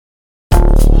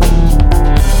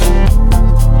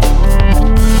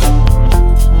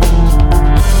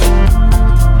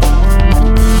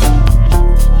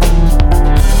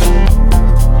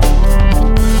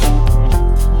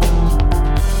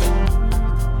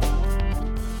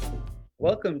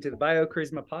Welcome to the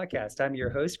BioCharisma podcast. I'm your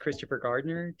host, Christopher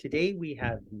Gardner. Today we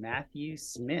have Matthew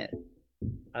Smith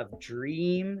of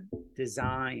Dream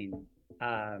Design,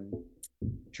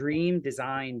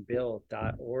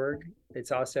 dreamdesignbuild.org.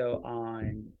 It's also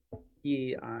on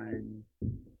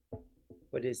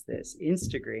what is this?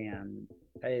 Instagram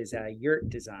is Yurt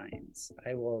Designs.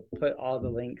 I will put all the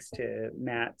links to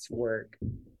Matt's work.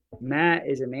 Matt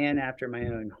is a man after my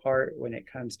own heart when it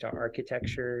comes to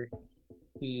architecture.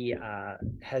 He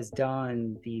has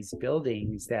done these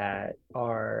buildings that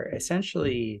are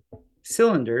essentially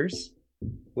cylinders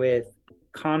with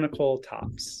conical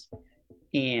tops,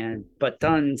 but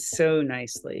done so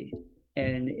nicely.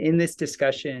 And in this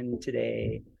discussion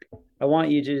today, I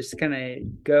want you to just kind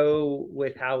of go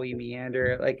with how we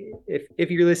meander. Like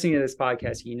if you're listening to this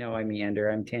podcast, you know I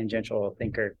meander. I'm tangential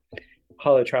thinker,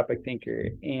 holotropic thinker,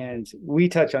 and we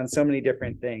touch on so many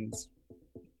different things.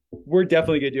 We're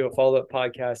definitely going to do a follow-up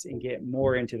podcast and get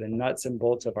more into the nuts and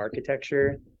bolts of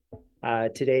architecture.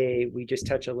 Today, we just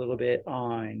touch a little bit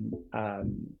on,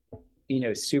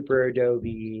 super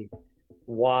Adobe,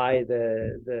 why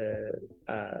the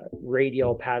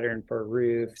radial pattern for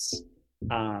roofs,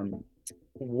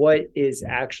 what is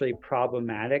actually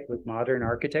problematic with modern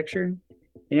architecture.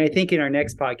 And I think in our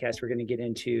next podcast, we're going to get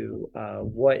into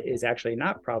what is actually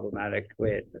not problematic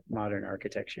with modern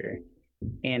architecture,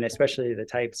 and especially the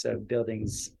types of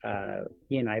buildings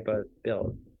he and I both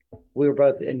built. We were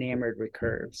both enamored with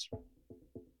curves.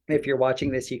 If you're watching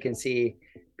this, you can see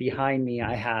behind me,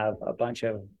 I have a bunch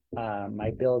of my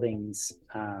buildings.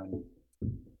 I'm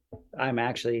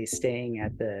actually staying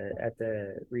at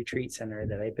the retreat center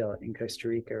that I built in Costa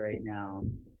Rica right now,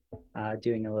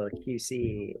 doing a little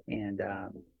QC. And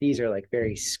these are like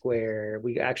very square.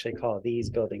 We actually call these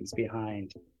buildings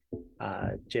behind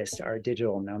just our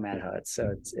digital nomad huts.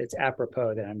 So it's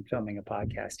apropos that I'm filming a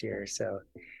podcast here. So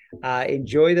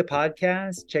enjoy the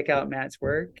podcast. Check out Matt's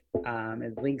work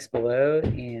and links below,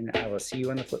 and I will see you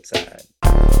on the flip side.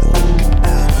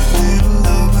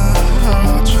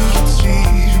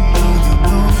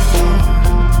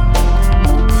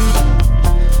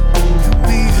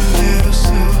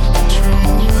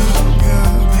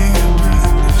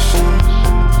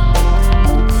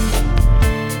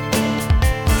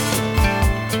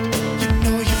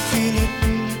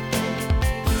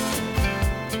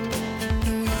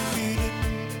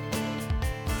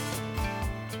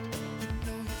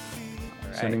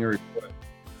 Sending a request.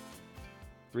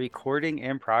 Recording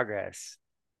in progress.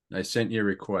 I sent you a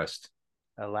request.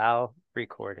 Allow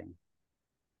recording.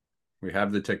 We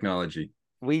have the technology.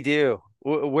 We do.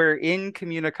 We're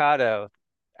incommunicado.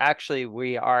 Actually,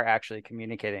 we are actually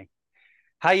communicating.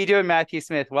 How you doing, Matthew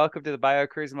Smith? Welcome to the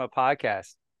BioCharisma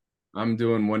podcast. I'm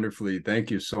doing wonderfully. Thank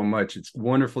you so much. It's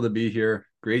wonderful to be here.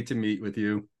 Great to meet with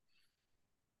you.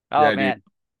 Oh, yeah, man.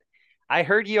 I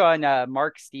heard you on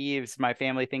Mark Steve's My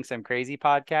Family Thinks I'm Crazy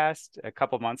podcast a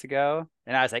couple months ago.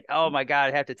 And I was like, oh my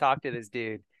God, I have to talk to this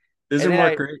dude. Isn't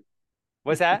Mark great?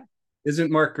 What's that? Isn't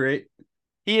Mark great?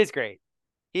 He is great.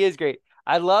 He is great.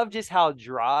 I love just how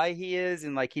dry he is.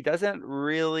 And like, he doesn't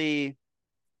really,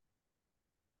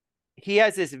 he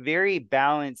has this very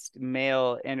balanced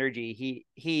male energy.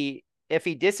 If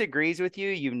he disagrees with you,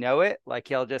 you know it. Like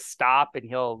he'll just stop and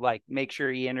he'll like make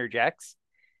sure he interjects.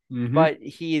 Mm-hmm. But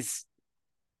he's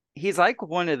like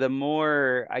one of the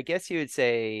more, I guess you would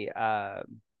say,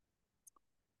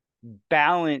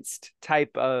 balanced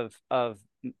type of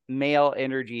male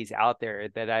energies out there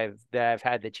that I've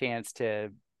had the chance to,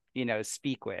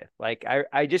 speak with. Like,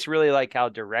 I just really like how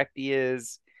direct he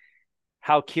is,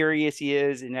 how curious he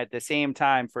is. And at the same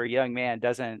time, for a young man,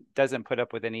 doesn't put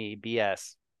up with any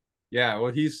BS. Yeah,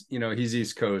 well, he's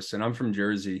East Coast, and I'm from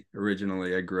Jersey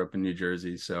originally. I grew up in New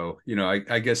Jersey. So,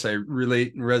 I guess I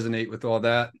relate and resonate with all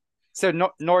that. So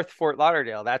North Fort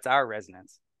Lauderdale, that's our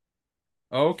residence.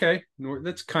 Oh, okay.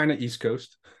 That's kind of East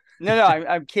Coast. No,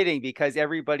 I'm kidding, because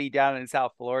everybody down in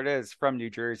South Florida is from New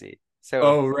Jersey.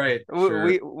 So right.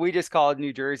 Sure. We just call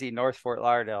New Jersey North Fort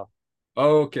Lauderdale.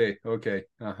 Oh, okay.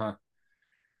 Uh-huh.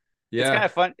 Yeah.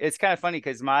 It's kind of funny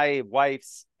because my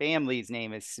wife's family's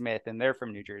name is Smith and they're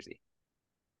from New Jersey.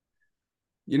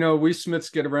 We Smiths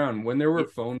get around. When there were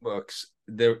phone books,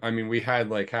 we had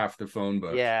like half the phone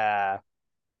book.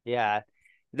 Yeah.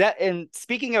 And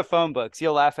speaking of phone books,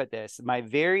 you'll laugh at this. My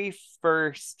very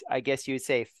first, I guess you would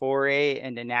say, foray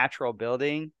into natural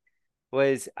building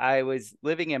was I was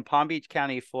living in Palm Beach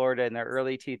County, Florida in the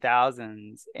early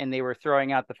 2000s, and they were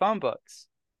throwing out the phone books.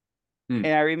 And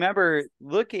I remember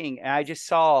looking, and I just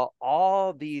saw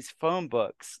all these phone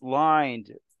books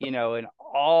lined, in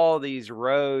all these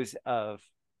rows of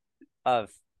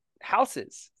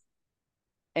houses.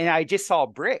 and I just saw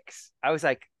bricks. I was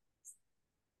like,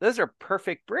 those are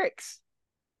perfect bricks.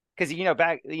 Because,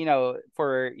 back,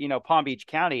 for, Palm Beach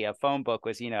County, a phone book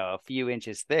was, a few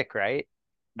inches thick, right?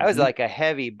 That was Mm-hmm. like a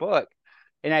heavy book.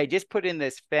 And I just put in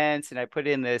this fence and I put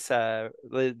in this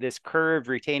curved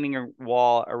retaining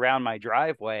wall around my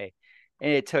driveway.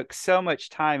 And it took so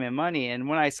much time and money. And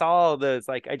when I saw all those,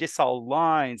 like, I just saw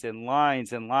lines and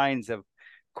lines and lines of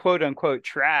quote unquote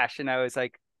trash. And I was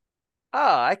like,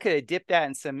 oh, I could have dipped that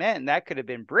in cement and that could have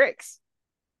been bricks.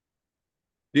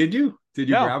 Did you? Did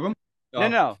you No, grab them? no, Oh,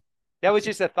 no. That was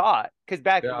just a thought. Because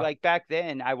yeah. back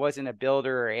then, I wasn't a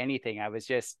builder or anything. I was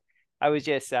just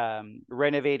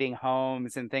renovating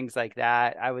homes and things like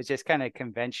that. I was just kind of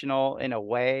conventional in a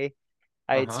way.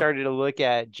 I had Uh-huh. started to look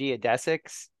at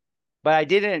geodesics, but I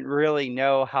didn't really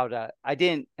know I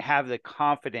didn't have the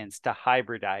confidence to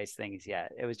hybridize things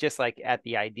yet. It was just like at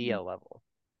the idea level.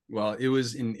 Well, it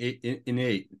was innate.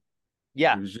 It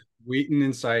Yeah. was just waiting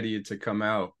inside of you to come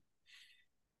out.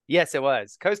 Yes, it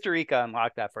was. Costa Rica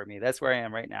unlocked that for me. That's where I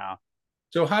am right now.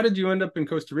 So how did you end up in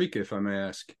Costa Rica, if I may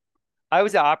ask? I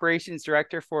was the operations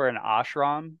director for an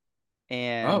ashram,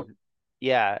 and Oh.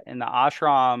 yeah, in the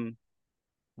ashram,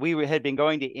 we had been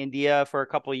going to India for a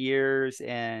couple of years,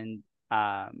 and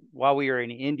while we were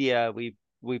in India, we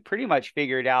pretty much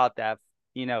figured out that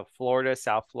Florida,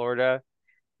 South Florida,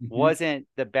 Mm-hmm. wasn't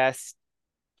the best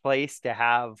place to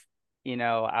have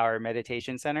our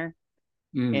meditation center,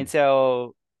 and Mm.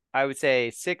 so I would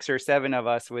say six or seven of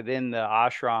us within the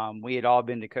ashram, we had all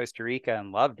been to Costa Rica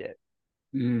and loved it.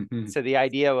 Mm-hmm. So the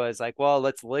idea was like, well,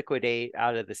 let's liquidate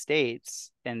out of the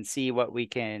States and see what we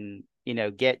can,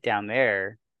 get down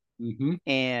there. Mm-hmm.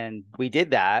 And we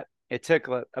did that. It took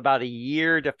about a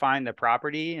year to find the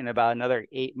property and about another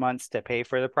 8 months to pay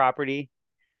for the property.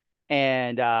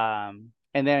 And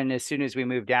then as soon as we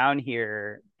moved down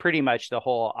here, pretty much the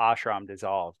whole ashram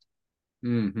dissolved.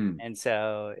 Mm-hmm. And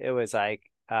so it was like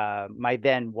my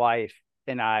then wife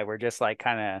and I were just like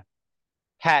kind of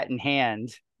hat in hand.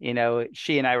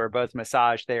 She and I were both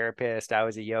massage therapists. I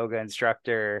was a yoga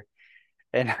instructor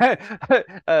and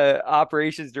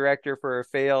operations director for a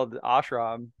failed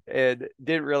ashram and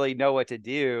didn't really know what to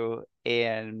do.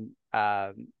 And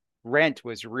rent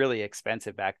was really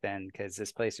expensive back then because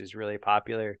this place was really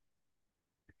popular.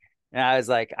 And I was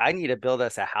like, I need to build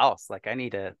us a house. Like I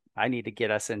need to get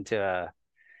us into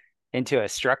a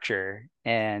structure.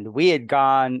 And we had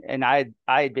gone and I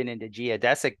had been into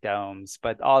geodesic domes,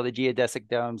 but all the geodesic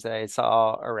domes that I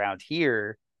saw around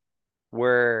here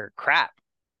were crap.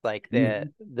 Like the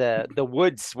Mm-hmm. the the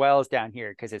wood swells down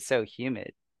here because it's so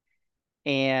humid.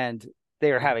 And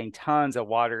they were having tons of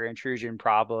water intrusion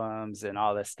problems and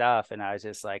all this stuff. And I was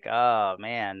just like, oh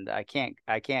man, I can't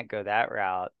go that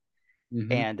route.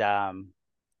 Mm-hmm. And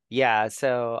yeah,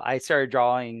 so I started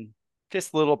drawing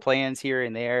just little plans here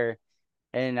and there.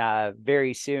 And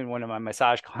very soon, one of my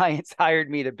massage clients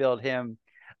hired me to build him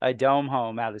a dome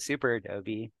home out of super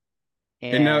adobe.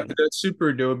 And now And that Super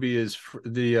Adobe is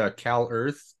the Cal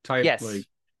Earth type, yes, like,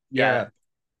 yeah, yeah.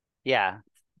 yeah.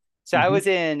 So I Mm-hmm. was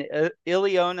in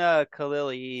Ileana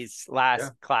Khalili's Yeah.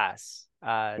 last class.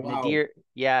 Wow. Nadir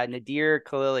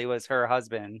Khalili was her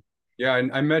husband. Yeah,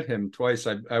 I met him twice.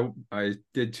 I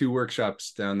did 2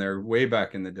 workshops down there way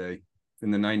back in the day, in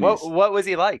the What 90s. what was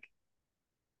he like?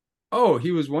 Oh,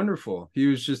 he was wonderful. He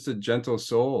was just a gentle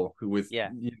soul who with Yeah.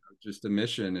 just a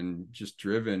mission and just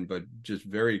driven, but just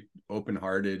very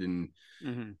open-hearted. And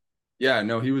Hmm. yeah,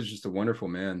 no, he was just a wonderful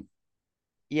man.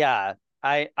 Yeah.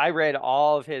 I read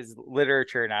all of his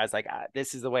literature and I was like,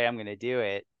 this is the way I'm going to do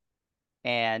it.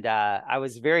 And I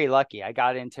was very lucky. I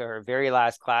got into her very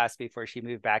last class before she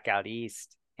moved back out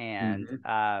east, and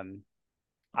Hmm.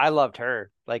 I loved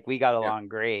her. Like we got Yeah. along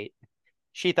great.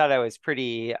 She thought I was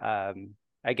pretty,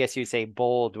 I guess you'd say,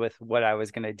 bold with what I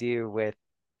was going to do with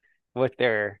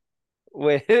their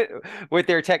with with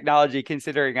their technology,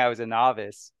 considering I was a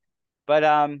novice. But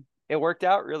it worked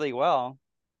out really well.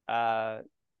 Uh,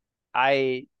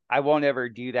 I won't ever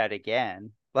do that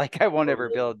again. Like I won't Oh, ever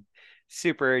really? build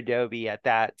super Adobe at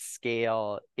that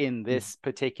scale in Mhm. this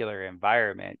particular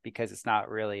environment because it's not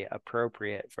really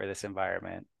appropriate for this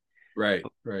environment. Right,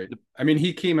 right. I mean,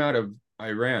 he came out of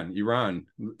Iran,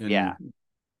 Yeah.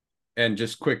 and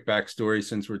just quick backstory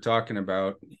since we're talking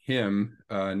about him,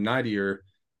 Nadir,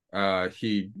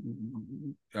 he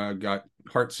got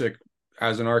heartsick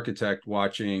as an architect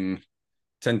watching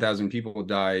 10,000 people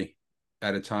die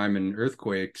at a time in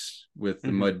earthquakes with the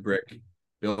Hmm. mud brick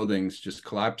buildings just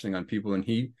collapsing on people. And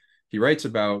he writes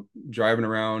about driving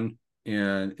around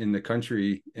and in the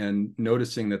country and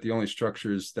noticing that the only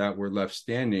structures that were left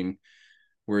standing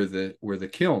were the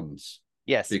kilns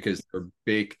Yes. because they're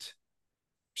baked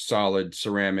solid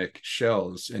ceramic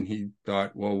shells. And he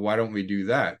thought, well, why don't we do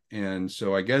that? And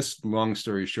so I guess long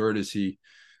story short is he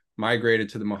migrated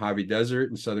to the Mojave Desert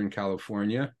in Southern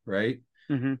California, right?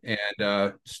 Hmm.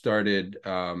 And started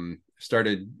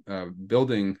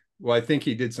building. Well, I think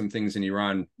he did some things in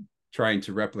Iran trying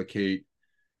to replicate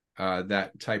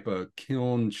that type of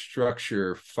kiln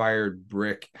structure, fired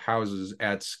brick houses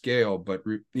at scale. But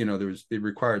it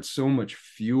required so much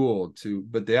fuel to.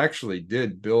 But they actually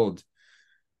did build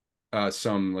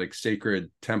some like sacred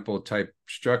temple type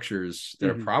structures that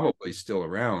are Hmm. probably still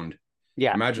around.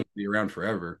 Yeah. Imagine be around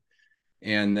forever.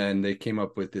 And then they came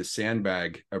up with this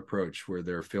sandbag approach where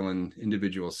they're filling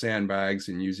individual sandbags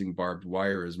and using barbed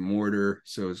wire as mortar.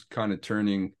 So it's kind of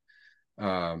turning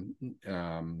um,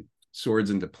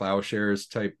 swords into plowshares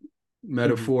type Hmm.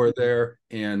 metaphor there.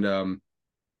 And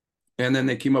then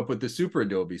they came up with the super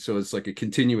adobe. So it's like a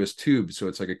continuous tube. So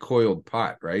it's like a coiled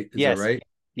pot, right? Is that Yes. right?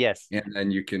 Yes. And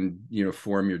then you can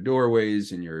form your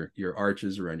doorways and your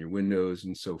arches around your windows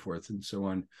and so forth and so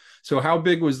on. So how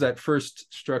big was that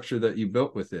first structure that you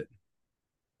built with it?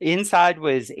 Inside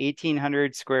was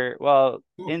 1,800 square. Oh,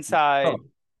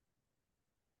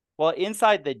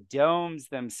 Inside the domes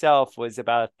themselves was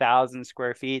about 1,000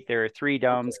 square feet. There are three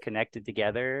domes okay. connected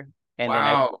together, and then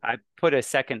I Wow. I put a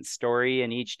second story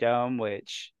in each dome,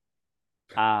 which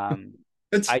um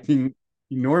That's I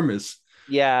enormous.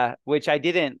 yeah, which I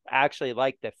didn't actually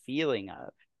like the feeling of.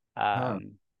 Huh.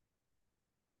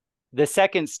 The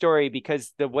second story,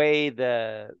 because the way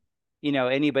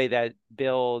anybody that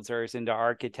builds or is into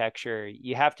architecture,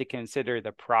 you have to consider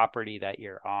the property that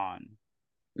you're on.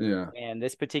 Yeah. And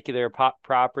this particular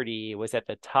property was at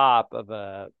the top of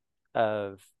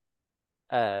of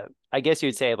I guess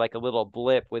you'd say like a little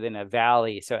blip within a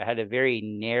valley, so it had a very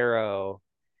narrow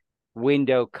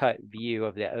window cut view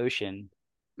of the ocean.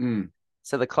 Mm.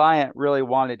 So the client really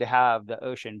wanted to have the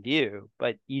ocean view,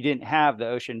 but you didn't have the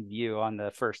ocean view on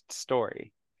the first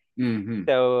story. Hmm.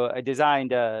 So I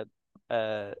designed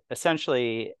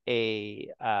essentially a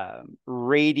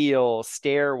radial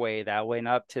stairway that went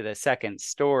up to the second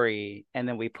story, and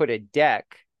then we put a deck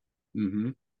Hmm.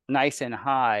 nice and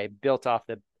high, built off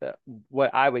the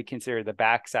what I would consider the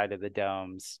backside of the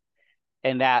domes,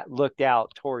 and that looked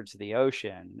out towards the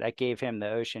ocean. That gave him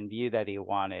the ocean view that he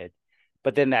wanted.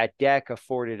 But then that deck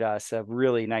afforded us a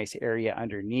really nice area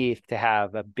underneath to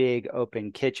have a big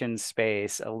open kitchen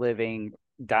space, a living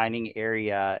dining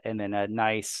area, and then a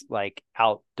nice like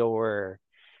outdoor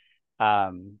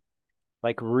um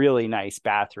like really nice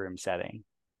bathroom setting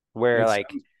where That like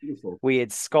sounds beautiful. we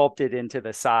had sculpted into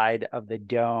the side of the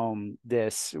dome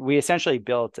this. We essentially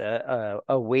built a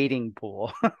wading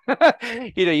pool.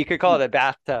 You could call it a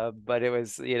bathtub, but it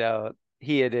was,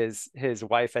 he and his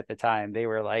wife at the time, they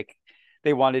were like,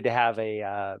 they wanted to have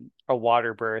a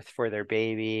water birth for their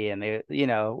baby, and it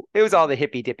was all the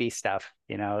hippy dippy stuff,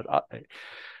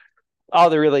 all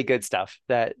the really good stuff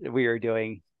that we were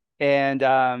doing. And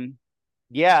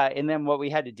yeah, and then what we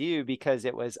had to do, because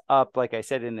it was up, like I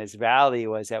said, in this valley,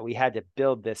 was that we had to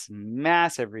build this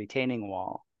massive retaining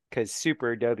wall because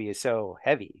super adobe is so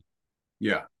heavy.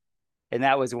 Yeah. And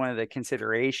that was one of the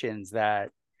considerations that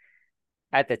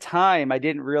at the time I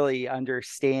didn't really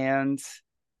understand.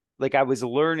 Like, I was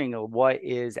learning what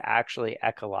is actually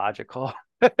ecological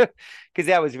because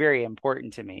that was very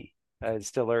important to me,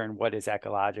 is to learn what is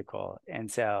ecological.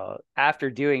 And so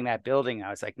after doing that building, I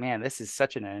was like, man, this is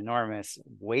such an enormous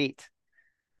weight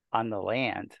on the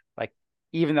land. Like,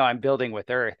 even though I'm building with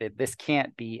earth, this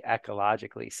can't be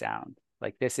ecologically sound.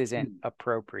 Like, this isn't Mm.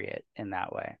 appropriate in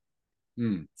that way.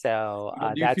 Mm. So So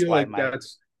do you that's feel why like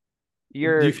that's, do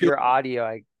your you feel, your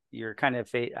audio, you're kind of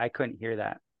I couldn't hear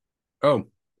that. oh,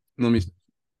 let me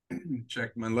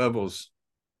check my levels.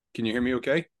 Can you hear me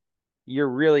okay? You're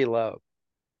really low.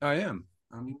 I am.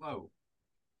 I'm low.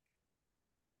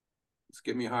 Let's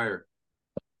get me higher.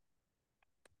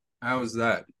 How is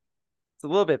that? It's a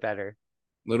little bit better.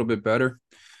 A little bit better.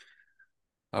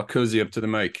 I'll cozy up to the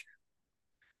mic.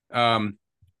 Um,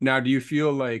 Now, do you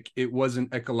feel like it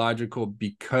wasn't ecological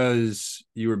because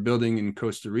you were building in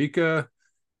Costa Rica,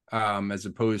 as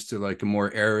opposed to like a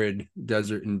more arid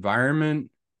desert environment?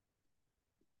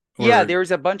 Yeah, Or there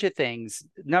was a bunch of things.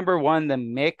 Number one, the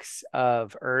mix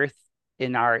of earth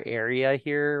in our area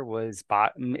here it was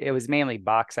mainly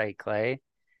bauxite clay.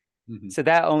 Mhm. So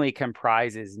that only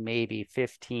comprises maybe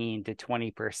 15 to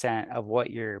 20% of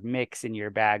what your mix in your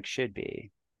bag should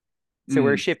be. So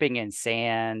we're Mm. shipping in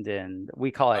sand, and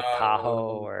we call it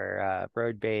Tahoe Oh, or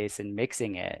road base, and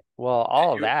mixing it. Well,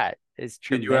 all of you, that is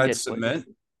did you add tremendously.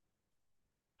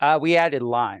 cement? We added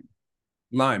lime.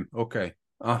 Lime. Okay.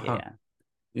 Uh-huh. Yeah.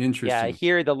 Yeah, Interesting.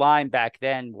 here the lime back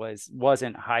then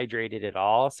wasn't hydrated at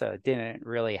all, so it didn't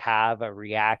really have a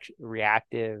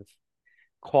reactive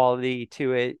quality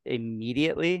to it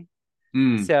immediately.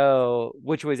 Mm, So,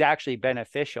 which was actually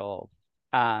beneficial.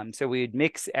 So we'd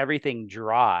mix everything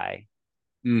dry,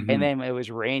 and hmm. then it was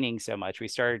raining so much. We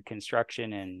started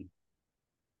construction in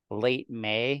late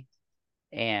May,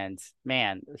 and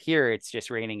man, here it's just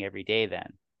raining every day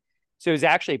then. So it was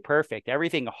actually perfect.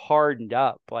 Everything hardened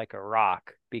up like a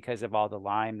rock because of all the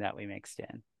lime that we mixed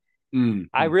in. I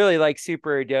Mm-hmm. really like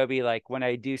Super Adobe. Like when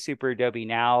I do Super Adobe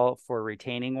now for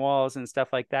retaining walls and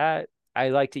stuff like that, I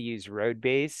like to use road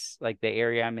base. Like the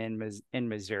area I'm in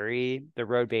Missouri, the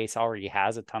road base already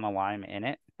has a ton of lime in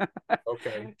it.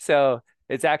 Okay. So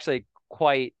it's actually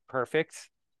quite perfect.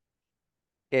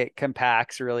 It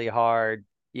compacts really hard.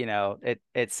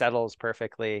 It settles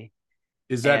perfectly.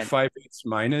 Is that And 5/8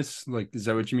 minus? Like, is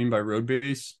that what you mean by road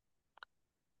base?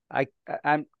 I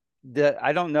I'm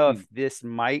I don't know Mm, if this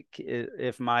mic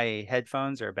if my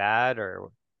headphones are bad or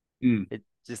mm, it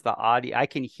just the audio. I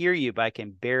can hear you, but I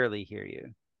can barely hear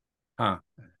you. huh.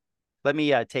 Let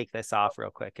me take this off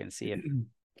real quick and see if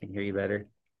I can hear you better.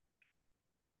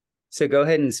 So go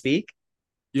ahead and speak.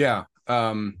 Yeah.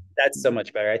 That's so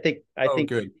much better. Oh,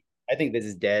 good. I think this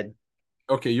is dead.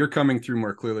 Okay, you're coming through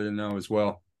more clearly now as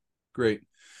well. Great.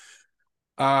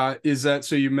 Is that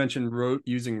so? You mentioned road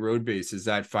using road base. Is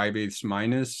that 5/8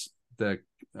 minus the?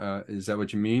 Is that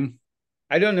what you mean?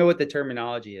 I don't know what the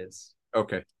terminology is.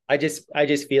 Okay. I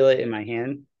just feel it in my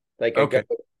hand. Like Okay.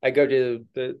 I go to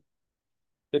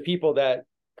the people that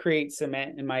create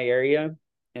cement in my area,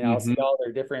 and I'll see Hmm. all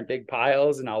their different big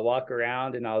piles, and I'll walk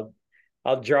around and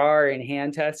I'll jar and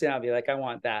hand test it. And I'll be like, I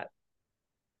want that.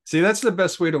 See, that's the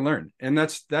best way to learn, and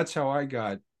that's how I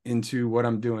got into what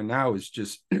I'm doing now. Is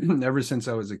just ever since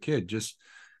I was a kid, just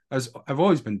I've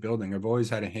always been building. I've always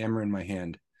had a hammer in my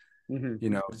hand.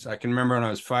 Mm-hmm. So I can remember when I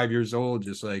was 5 years old,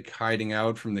 just like hiding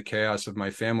out from the chaos of my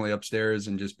family upstairs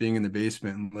and just being in the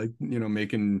basement and like,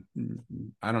 making,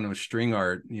 I don't know, string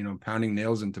art, pounding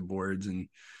nails into boards. And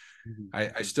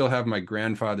Mm-hmm. I still have my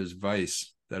grandfather's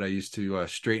vise that I used to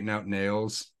straighten out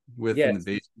nails with in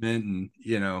the Yes. basement.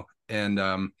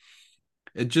 And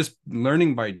it just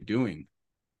learning by doing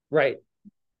Right.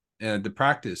 and the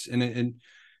practice. And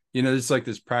it's like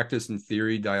this practice and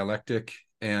theory dialectic.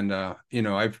 And,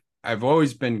 I've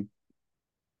always been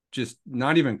just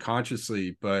not even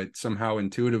consciously, but somehow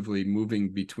intuitively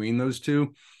moving between those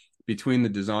two, between the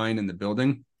design and the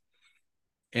building.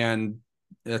 And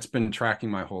that's been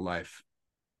tracking my whole life,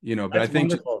 but I That's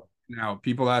think just wonderful. now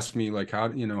people ask me like how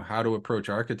to approach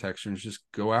architecture and just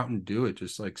go out and do it.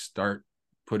 Just like start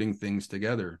putting things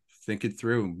together, think it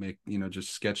through, just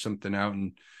sketch something out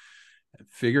and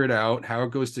figure it out how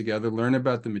it goes together, learn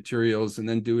about the materials, and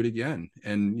then do it again,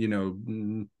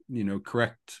 and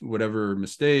correct whatever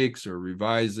mistakes or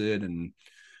revise it. And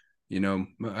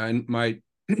my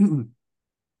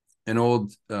an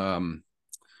old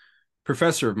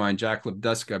professor of mine, Jack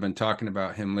Lebdusk, I've been talking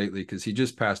about him lately because he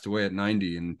just passed away at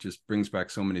 90 and just brings back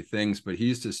so many things. But he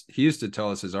used to tell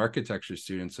us as architecture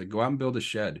students, like, go out and build a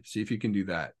shed, see if you can do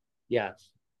that, Yeah.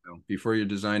 before you're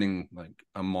designing like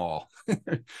a mall.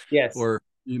 Yes. Or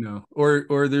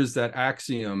there's that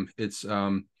axiom. It's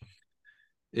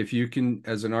if you can,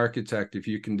 as an architect, if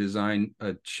you can design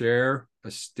a chair, a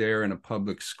stair, and a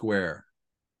public square,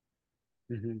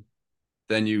 Mm-hmm.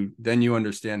 then you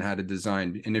understand how to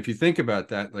design. And if you think about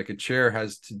that, like a chair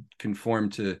has to conform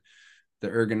to the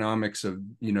ergonomics of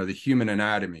the human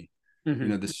anatomy.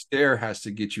 Mm-hmm. The stair has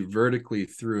to get you vertically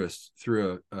through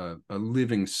a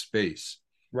living space,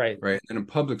 Right. right? And a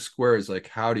public square is like,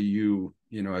 how do you,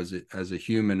 as a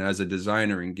human, as a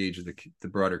designer, engage the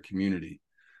broader community?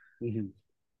 Mm-hmm.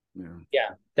 Yeah. Yeah.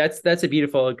 That's a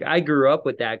beautiful. I grew up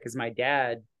with that because my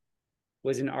dad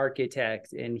was an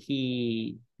architect and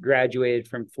he graduated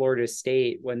from Florida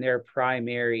State when their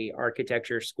primary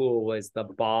architecture school was the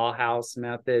Bauhaus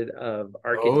method of Oh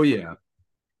architecture. yeah.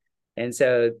 And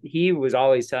so he was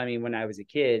always telling me when I was a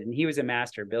kid, and he was a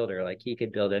master builder, like he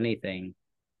could build anything.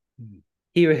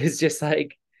 He was just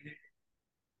like,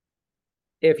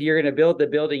 if you're going to build the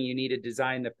building, you need to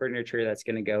design the furniture that's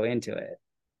going to go into it.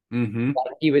 Mm-hmm.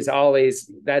 He was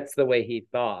always, that's the way he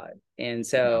thought. And Yeah.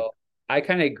 so I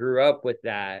kind of grew up with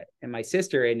that. And my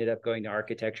sister ended up going to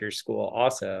architecture school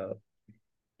also.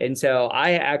 And so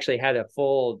I actually had a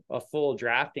full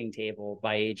drafting table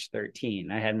by age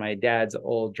 13. I had my dad's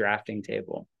old drafting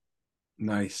table.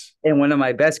 Nice. And one of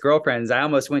my best girlfriends, I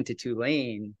almost went to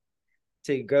Tulane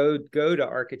to go to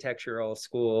architectural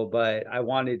school, but I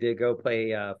wanted to go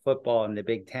play football in the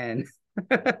Big Ten.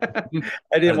 I How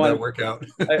didn't did want that to work out?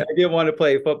 I didn't want to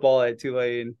play football at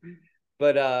Tulane.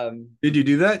 But Did you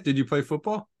do that? Did you play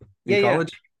football in yeah, yeah.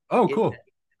 college? Oh, Yeah, cool.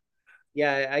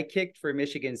 yeah, I kicked for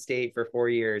Michigan State for 4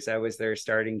 years. I was their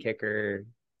starting kicker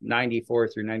 94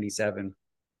 through 97.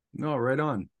 No, right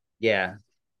on. Yeah.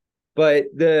 But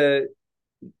the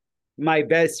my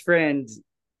best friend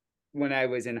when I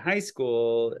was in high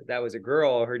school, that was a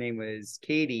girl. Her name was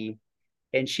Katie,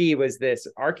 and she was this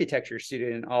architecture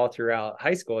student all throughout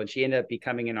high school, and she ended up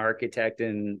becoming an architect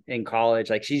in college.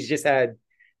 Like she's just had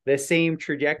the same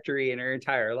trajectory in her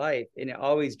entire life, and it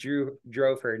always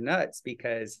drove her nuts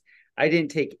because I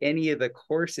didn't take any of the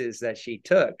courses that she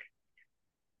took,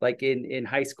 like in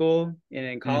high school and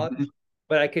in college, Mm-hmm.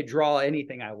 but I could draw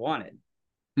anything I wanted.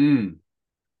 Mm.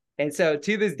 And so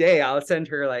to this day, I'll send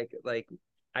her like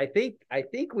I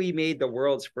think we made the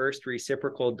world's first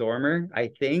reciprocal dormer,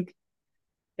 I think.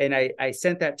 And I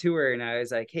sent that to her and I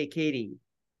was like, "Hey Katie,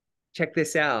 check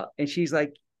this out." And she's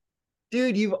like,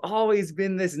 "Dude, you've always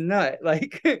been this nut."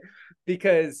 Like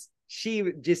because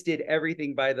she just did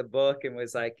everything by the book and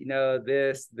was like,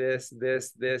 this.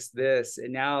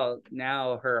 And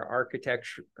now her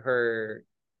architecture, her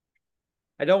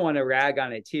I don't want to rag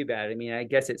on it too bad. I mean, I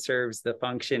guess it serves the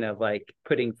function of like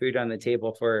putting food on the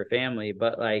table for her family,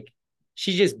 but like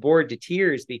she's just bored to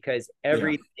tears because Yeah.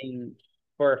 everything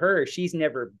for her, she's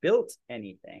never built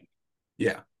anything.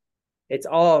 Yeah. It's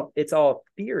all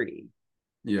theory.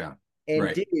 Yeah. And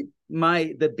Right. dude,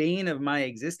 the bane of my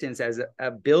existence as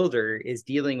a builder is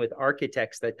dealing with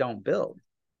architects that don't build.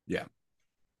 Yeah.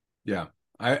 Yeah.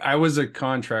 I was a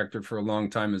contractor for a long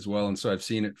time as well. And so I've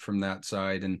seen it from that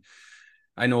side. And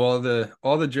I know all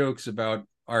the jokes about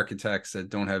architects that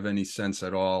don't have any sense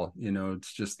at all.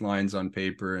 It's just lines on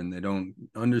paper and they don't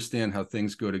understand how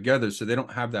things go together. So they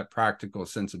don't have that practical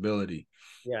sensibility.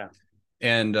 Yeah.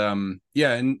 And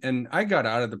yeah, and I got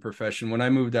out of the profession when I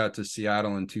moved out to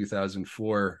Seattle in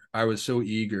 2004. I was so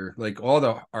eager, like all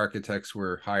the architects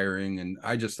were hiring, and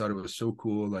I just thought it was so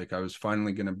cool. Like I was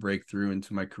finally going to break through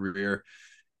into my career,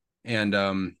 and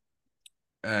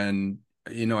and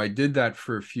I did that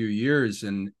for a few years,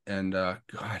 and God,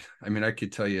 I mean, I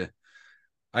could tell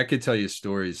you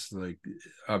stories like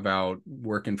about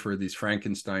working for these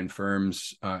Frankenstein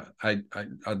firms. I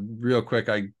real quick,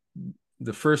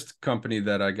 the first company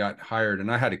that I got hired,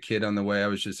 and I had a kid on the way. I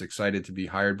was just excited to be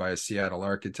hired by a Seattle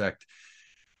architect.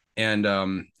 And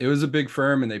it was a big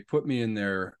firm, and they put me in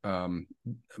their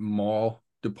mall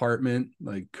department,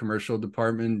 like commercial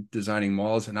department, designing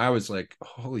malls. And I was like,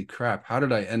 holy crap, how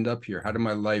did I end up here? How did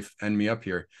my life end me up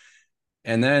here?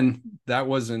 And then that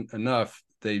wasn't enough.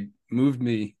 They moved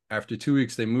me, after 2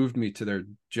 weeks, they moved me to their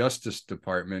justice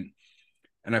department.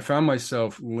 And I found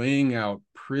myself laying out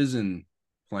prison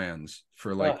plans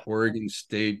for like Oh, Oregon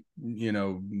State,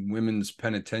 women's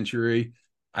penitentiary.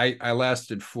 I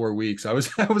lasted 4 weeks. I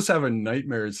was having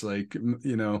nightmares, like,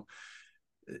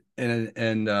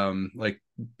 and like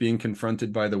being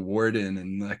confronted by the warden,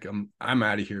 and like I'm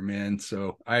out of here, man.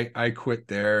 So I quit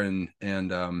there,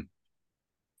 and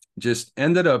just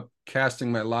ended up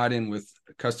casting my lot in with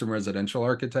custom residential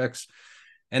architects.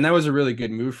 And that was a really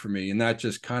good move for me, and that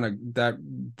just kind of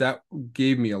that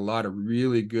gave me a lot of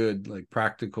really good, like,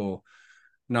 practical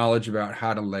knowledge about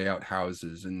how to lay out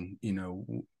houses, and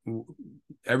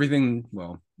everything,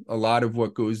 well, a lot of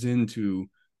what goes into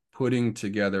putting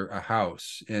together a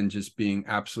house, and just being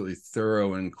absolutely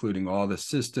thorough, including all the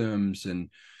systems. And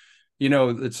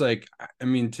it's like, I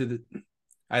mean,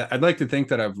 I'd like to think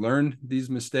that I've learned these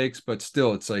mistakes, but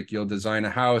still, it's like you'll design a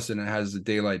house and it has a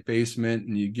daylight basement,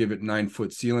 and you give it 9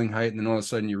 foot ceiling height, and then all of a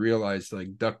sudden you realize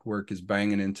like ductwork is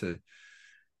banging into,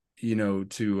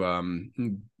 to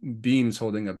beams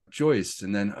holding up joists,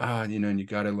 and then and you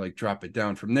got to like drop it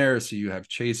down from there, so you have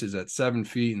chases at 7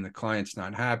 feet, and the client's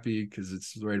not happy because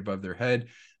it's right above their head.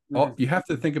 mhm, You have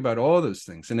to think about all those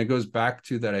things, and it goes back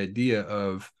to that idea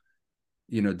of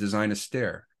design a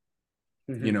stair.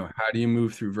 mhm, How do you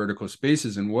move through vertical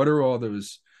spaces, and what are all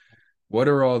those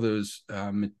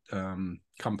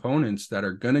components that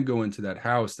are going to go into that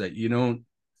house that you don't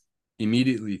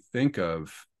immediately think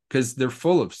of, because they're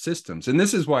full of systems. And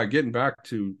this is why, getting back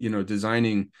to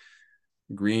designing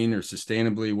green or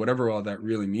sustainably, whatever all that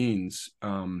really means,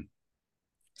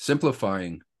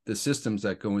 simplifying the systems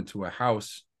that go into a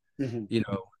house. mhm,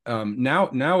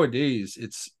 Nowadays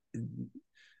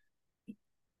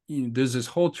there's this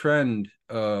whole trend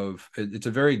of, it's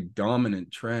a very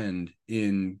dominant trend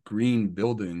in green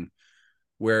building,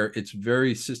 where it's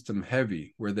very system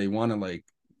heavy, where they want to, like,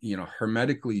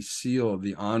 hermetically seal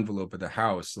the envelope of the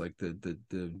house, like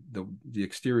the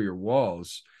exterior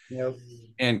walls, Yep.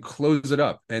 and close it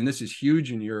up. And this is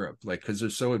huge in Europe, like, because they're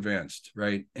so advanced,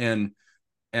 right? And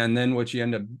then what you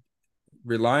end up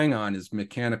relying on is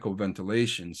mechanical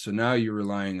ventilation. So now you're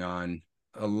relying on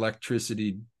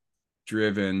electricity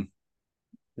driven,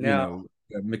 No,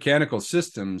 mechanical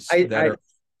systems I, that I, are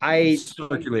I,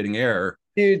 circulating air.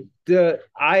 dude,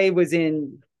 I was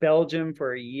in Belgium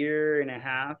for a year and a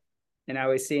half, and I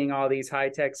was seeing all these high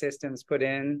tech systems put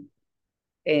in,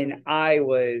 and I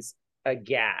was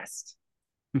aghast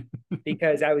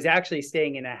because I was actually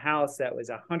staying in a house that was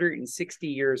 160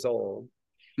 years old,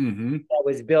 Mm-hmm. that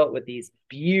was built with these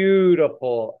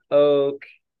beautiful oak,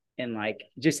 and like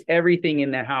just everything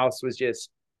in the house was just,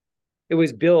 it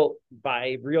was built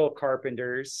by real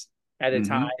carpenters at a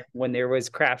time Mm-hmm. when there was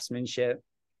craftsmanship.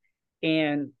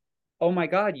 And oh my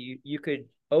God, you could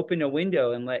open a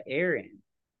window and let air in.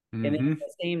 And in Mm-hmm.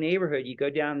 the same neighborhood, you go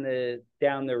down the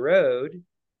road,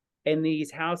 and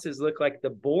these houses look like the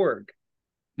Borg.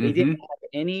 They didn't Mm-hmm. have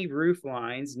any roof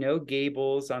lines, no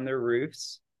gables on their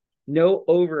roofs, no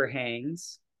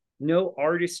overhangs, no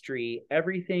artistry.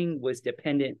 Everything was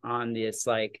dependent on this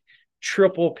like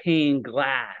triple pane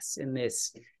glass and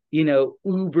this,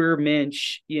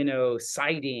 Übermensch,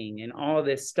 siding and all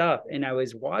this stuff. And I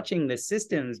was watching the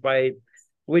systems by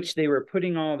which they were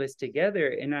putting all this together.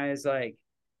 And I was like,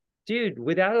 dude,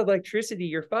 without electricity,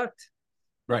 you're fucked.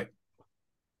 Right.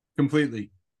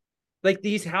 Completely. Like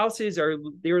these houses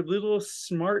they're little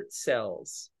smart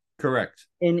cells, Correct.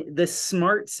 and the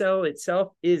smart cell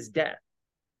itself is death.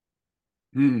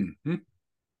 Mm-hmm.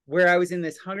 Where I was in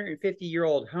this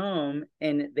 150-year-old home,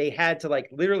 and they had to like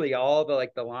literally all the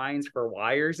like the lines for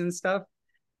wires and stuff,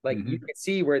 like you Mm-hmm. could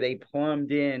see where they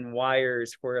plumbed in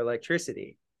wires for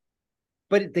electricity.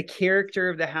 But the character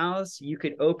of the house, you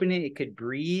could open it, it could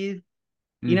breathe.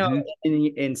 you know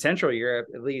Mm-hmm. in Central Europe,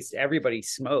 at least, everybody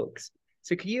smokes.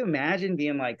 So could you imagine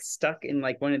being like stuck in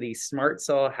like one of these smart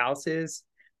cell houses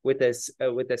with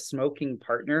a smoking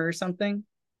partner or something?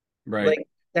 Right. Like,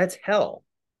 that's hell.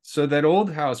 So that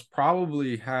old house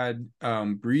probably had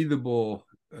breathable,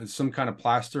 some kind of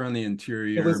plaster on the It was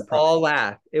interior, probably all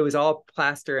lath. It was all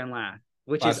plaster and lath,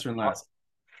 which is plaster and lath. awesome.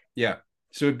 Yeah.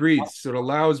 So it breathes. So it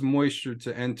allows moisture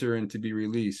to enter and to be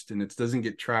released, and it doesn't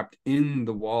get trapped in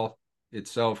the wall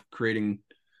itself, creating,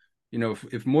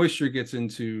 if moisture gets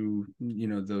into,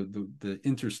 the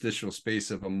interstitial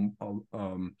space of an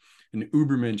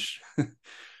Übermensch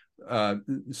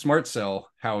smart cell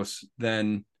house,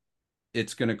 then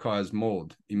it's going to cause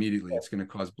mold immediately. It's going to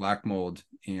cause black mold,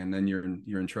 and then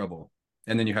you're in trouble.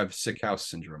 And then you have sick house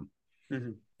syndrome.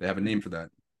 Mm-hmm. They have a name for that.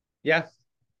 Yeah.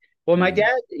 Well,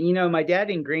 And my dad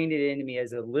ingrained it into me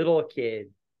as a little kid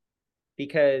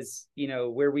because,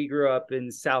 where we grew up in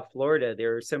South Florida,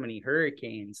 there were so many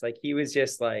hurricanes. Like, he was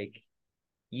just like,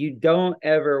 you don't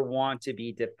ever want to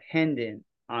be dependent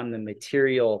on the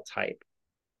material type.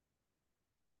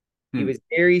 He was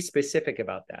very specific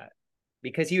about that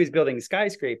because he was building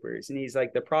skyscrapers, and he's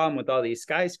like, the problem with all these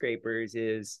skyscrapers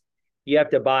is you have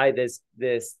to buy this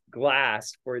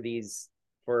glass for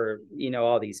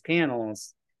all these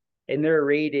panels, and they're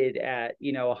rated at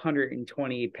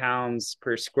 120 pounds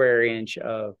per square inch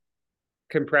of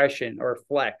compression or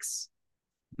flex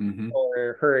mm-hmm.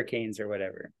 or hurricanes or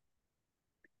whatever.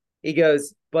 He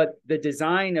goes, but the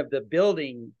design of the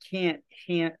building can't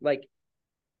like,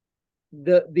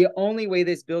 the only way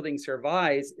this building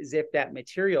survives is if that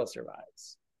material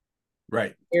survives.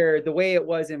 Right. Where the way it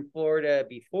was in Florida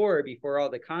before all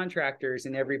the contractors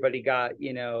and everybody got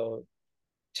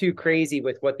too crazy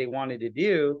with what they wanted to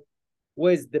do,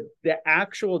 was the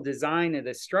actual design of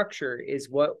the structure is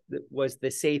what was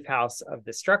the safe house of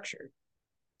the structure.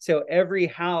 So every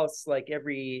house, like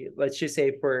let's just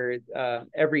say for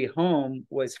every home,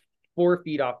 was 4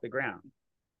 feet off the ground,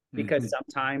 because Mm-hmm.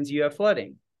 sometimes you have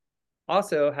flooding.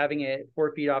 Also, having it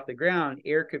 4 feet off the ground,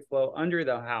 air could flow under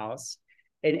the house,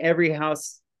 and every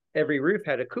roof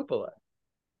had a cupola.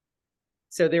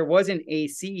 So there wasn't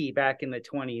AC back in the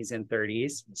 20s and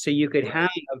 30s. So you could Right.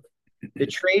 have the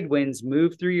trade winds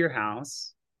move through your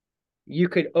house. You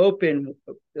could open,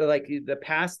 like, the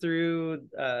pass through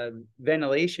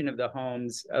ventilation of the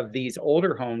homes, of these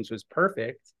older homes, was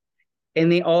perfect. And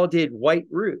they all did white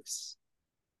roofs.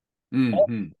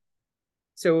 Mm-hmm.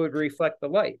 So it would reflect the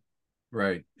light.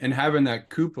 Right. And having that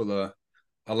cupola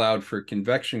allowed for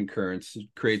convection currents. It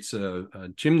creates a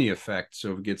chimney effect.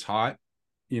 So if it gets hot,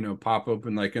 pop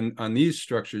open, like on these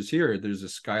structures here, there's a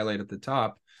skylight at the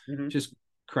top. Mm-hmm. Just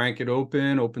crank it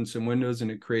open some windows, and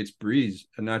it creates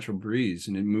a natural breeze,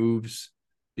 and it moves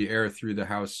the air through the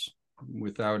house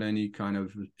without any kind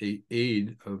of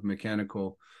aid of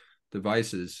mechanical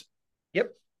devices.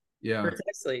 Yep. Yeah.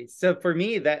 Precisely. So for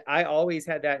me, that I always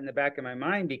had that in the back of my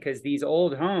mind because these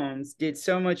old homes did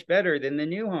so much better than the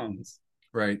new homes.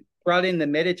 Right. Brought in the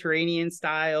Mediterranean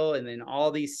style and then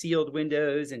all these sealed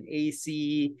windows and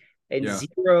AC and Yeah.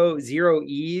 zero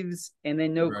eaves and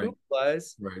then no Right.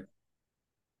 cupolas. Right.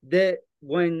 That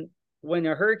when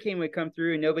a hurricane would come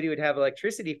through and nobody would have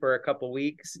electricity for a couple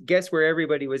weeks, guess where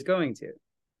everybody was going to?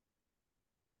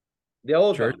 The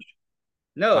old Church. homes.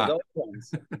 No, Ah. the old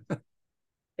homes.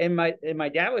 And my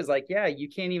dad was like, yeah, you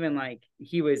can't even like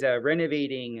he was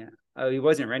renovating. He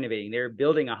wasn't renovating. They were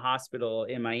building a hospital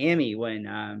in Miami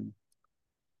when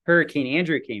Hurricane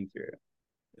Andrew came through.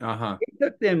 Uh-huh. It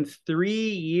took them 3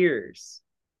 years,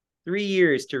 3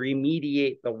 years to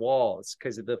remediate the walls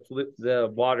because of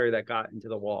the water that got into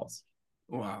the walls.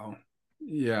 Wow.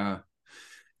 Yeah.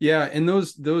 Yeah, and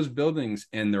those buildings,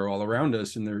 and they're all around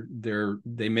us, and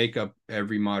they make up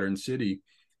every modern city.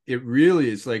 It really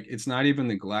is like, it's not even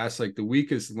the glass. Like the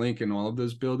weakest link in all of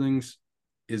those buildings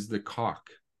is the caulk.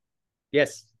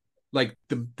 Yes. Like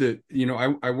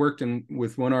I worked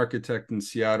with one architect in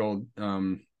Seattle,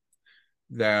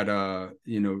 that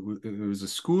it was a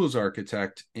schools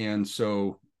architect, and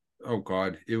so, oh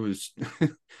God, it was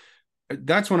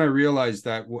that's when I realized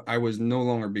that I was no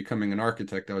longer becoming an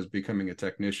architect. I was becoming a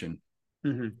technician,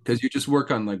 because you just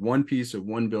work on like one piece of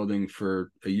one building for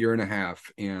a year and a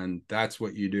half, and that's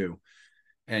what you do,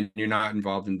 and you're not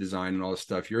involved in design and all this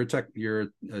stuff. You're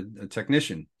a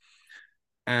technician.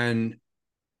 And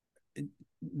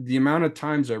the amount of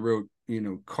times I wrote,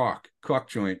 caulk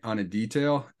joint on a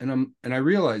detail, and I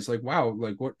realized, like, wow,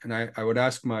 like what, and I would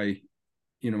ask my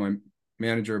my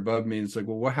manager above me, and it's like,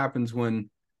 well, what happens when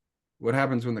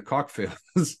the caulk fails?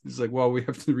 He's like, well, we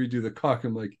have to redo the caulk.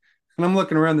 I'm like, and I'm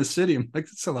looking around the city, I'm like,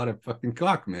 that's a lot of fucking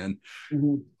caulk, man.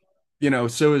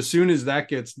 So as soon as that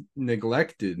gets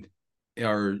neglected,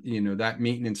 or that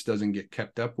maintenance doesn't get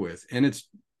kept up with, and it's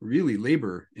really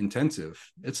labor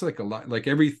intensive, it's like a lot, like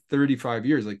every 35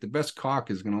 years, like the best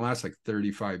caulk is going to last like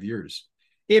 35 years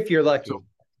If you're lucky. so,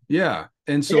 yeah.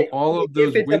 And so all of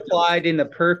those if it's windows, applied in the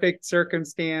perfect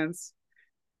circumstance,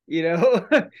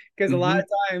 because a lot Mhm, of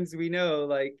times we know,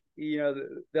 like, they'll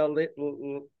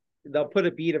put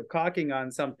a bead of caulking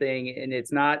on something and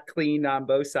it's not cleaned on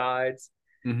both sides.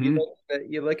 mhm.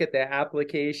 You look at the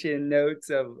application notes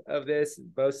of this,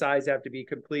 both sides have to be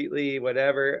completely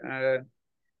whatever.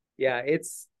 Yeah,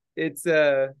 it's that's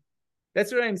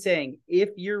what I'm saying. If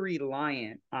you're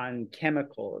reliant on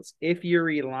chemicals, if you're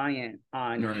reliant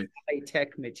on Right.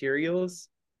 high-tech materials,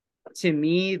 to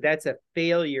me, that's a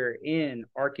failure in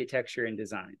architecture and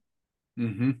design.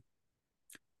 Mm-hmm.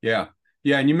 Yeah.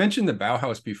 Yeah. And you mentioned the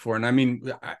Bauhaus before. And I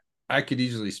mean, I could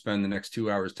easily spend the next 2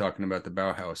 hours talking about the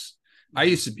Bauhaus. I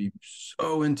used to be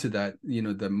so into that,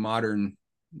 the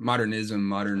modernism,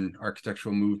 modern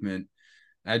architectural movement.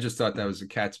 I just thought that was a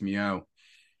cat's meow.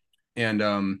 And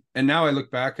now I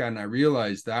look back and I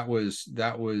realize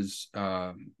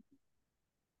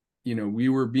we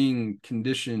were being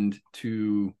conditioned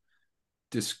to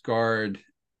discard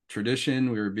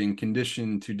tradition. We were being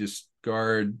conditioned to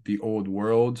discard the old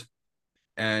world,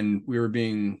 and we were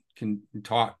being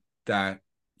taught that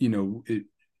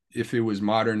if it was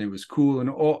modern, it was cool, and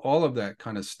all of that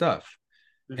kind of stuff.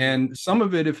 And some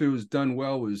of it, if it was done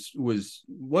well, was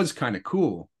kind of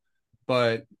cool,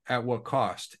 but at what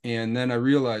cost? And then I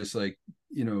realized, like,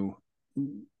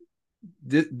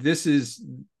 this is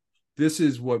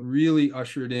what really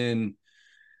ushered in,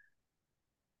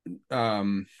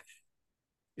 it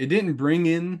didn't bring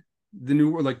in the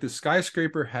new world. Like the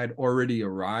skyscraper had already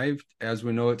arrived, as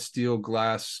we know it, steel,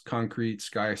 glass, concrete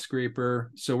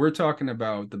skyscraper. So we're talking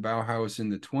about the Bauhaus in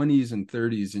the 20s and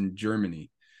 30s in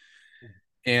Germany.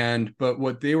 But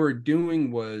what they were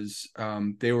doing was,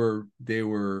 they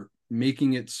were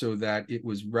making it so that it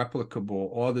was replicable.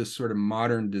 All this sort of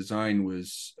modern design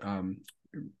was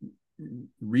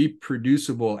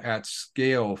reproducible at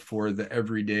scale for the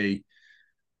everyday,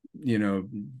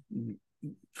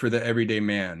 for the everyday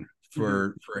man,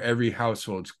 for every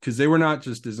household, because they were not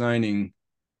just designing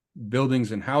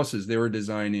buildings and houses, they were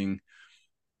designing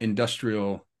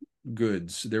industrial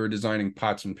goods, they were designing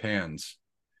pots and pans,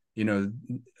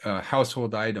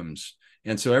 household items.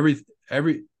 And so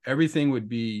everything would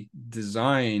be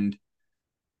designed,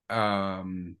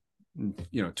 to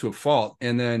a fault,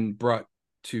 and then brought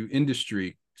to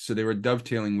industry. So they were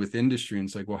dovetailing with industry, and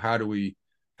it's like, well, how do we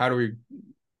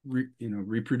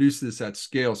reproduce this at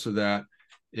scale so that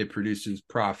it produces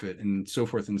profit, and so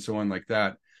forth and so on, like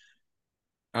that.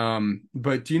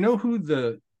 But do you know who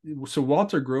so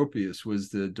Walter Gropius was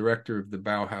the director of the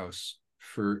Bauhaus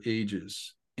for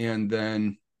ages, and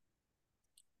then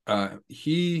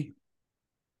he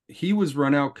was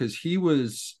run out because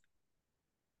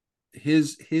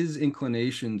his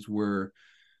inclinations were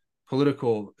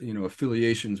political,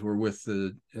 affiliations were with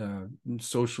the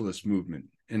socialist movement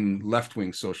and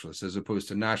left-wing socialists as opposed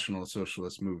to national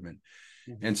socialist movement.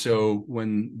 Mm-hmm. And so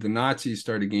when the Nazis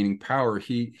started gaining power,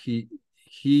 he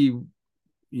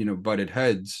butted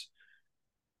heads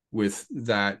with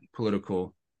that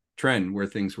political trend where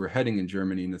things were heading in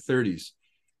Germany in the 30s.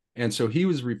 And so he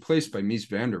was replaced by Mies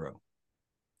van der Rohe.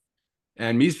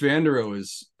 And Mies van der Rohe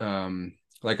is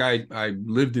I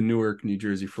lived in Newark, New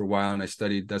Jersey for a while, and I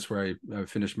studied. That's where I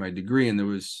finished my degree. And there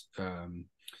was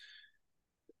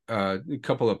a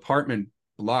couple apartment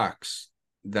blocks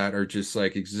that are just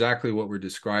like exactly what we're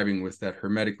describing, with that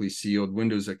hermetically sealed,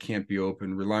 windows that can't be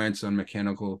opened, reliance on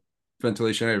mechanical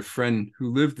ventilation. I had a friend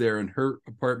who lived there, and her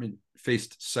apartment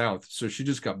faced south, so she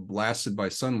just got blasted by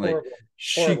sunlight. Horrible.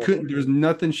 She couldn't. There was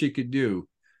nothing she could do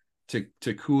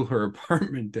to cool her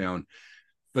apartment down.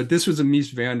 But this was a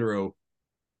Mies van der Rohe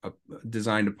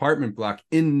designed apartment block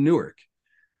in Newark.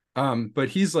 But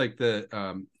he's like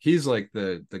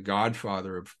the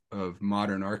godfather of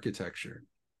modern architecture.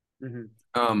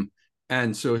 Mm-hmm.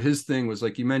 And so his thing was,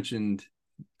 like you mentioned,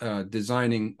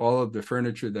 designing all of the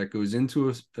furniture that goes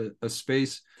into a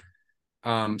space.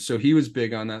 So he was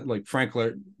big on that. Like Frank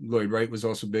Lloyd Wright was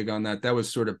also big on that. That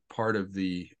was sort of part of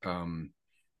the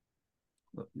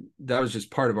that was just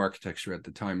part of architecture at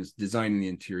the time, is designing the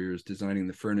interiors, designing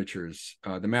the furnitures.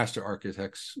 The master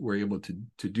architects were able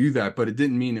to do that, but it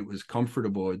didn't mean it was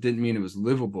comfortable. It didn't mean it was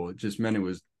livable. It just meant it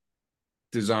was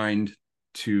designed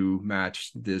to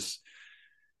match this,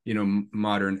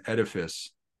 modern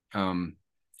edifice. So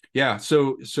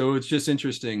it's just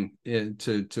interesting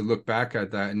to look back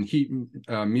at that. And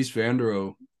Mies van der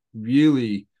Rohe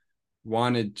really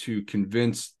wanted to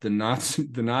convince the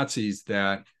Nazis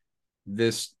that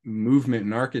this movement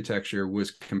in architecture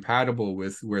was compatible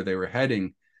with where they were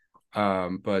heading,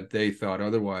 but they thought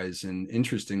otherwise. And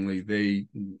interestingly, they,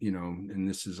 and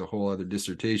this is a whole other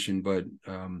dissertation, but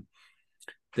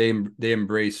they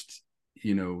embraced,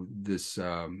 this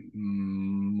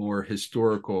more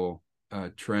historical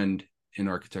trend in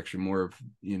architecture, more of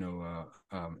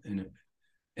an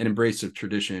embrace of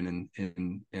tradition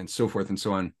and so forth and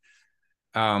so on.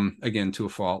 Again, to a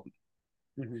fault.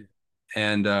 Mm-hmm.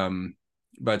 And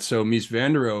but so Mies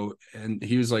van der Rohe, and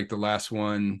he was like the last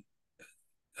one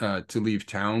to leave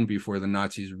town before the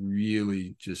Nazis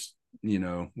really just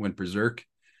went berserk.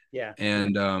 Yeah.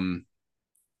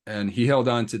 And he held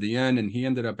on to the end, and he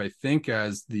ended up, I think,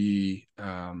 as the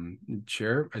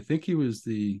chair. I think he was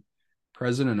the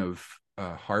president of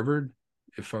Harvard,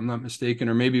 if I'm not mistaken,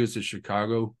 or maybe it was the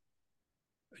Chicago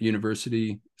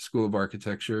University School of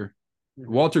Architecture.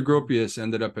 Mm-hmm. Walter Gropius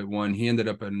ended up at one. He ended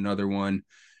up at another one.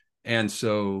 And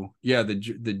so, yeah, the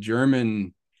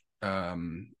German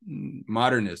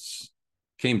modernists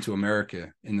came to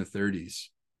America in the 30s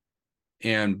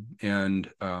and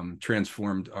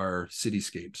transformed our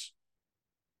cityscapes,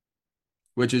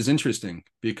 which is interesting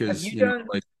because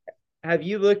have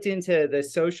you looked into the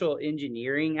social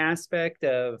engineering aspect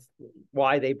of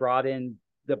why they brought in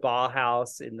the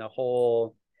Bauhaus and the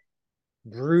whole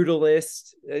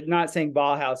brutalist? Not saying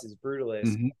Bauhaus is brutalist.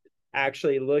 Mm-hmm.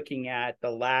 Actually looking at the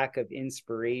lack of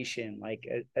inspiration, like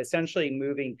essentially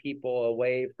moving people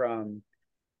away from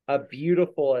a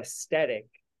beautiful aesthetic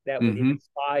that would mm-hmm.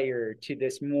 inspire to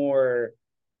this more,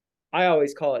 I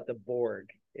always call it the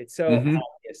Borg. It's so mm-hmm.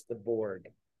 obvious, the Borg,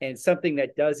 and something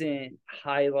that doesn't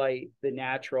highlight the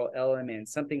natural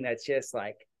elements, something that's just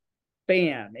like,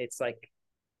 bam, it's like,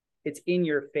 it's in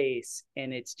your face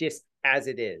and it's just as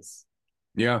it is.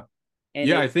 Yeah. And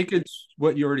I think it's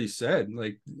what you already said,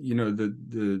 like, the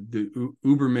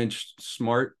Übermensch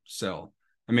smart cell.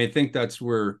 I mean, I think that's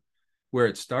where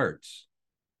it starts,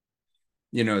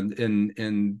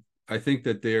 and I think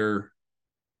that they're,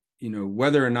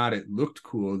 whether or not it looked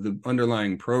cool, the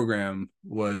underlying program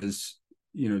was,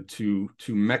 to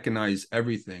mechanize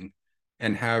everything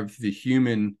and have the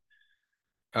human,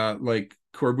 like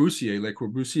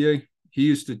Corbusier, he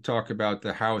used to talk about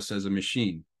the house as a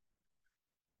machine.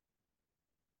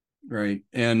 Right.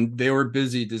 And they were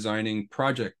busy designing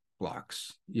project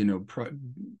blocks,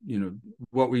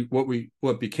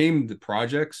 what became the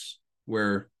projects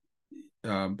where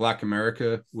Black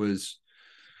America was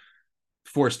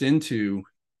forced into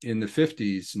in the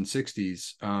 50s and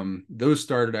 60s. Those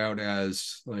started out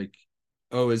as like,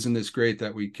 oh, isn't this great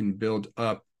that we can build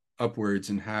upwards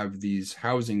and have these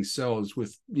housing cells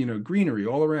with, greenery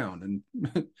all around.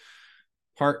 And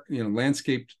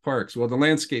landscaped parks. Well, the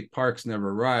landscape parks never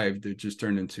arrived. It just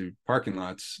turned into parking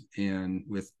lots, and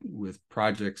with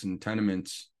projects and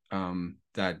tenements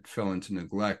that fell into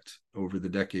neglect over the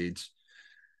decades.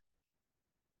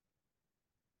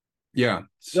 Yeah.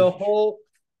 The whole,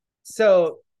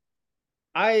 so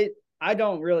I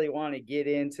don't really want to get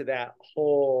into that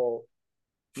whole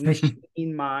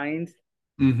machine mind.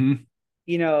 Mm-hmm.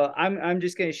 You know, I'm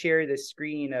just going to share the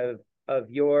screen of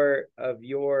your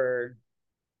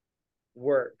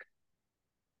work.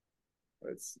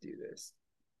 Let's do this.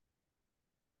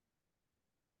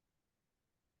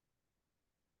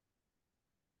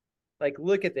 Like,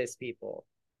 look at this, people.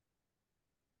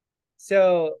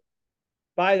 So,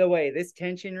 by the way, this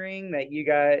tension ring that you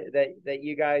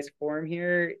guys form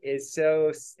here is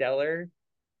so stellar.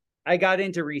 I got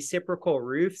into reciprocal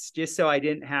roofs just so I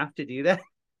didn't have to do that.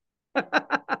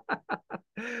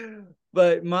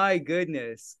 But my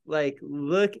goodness, like,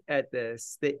 look at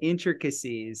this, the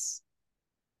intricacies.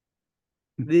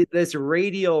 This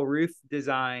radial roof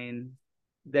design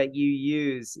that you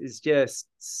use is just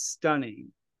stunning.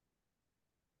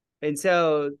 And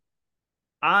so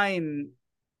I'm,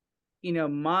 you know,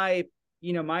 my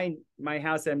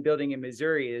house I'm building in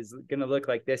Missouri is going to look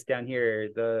like this down here,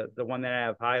 the one that I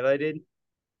have highlighted.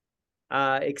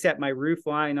 Except my roof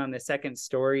line on the second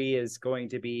story is going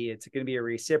to be a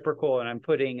reciprocal, and I'm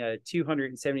putting a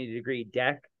 270-degree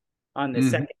deck on the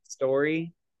second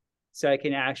story, so I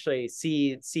can actually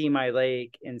see my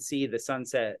lake and see the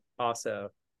sunset also.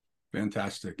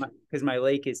 Fantastic. Because my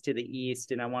lake is to the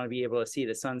east, and I want to be able to see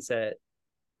the sunset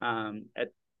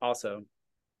also.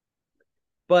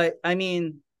 But I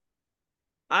mean,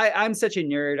 I'm such a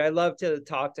nerd. I love to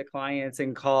talk to clients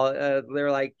and call.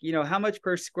 They're like, you know, how much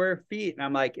per square feet? And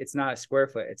I'm like, it's not a square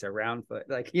foot, it's a round foot.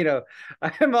 Like, you know,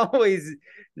 I'm always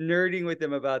nerding with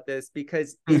them about this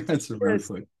because that's a round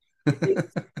foot.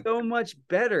 It's so much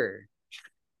better.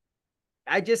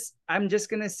 I'm just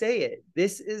gonna say it.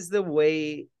 This is the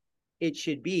way it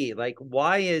should be. Like,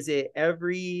 why is it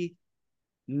every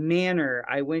manor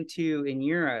I went to in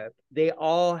Europe, they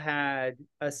all had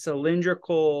a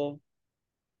cylindrical,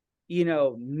 you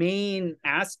know, main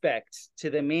aspect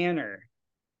to the manor?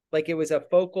 Like, it was a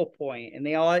focal point, and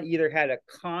they all either had a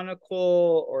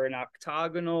conical or an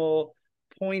octagonal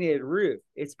pointed roof.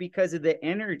 It's because of the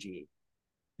energy.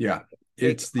 Yeah,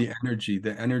 it's the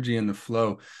energy and the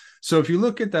flow. So if you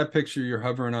look at that picture you're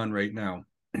hovering on right now,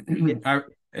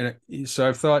 so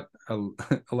I've thought a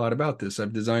lot about this.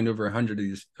 I've designed over 100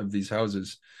 of these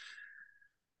houses.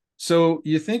 So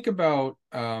you think about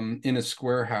in a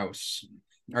square house.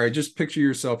 All right, just picture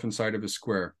yourself inside of a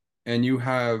square, and you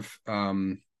have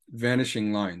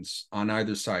vanishing lines on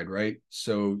either side, right?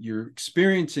 So you're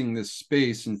experiencing this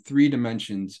space in 3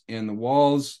 dimensions, and the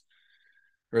walls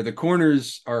or the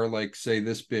corners are like, say,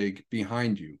 this big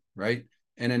behind you, right?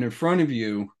 And then in front of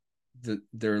you,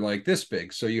 they're like this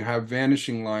big. So you have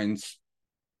vanishing lines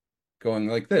going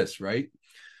like this, right?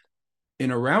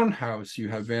 In a roundhouse, you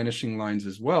have vanishing lines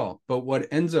as well. But what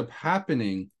ends up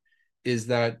happening is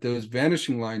that those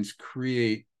vanishing lines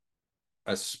create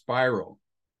a spiral,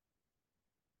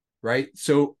 right?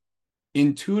 So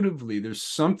intuitively, there's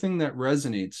something that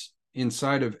resonates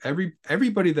inside of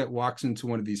everybody that walks into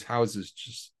one of these houses,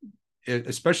 just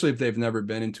especially if they've never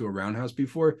been into a roundhouse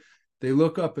before. They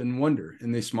look up and wonder,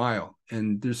 and they smile,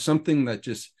 and there's something that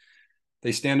just,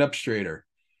 they stand up straighter.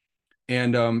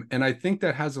 And I think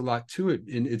that has a lot to it,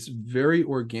 and it's very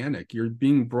organic. You're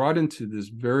being brought into this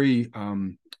very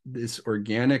this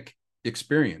organic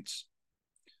experience,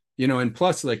 you know. And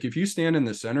plus, like, if you stand in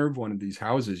the center of one of these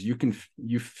houses,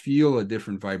 you feel a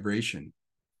different vibration.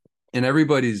 And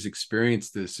everybody's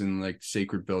experienced this in like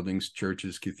sacred buildings,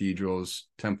 churches, cathedrals,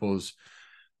 temples.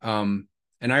 And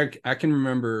I can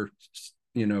remember,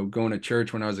 you know, going to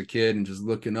church when I was a kid and just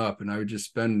looking up, and I would just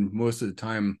spend most of the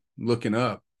time looking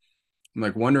up. I'm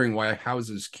like wondering why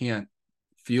houses can't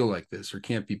feel like this or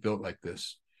can't be built like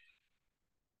this.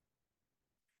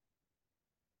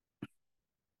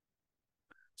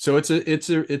 So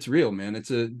it's real, man.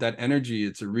 That energy,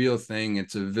 it's a real thing.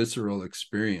 It's a visceral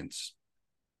experience.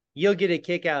 You'll get a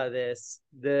kick out of this.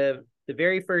 The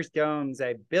very first domes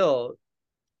I built,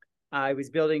 I was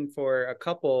building for a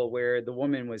couple where the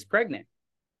woman was pregnant,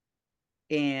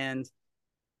 and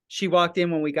she walked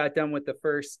in when we got done with the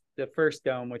first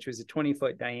dome, which was a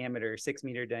 20-foot diameter,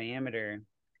 6-meter diameter.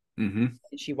 Mm-hmm.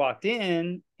 She walked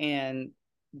in, and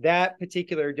that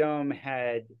particular dome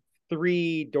had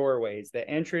 3 doorways: the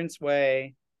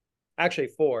entranceway, actually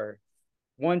 4,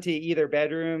 one to either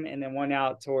bedroom, and then one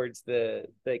out towards the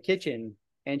kitchen.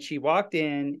 And she walked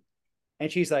in,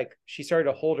 and she's like, she started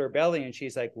to hold her belly, and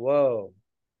she's like, whoa,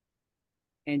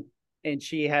 and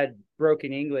she had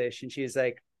broken English, and she was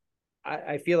like,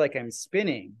 I feel like I'm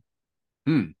spinning.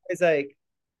 Hmm. It's like,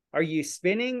 are you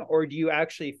spinning, or do you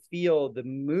actually feel the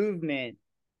movement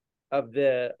of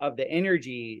the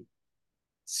energy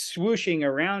swooshing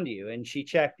around you? And she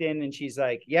checked in, and she's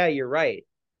like, yeah, you're right.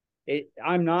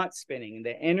 I'm not spinning.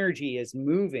 The energy is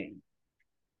moving.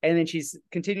 And then she's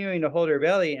continuing to hold her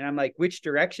belly, and I'm like, which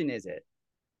direction is it?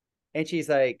 And she's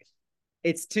like,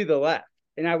 it's to the left.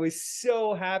 And I was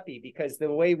so happy because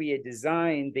the way we had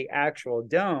designed the actual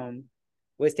dome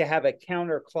was to have a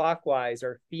counterclockwise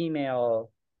or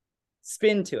female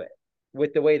spin to it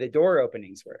with the way the door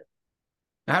openings were.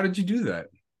 How did you do that?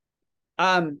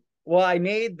 Well, I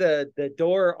made the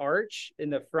door arch in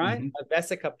the front Mm-hmm. of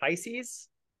Vesica Pisces,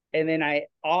 and then I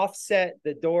offset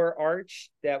the door arch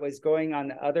that was going on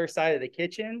the other side of the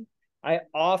kitchen. I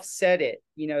offset it,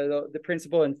 the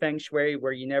principle in Feng Shui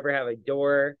where you never have a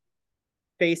door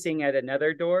facing at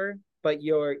another door, but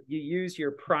you use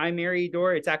your primary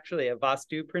door. It's actually a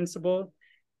Vastu principle.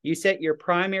 You set your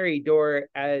primary door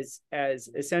as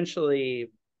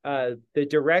essentially the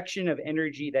direction of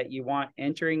energy that you want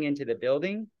entering into the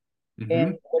building, and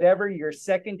Mm-hmm. whatever your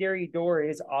secondary door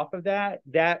is off of that,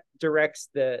 that directs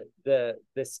the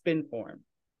spin form.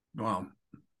 Wow.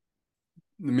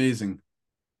 Amazing.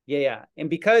 Yeah. And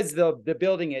because the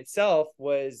building itself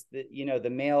was the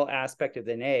male aspect of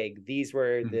an egg, these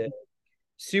were the Mm-hmm.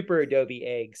 super adobe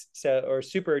eggs, or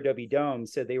super adobe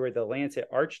domes, so they were the lancet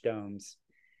arch domes.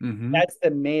 Mm-hmm. That's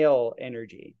the male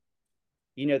energy.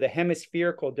 The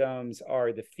hemispherical domes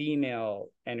are the female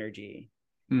energy.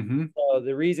 Mm-hmm. So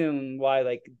the reason why,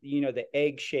 like, the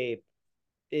egg shape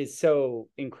is so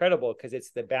incredible, because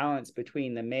it's the balance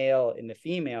between the male and the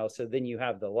female, so then you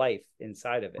have the life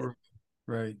inside of it.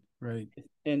 Right, right.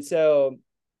 And so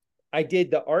I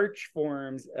did the arch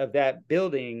forms of that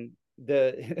building.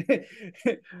 The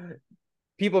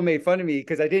people made fun of me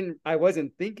because I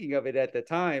wasn't thinking of it at the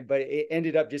time, but it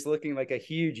ended up just looking like a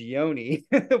huge yoni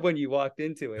when you walked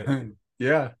into it,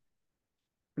 Yeah.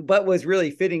 but was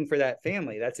really fitting for that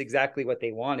family. That's exactly what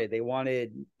they wanted. They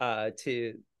wanted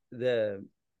to the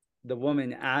the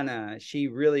woman Anna. She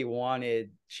really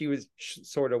wanted. She was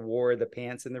sort of wore the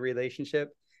pants in the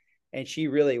relationship, and she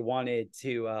really wanted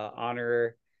to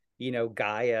honor,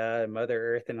 Gaia,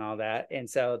 Mother Earth, and all that. And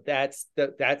so that's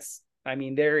I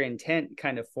mean, their intent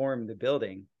kind of formed the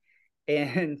building,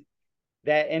 and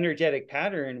that energetic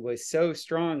pattern was so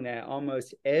strong that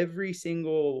almost every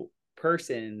single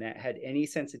person that had any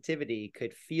sensitivity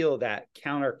could feel that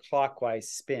counterclockwise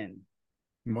spin.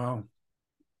 Wow.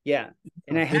 Yeah.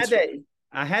 And It's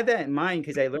I had that in mind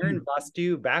because I learned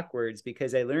Vastu backwards,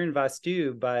 because I learned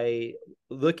Vastu by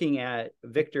looking at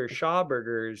Victor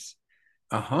Schauberger's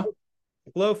uh-huh.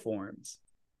 flow forms.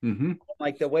 Mm-hmm.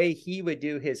 Like the way he would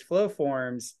do his flow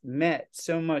forms met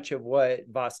so much of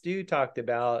what Vastu talked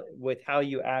about with how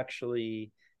you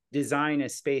actually design a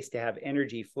space to have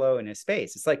energy flow in a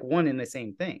space. It's like one and the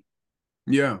same thing.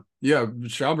 Yeah. Yeah.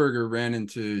 Schauberger ran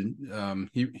into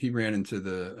he ran into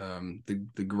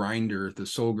the grinder, the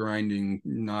soul grinding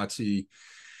Nazi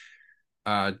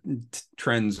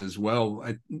trends as well.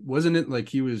 Wasn't it like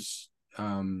he was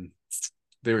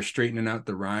they were straightening out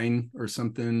the Rhine or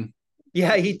something?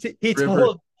 Yeah,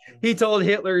 River. he told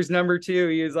Hitler's number two.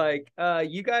 He was like,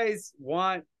 "You guys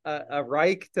want a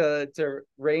Reich to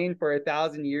reign for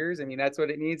 1,000 years? I mean, that's what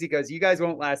it needs." He goes, "You guys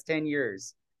won't last 10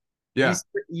 years. You Yeah.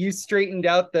 you straightened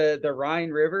out the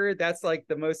Rhine River. That's like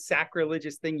the most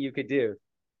sacrilegious thing you could do."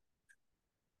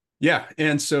 Yeah.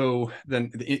 And so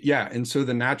then and so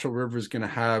the natural river is going to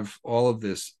have all of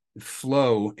this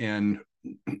flow and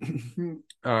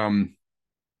um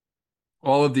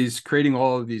creating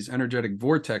all of these energetic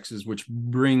vortexes, which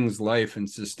brings life and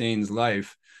sustains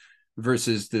life,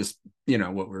 versus this,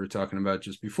 what we were talking about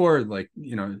just before, like,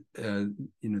 the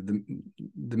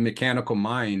mechanical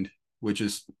mind, which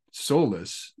is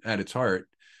soulless at its heart.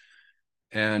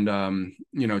 And,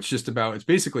 it's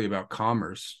basically about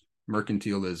commerce,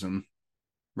 mercantilism,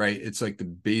 right? It's like the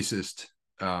basest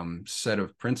set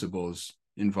of principles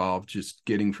involved, just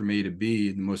getting from A to B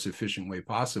in the most efficient way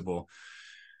possible.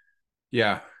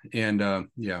 Yeah. And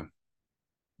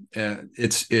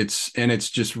it's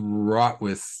just wrought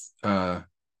with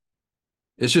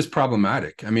it's just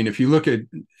problematic. I mean, if you look at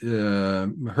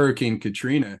Hurricane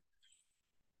Katrina,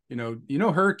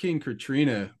 Hurricane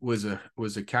Katrina was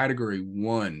a category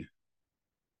 1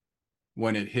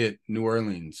 when it hit New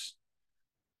Orleans.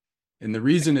 And the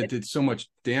reason it did so much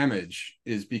damage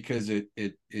is because it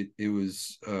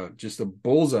was just a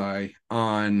bullseye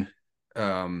on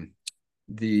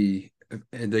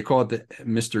they call it the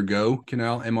Mr. Go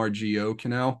canal, MRGO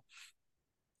canal.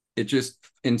 it just,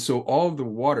 and so all of the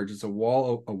water, just a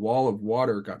wall of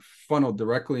water got funneled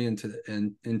directly into the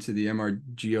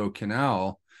MRGO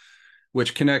canal,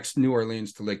 which connects New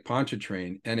Orleans to Lake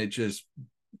Pontchartrain, and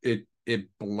it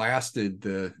blasted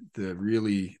the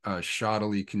really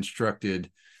shoddily constructed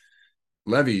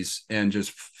levees and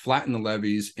just flattened the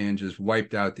levees and just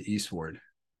wiped out the eastward.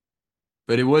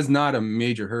 But it was not a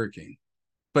major hurricane.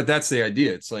 But that's the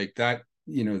idea. It's like that,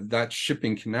 that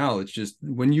shipping canal. It's just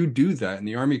when you do that, and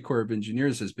the Army Corps of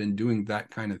Engineers has been doing that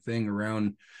kind of thing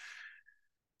around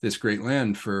this great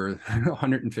land for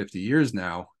 150 years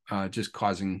now, just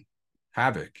causing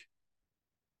havoc.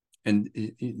 And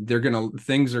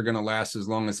things are gonna last as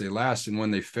long as they last, and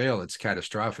when they fail, it's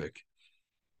catastrophic.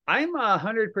 I'm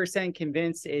 100%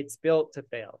 convinced it's built to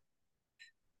fail.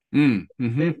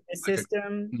 Mm-hmm. The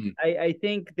system, I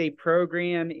think they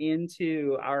program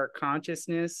into our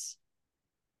consciousness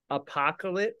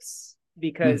apocalypse,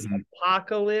 because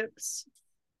apocalypse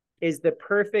is the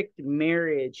perfect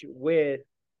marriage with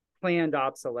planned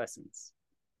obsolescence.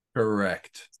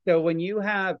 Correct. So when you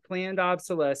have planned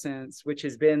obsolescence, which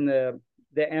has been the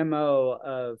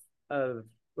MO of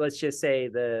let's just say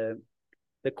the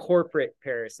corporate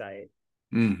parasite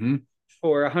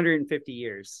for 150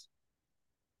 years,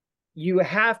 you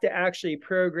have to actually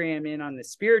program in on the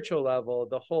spiritual level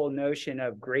the whole notion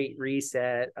of great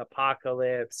reset,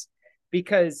 apocalypse,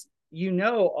 because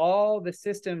all the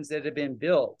systems that have been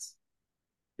built,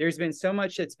 there's been so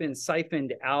much that's been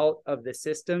siphoned out of the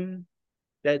system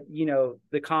that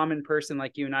the common person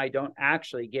like you and I don't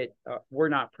actually get, we're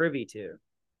not privy to.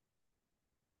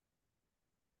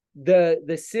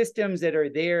 The systems that are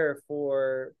there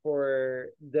for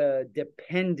the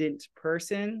dependent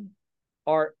person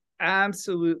are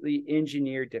absolutely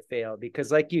engineered to fail,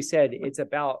 because like you said, it's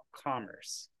about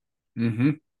commerce.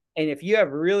 And if you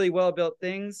have really well built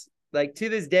things, like to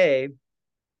this day,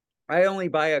 I only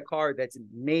buy a car that's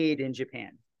made in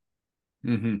Japan.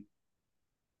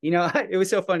 It was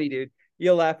so funny, dude.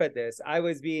 You'll laugh at this. I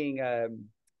was being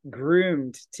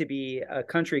groomed to be a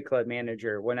country club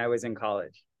manager when I was in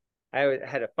college. I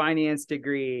had a finance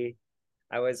degree.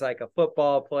 I was like a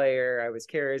football player. I was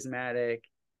charismatic.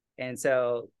 And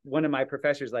so one of my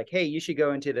professors like, hey, you should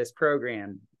go into this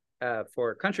program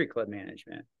for country club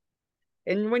management.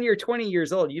 And when you're 20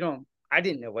 years old, I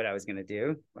didn't know what I was going to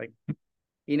do. Like,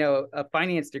 a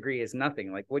finance degree is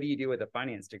nothing. Like, what do you do with a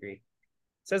finance degree?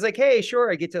 So I was like, hey,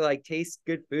 sure. I get to like taste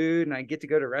good food, and I get to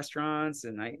go to restaurants,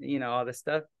 and all this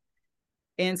stuff.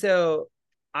 And so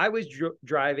I was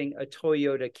driving a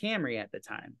Toyota Camry at the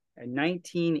time, a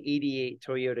 1988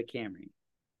 Toyota Camry.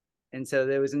 And so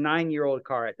there was a 9-year-old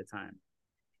car at the time.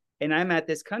 And I'm at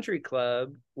this country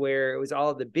club where it was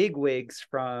all the big wigs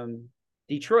from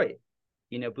Detroit.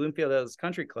 Bloomfield Hills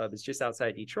Country Club is just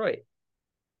outside Detroit.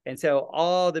 And so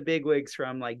all the big wigs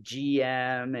from like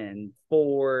GM and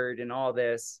Ford and all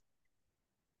this,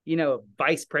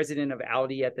 vice president of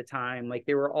Audi at the time, like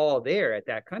they were all there at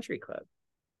that country club.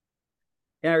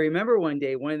 And I remember one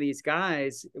day, one of these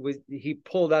guys he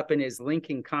pulled up in his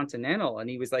Lincoln Continental, and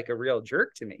he was like a real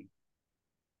jerk to me.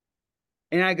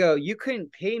 And I go, you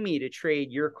couldn't pay me to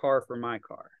trade your car for my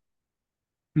car.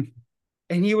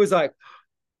 And he was like,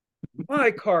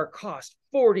 my car cost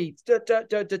 40,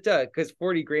 because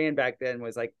 40 grand back then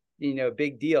was like,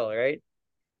 big deal, right?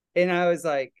 And I was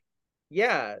like,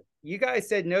 yeah, you guys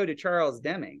said no to Charles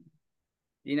Deming.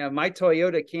 My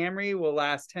Toyota Camry will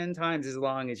last 10 times as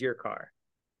long as your car.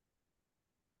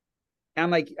 I'm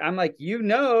like, you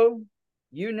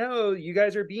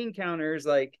guys are bean counters.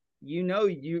 Like,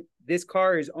 this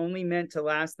car is only meant to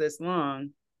last this long.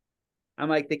 I'm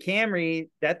like, the Camry,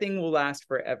 that thing will last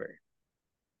forever.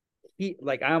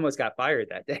 I almost got fired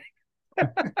that day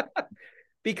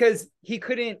because he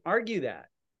couldn't argue that.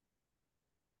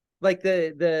 Like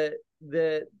the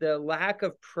lack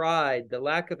of pride, the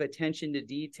lack of attention to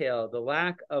detail, the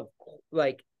lack of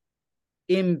like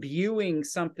imbuing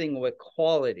something with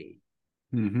quality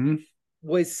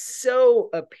was so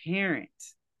apparent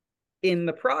in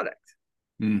the product.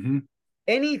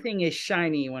 Anything is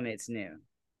shiny when it's new.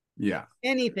 Yeah.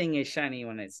 Anything is shiny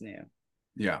when it's new.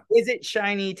 Yeah. Is it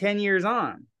shiny 10 years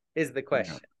on is the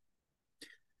question.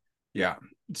 Yeah.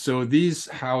 So these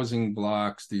housing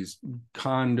blocks, these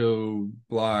condo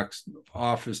blocks,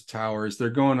 office towers, they're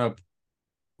going up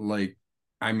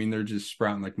they're just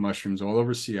sprouting like mushrooms all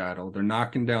over Seattle. They're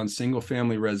knocking down single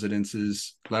family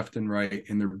residences left and right,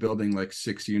 and they're building like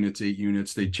 6 units, 8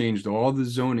 units. They changed all the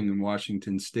zoning in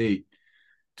Washington state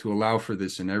to allow for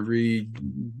this in every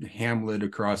hamlet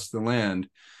across the land.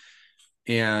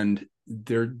 And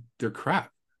they're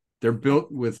crap. they're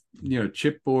built with,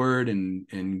 chipboard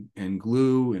and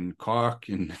glue and caulk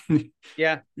and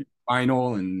Yeah.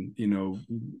 vinyl and,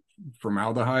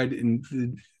 formaldehyde,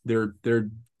 and they're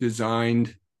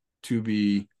designed to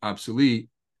be obsolete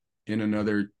in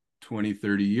another 20,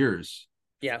 30 years,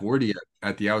 Yeah. 40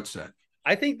 at the outset.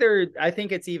 I think I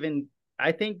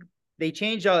think they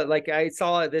changed like I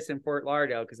saw this in Fort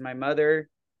Lauderdale because my mother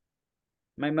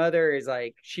is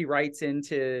like, she writes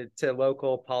into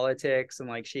local politics, and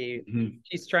like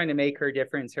she's trying to make her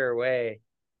difference her way.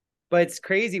 But it's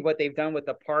crazy what they've done with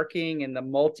the parking and the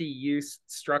multi-use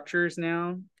structures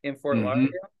now in Fort Mm-hmm.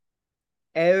 Lauderdale.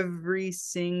 Every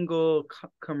single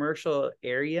commercial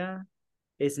area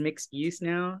is mixed use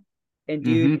now. And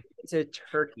dude, Mm-hmm. it's a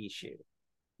turkey shoot.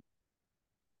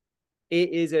 It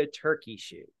is a turkey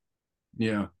shoot.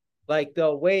 Yeah. Like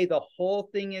the way the whole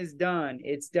thing is done,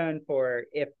 it's done for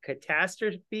if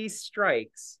catastrophe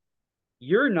strikes,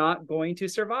 you're not going to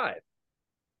survive.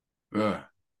 Ugh.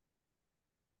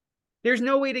 There's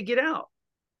no way to get out.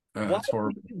 Why That's would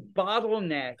horrible. you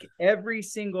bottleneck every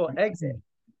single exit?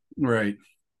 Right.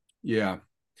 Yeah.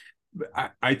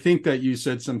 But I think that you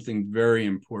said something very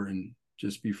important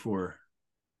just before.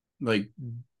 Like,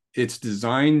 it's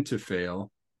designed to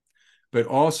fail, but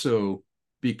also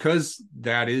because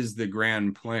that is the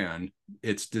grand plan,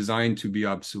 it's designed to be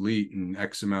obsolete in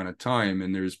X amount of time.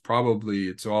 And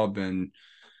it's all been,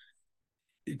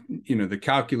 the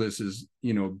calculus is,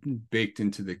 baked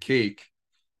into the cake.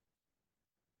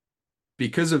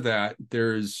 Because of that,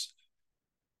 there's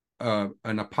an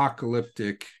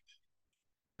apocalyptic,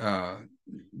 like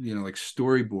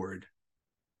storyboard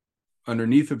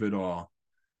underneath of it all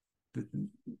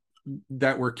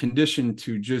that we're conditioned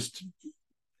to just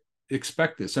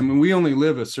expect this. I mean, we only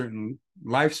live a certain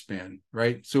lifespan,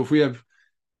 right? So if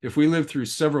we live through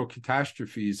several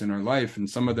catastrophes in our life, and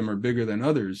some of them are bigger than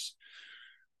others,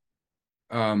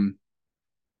 you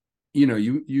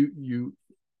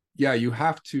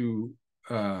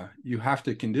have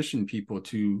to condition people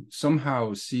to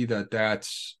somehow see that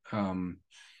that's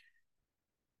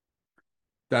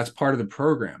part of the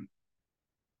program.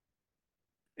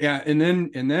 Yeah, and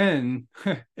then and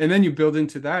then you build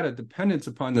into that a dependence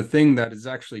upon the thing that is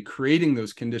actually creating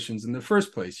those conditions in the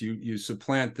first place. You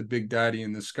supplant the big daddy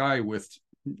in the sky with,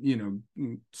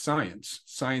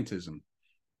 scientism.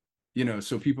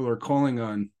 So people are calling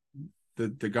on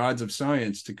the gods of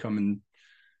science to come and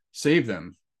save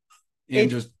them, and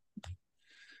It's just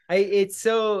it's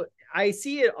so I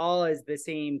see it all as the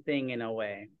same thing in a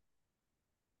way.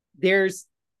 There's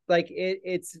like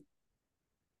it's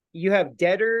you have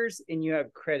debtors and you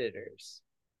have creditors.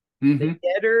 The mm-hmm,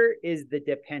 debtor is the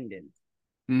dependent.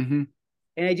 mm-hmm,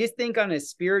 And I just think on a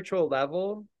spiritual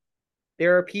level,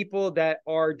 there are people that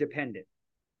are dependent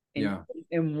and, yeah,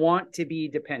 and want to be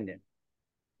dependent.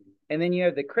 And then you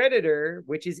have the creditor,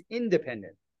 which is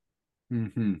independent.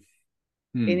 mm-hmm,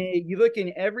 And mm, you look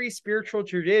in every spiritual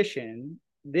tradition,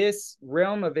 this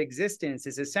realm of existence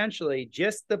is essentially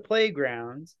just the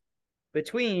playground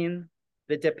between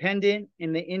the dependent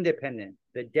and the independent,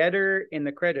 the debtor and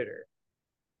the creditor.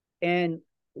 And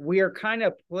we are kind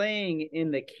of playing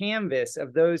in the canvas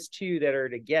of those two that are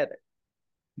together.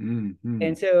 mm-hmm,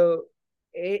 And so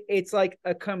it's like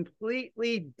a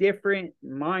completely different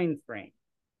mind frame.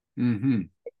 mm-hmm.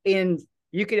 And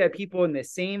you could have people in the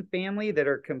same family that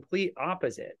are complete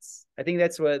opposites. I think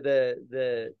that's what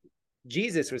the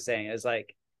Jesus was saying, is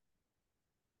like,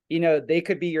 they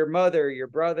could be your mother, your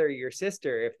brother, your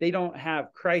sister. If they don't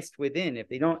have Christ within, if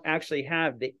they don't actually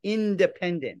have the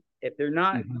independent, if they're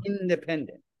not Mm-hmm.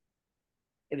 independent,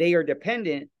 they are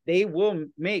dependent, they will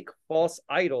make false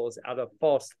idols out of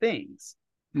false things.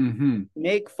 Mm-hmm.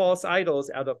 Make false idols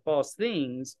out of false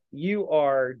things, you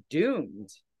are doomed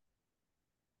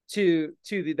to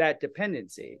that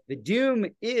dependency. The doom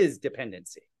is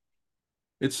dependency.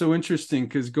 It's so interesting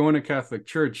because going to Catholic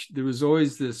Church, there was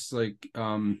always this like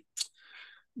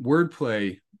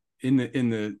wordplay in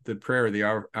the prayer, the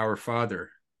Our Father.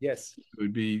 Yes. It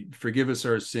would be, forgive us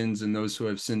our sins and those who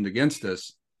have sinned against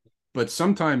us. But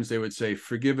sometimes they would say,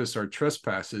 forgive us our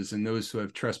trespasses and those who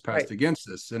have trespassed Right. against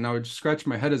us. And I would scratch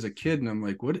my head as a kid and I'm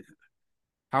like, what?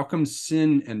 How come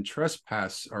sin and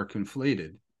trespass are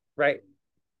conflated? Right.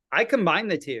 I combine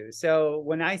the two. So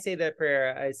when I say that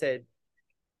prayer, I said,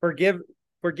 forgive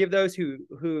those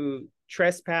who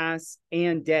trespass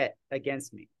and debt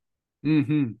against me.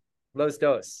 Mm-hmm. Los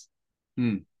dos.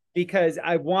 Mm. Because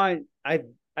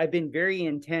I've been very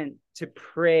intent to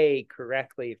pray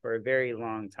correctly for a very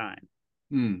long time.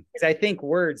 Mm. Because I think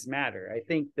words matter. I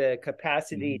think the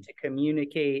capacity to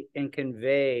communicate and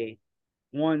convey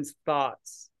one's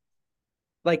thoughts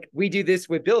Like we do this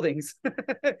with buildings.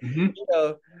 Mm-hmm. You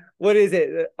know, what is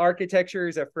it? Architecture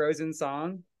is a frozen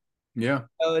song. Yeah.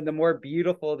 Oh, and the more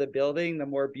beautiful the building, the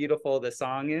more beautiful the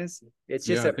song is. It's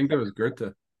just Yeah. I a think that was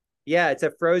Goethe. yeah, it's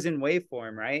a frozen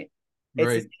waveform, right? It's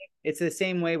the, Right. it's the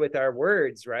same way with our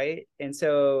words, right? And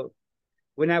so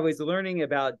when I was learning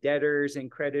about debtors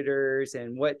and creditors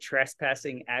and what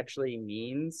trespassing actually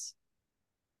means,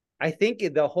 I think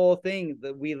the whole thing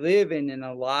that we live in an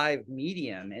alive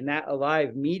medium, and that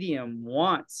alive medium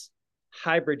wants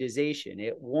hybridization.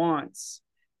 It wants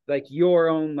like your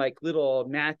own like little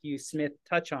Matthew Smith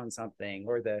touch on something,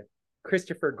 or the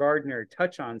Christopher Gardner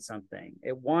touch on something.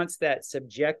 It wants that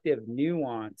subjective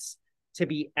nuance to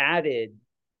be added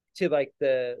to like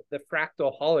the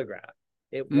fractal holograph.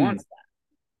 It Mm. wants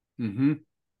that. Mm-hmm.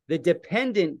 The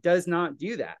dependent does not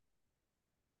do that.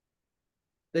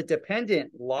 The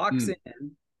dependent locks Mm.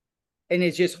 in and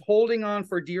is just holding on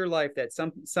for dear life that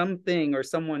something or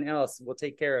someone else will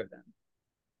take care of them.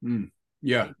 Mm.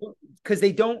 Yeah. Because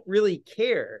they don't really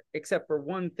care except for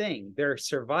one thing, their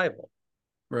survival.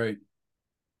 Right.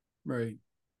 Right.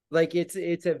 Like it's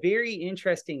a very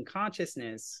interesting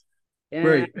consciousness. And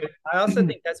Right. I also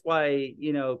think that's why,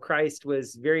 you know, Christ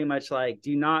was very much like,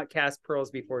 do not cast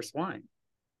pearls before swine.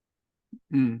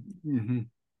 Mm-hmm.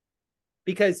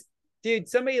 Because, dude,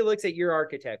 somebody looks at your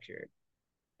architecture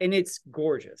and it's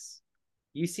gorgeous.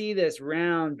 You see this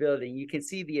round building, you can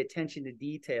see the attention to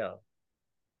detail.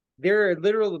 There are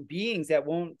literal beings that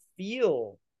won't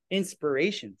feel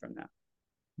inspiration from that.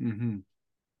 Mm-hmm.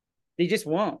 They just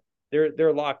won't.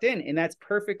 They're locked in, and that's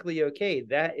perfectly okay.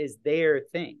 That is their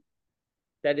thing.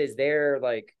 That is their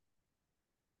like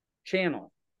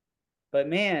channel. But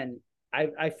man,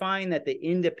 I find that the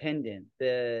independent,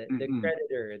 the Mm-hmm.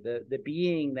 creditor, the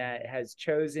being that has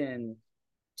chosen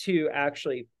to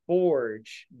actually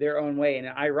forge their own way, and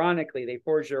ironically, they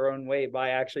forge their own way by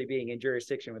actually being in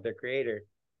jurisdiction with their creator.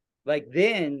 Like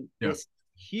then Yeah. this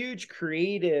huge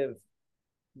creative,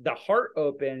 the heart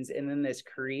opens, and then this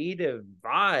creative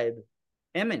vibe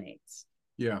emanates.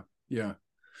 Yeah. Yeah.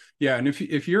 Yeah. And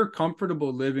if you're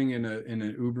comfortable living in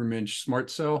an Übermensch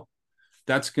smart cell,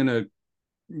 that's gonna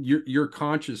your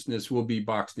consciousness will be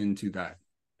boxed into that.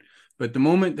 But the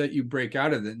moment that you break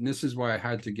out of it, and this is why I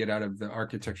had to get out of the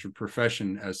architecture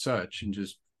profession as such and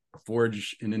just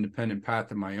forge an independent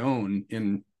path of my own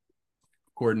in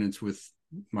coordinates with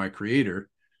my creator.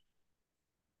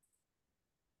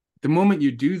 The moment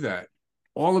you do that,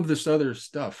 all of this other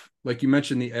stuff, like you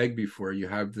mentioned the egg before, you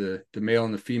have the male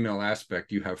and the female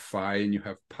aspect, you have phi and you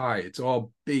have pi. It's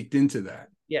all baked into that.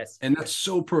 Yes. And that's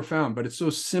so profound, but it's so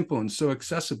simple and so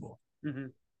accessible. Mm-hmm.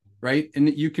 Right.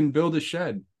 And you can build a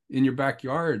shed in your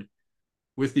backyard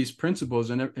with these principles,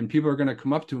 and people are going to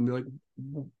come up to and be like,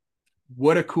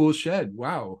 what a cool shed.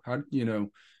 Wow. How,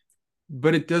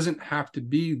 but it doesn't have to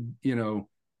be,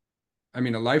 I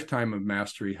mean, a lifetime of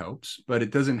mastery helps, but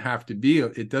it doesn't have to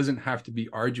be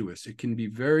arduous. It can be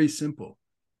very simple.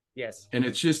 Yes. And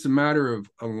it's just a matter of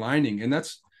aligning. And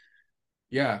that's,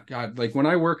 yeah, God, like when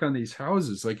I work on these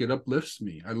houses, like it uplifts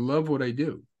me. I love what I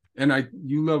do. And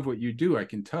you love what you do. I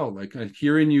can tell, like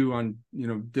hearing you on,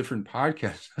 different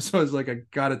podcasts. So I was like, I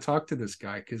got to talk to this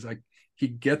guy because he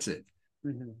gets it,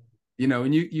 Mm-hmm.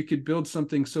 and you could build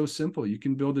something so simple. You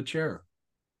can build a chair,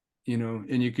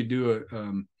 and you could do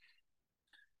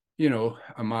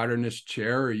a modernist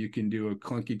chair, or you can do a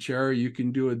clunky chair, or you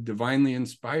can do a divinely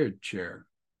inspired chair,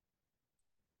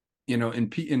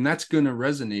 and that's going to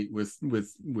resonate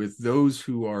with those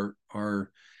who are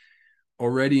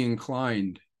already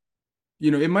inclined.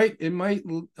 It might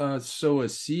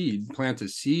plant a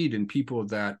seed in people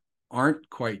that aren't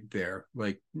quite there,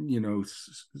 like the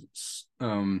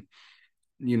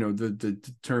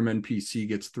term NPC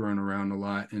gets thrown around a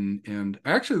lot, and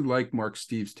I actually like Mark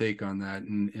Steve's take on that,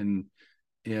 and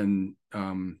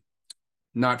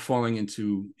not falling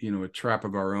into a trap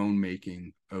of our own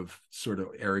making of sort of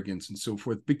arrogance and so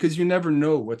forth, because you never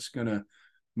know what's going to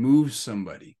move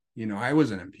somebody. I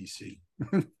was an NPC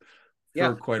Yeah.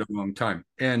 for quite a long time,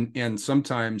 and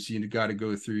sometimes you got to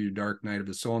go through your dark night of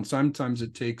the soul, and sometimes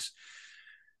it takes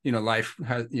life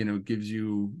has gives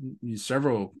you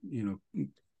several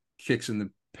kicks in the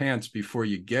pants before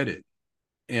you get it.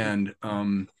 And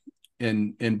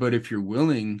but if you're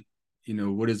willing,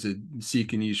 what is it?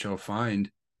 Seek and ye shall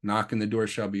find, knock and the door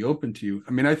shall be open to you.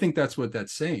 I mean, I think that's what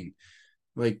that's saying.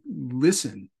 Like,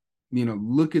 listen,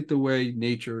 look at the way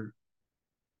nature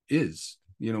is.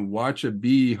 Watch a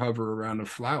bee hover around a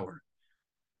flower,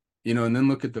 and then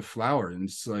look at the flower, and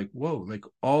it's like, whoa, like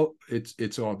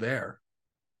it's all there.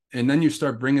 And then you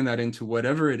start bringing that into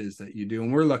whatever it is that you do.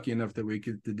 And we're lucky enough that we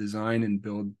get to design and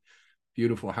build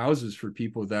beautiful houses for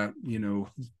people that,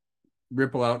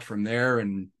 ripple out from there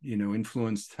and,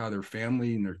 influence how their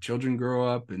family and their children grow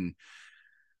up, and,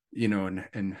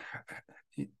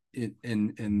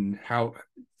 and how,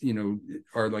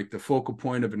 are like the focal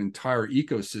point of an entire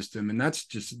ecosystem. And that's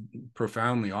just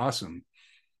profoundly awesome.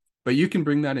 But you can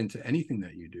bring that into anything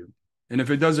that you do. And if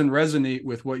it doesn't resonate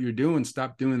with what you're doing,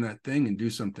 stop doing that thing and do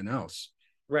something else.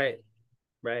 Right.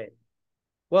 Right.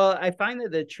 Well, I find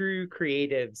that the true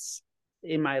creatives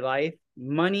in my life,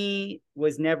 money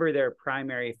was never their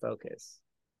primary focus.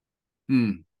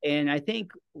 And I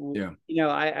think, yeah,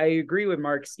 I agree with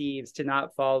Mark Steves to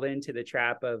not fall into the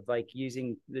trap of like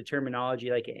using the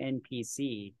terminology like an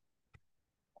NPC.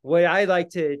 What I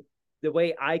like to, the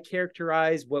way I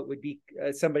characterize what would be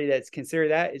somebody that's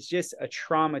considered that is just a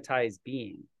traumatized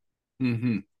being.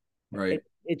 Right.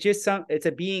 It's just it's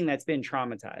a being that's been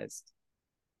traumatized.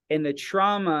 And the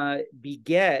trauma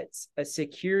begets a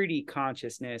security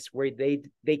consciousness where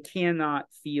they cannot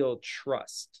feel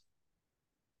trust.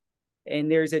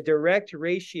 And there's a direct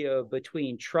ratio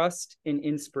between trust and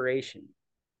inspiration.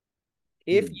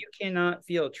 If you cannot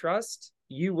feel trust,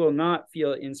 you will not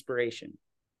feel inspiration.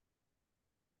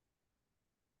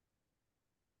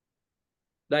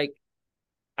 Like,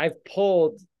 I've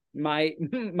pulled my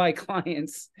my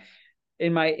clients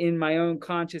in my own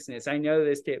consciousness. I know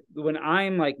this tip. When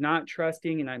I'm like not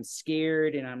trusting and I'm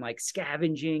scared and I'm like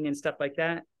scavenging and stuff like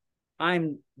that,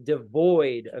 I'm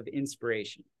devoid of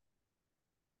inspiration.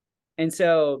 And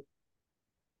so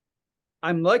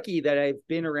I'm lucky that I've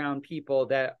been around people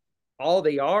that all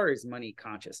they are is money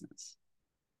consciousness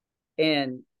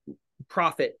and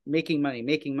profit, making money,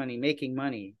 making money, making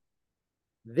money.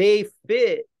 They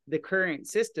fit the current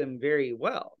system very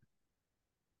well.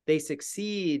 They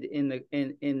succeed in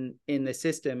the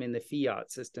system, in the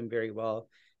fiat system very well,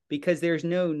 because there's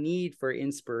no need for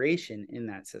inspiration in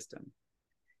that system.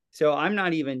 So I'm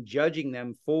not even judging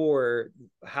them for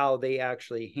how they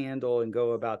actually handle and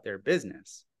go about their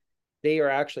business. They are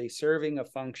actually serving a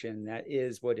function that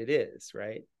is what it is,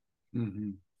 right?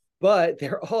 But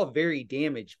they're all very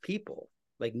damaged people.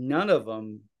 Like, none of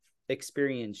them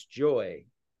experience joy.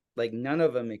 Like, none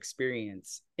of them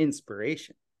experience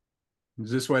inspiration.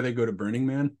 Is this why they go to Burning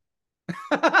Man?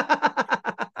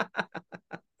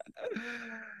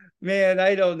 Man,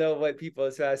 I don't know what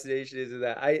people's fascination is with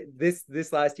that.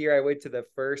 This last year I went to the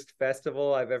first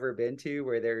festival I've ever been to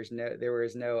where there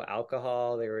was no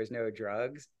alcohol, there was no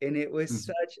drugs, and it was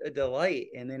such a delight.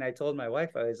 And then I told my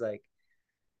wife, I was like,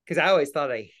 because I always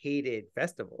thought I hated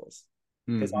festivals,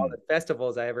 because all the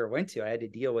festivals I ever went to, I had to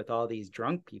deal with all these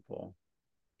drunk people.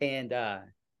 And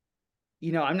I'm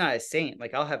not a saint.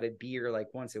 Like, I'll have a beer like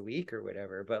once a week or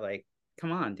whatever, but like,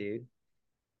 come on, dude.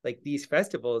 Like, these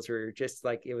festivals were just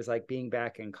like, it was like being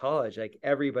back in college. Like,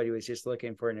 everybody was just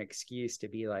looking for an excuse to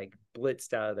be like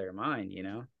blitzed out of their mind,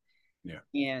 Yeah.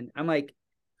 And I'm like,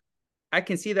 I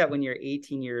can see that when you're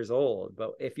 18 years old,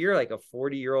 but if you're like a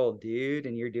 40-year-old dude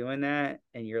and you're doing that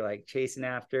and you're like chasing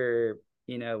after,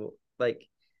 like,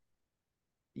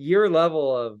 your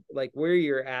level of like where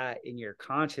you're at in your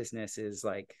consciousness is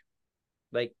like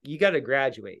you got to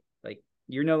graduate. Like,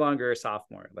 you're no longer a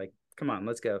sophomore. Like, come on,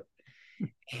 let's go.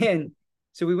 And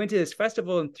so we went to this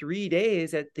festival in 3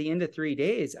 days. At the end of 3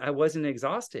 days, I wasn't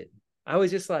exhausted. I was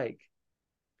just like,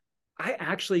 I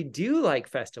actually do like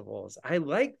festivals. I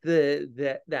like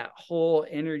that whole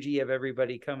energy of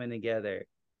everybody coming together.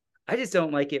 I just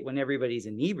don't like it when everybody's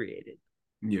inebriated.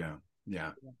 Yeah.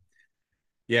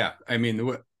 I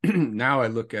mean, now I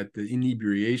look at the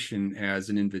inebriation as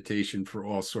an invitation for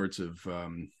all sorts of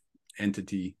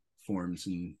entity forms,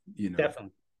 and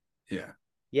Definitely. yeah.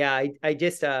 I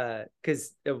just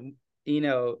because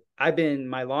I've been,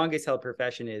 my longest held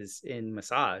profession is in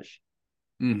massage.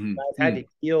 I've had to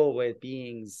deal with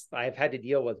beings. I've had to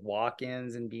deal with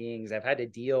walk-ins and beings. I've had to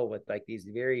deal with like these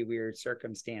very weird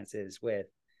circumstances with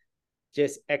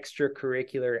just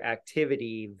extracurricular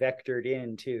activity vectored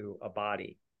into a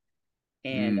body.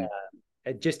 And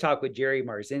I just talked with Jerry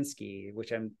Marzinski,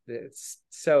 which I'm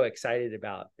so excited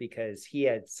about, because he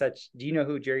had such. Do you know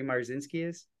who Jerry Marzinski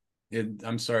is?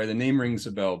 I'm sorry, the name rings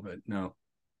a bell, but no.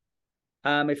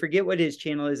 I forget what his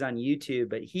channel is on YouTube,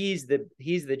 but he's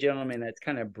the gentleman that's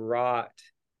kind of brought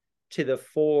to the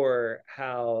fore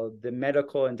how the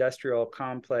medical industrial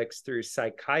complex through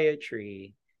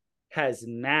psychiatry has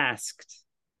masked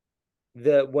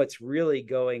what's really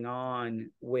going on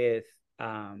with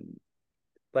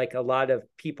like a lot of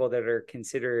people that are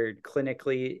considered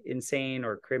clinically insane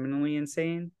or criminally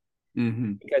insane.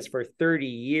 Because for 30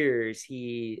 years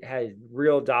he had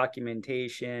real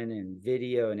documentation and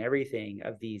video and everything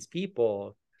of these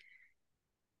people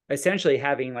essentially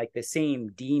having like the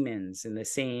same demons and the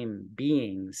same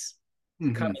beings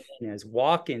coming in as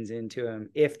walk-ins into him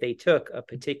if they took a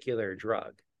particular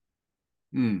drug.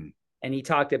 And he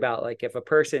talked about like if a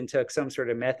person took some sort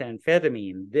of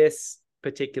methamphetamine, this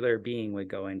particular being would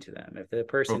go into them. If the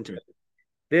person took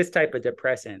this type of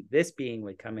depressant, this being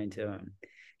would come into him,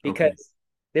 because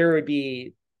there would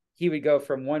be, he would go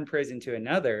from one prison to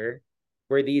another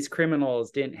where these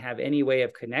criminals didn't have any way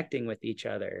of connecting with each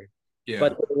other. Yeah.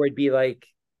 But it would be like,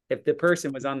 if the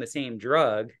person was on the same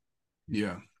drug,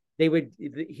 he would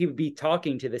be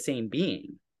talking to the same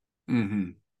being.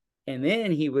 And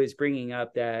then he was bringing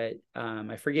up that,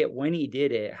 I forget when he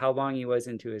did it, how long he was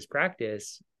into his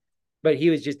practice, but he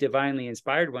was just divinely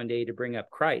inspired one day to bring up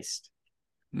Christ.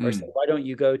 Or said, why don't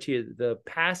you go to the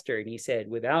pastor? And he said,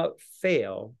 without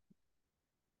fail,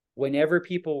 whenever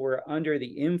people were under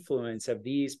the influence of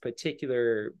these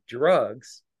particular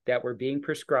drugs that were being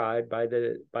prescribed by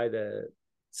the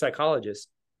psychologist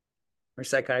or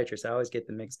psychiatrist, I always get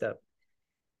them mixed up,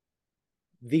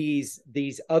 these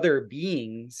other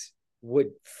beings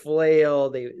would flail.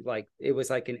 They like, it was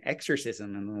like an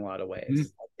exorcism in a lot of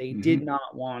ways. They did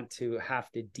not want to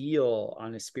have to deal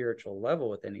on a spiritual level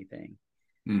with anything.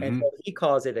 And so he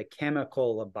calls it a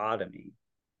chemical lobotomy.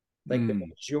 Like the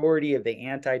majority of the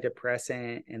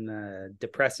antidepressant and the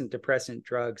depressant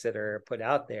drugs that are put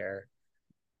out there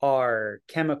are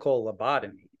chemical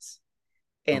lobotomies.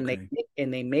 And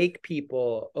they make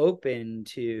people open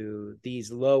to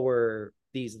these lower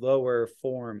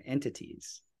form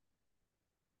entities.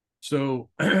 So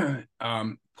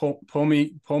pull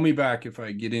me back if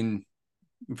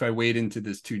I wade into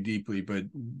this too deeply, but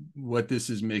what this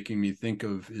is making me think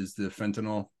of is the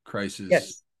fentanyl crisis.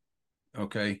 Yes.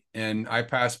 Okay. And I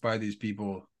pass by these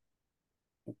people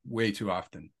way too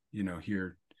often,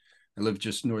 here. I live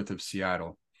just north of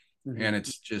Seattle, and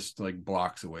it's just like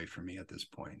blocks away from me at this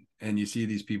point. And you see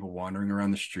these people wandering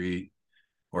around the street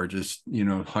or just,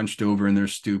 hunched over in their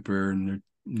stupor, and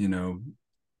they're,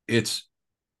 it's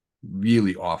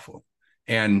really awful.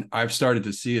 And I've started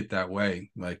to see it that way.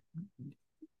 Like,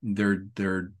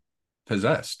 they're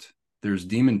possessed. There's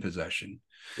demon possession.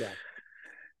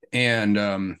 And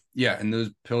and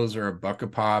those pills are $1 a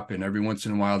pop, and every once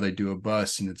in a while they do a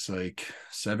bus, and it's like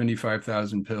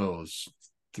 75,000 pills,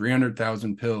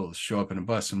 300,000 pills show up in a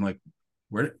bus. I'm like,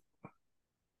 where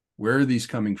are these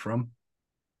coming from?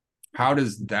 How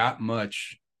does that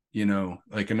much,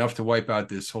 like enough to wipe out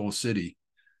this whole city,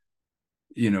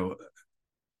 in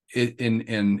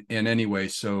any way?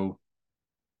 So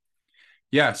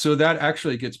so that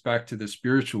actually gets back to the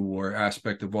spiritual war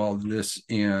aspect of all of this,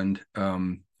 and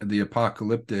the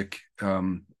apocalyptic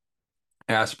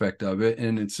aspect of it.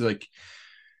 And it's like,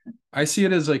 I see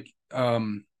it as like,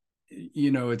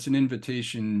 it's an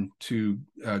invitation to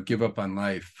give up on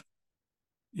life,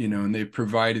 and they've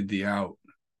provided the out,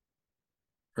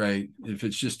 right? If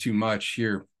it's just too much,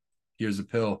 here's a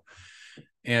pill.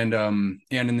 And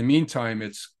in the meantime,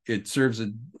 it serves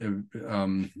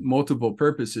multiple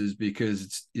purposes,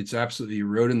 because it's absolutely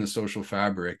eroding the social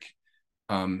fabric,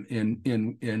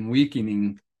 in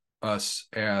weakening us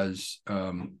as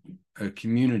a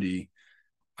community,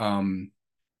 and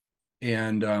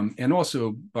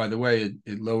also, by the way,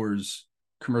 it lowers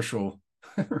commercial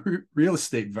real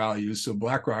estate values, so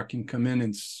BlackRock can come in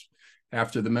and,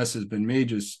 after the mess has been made,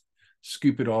 just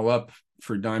scoop it all up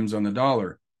for dimes on the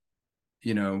dollar.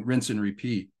 Rinse and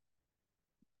repeat.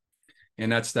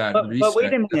 And that's that. But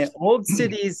wait a minute,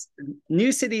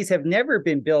 new cities have never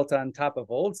been built on top of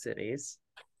old cities.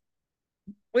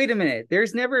 Wait a minute,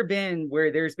 there's never been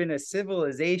where there's been a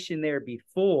civilization there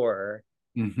before,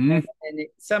 and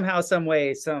somehow, some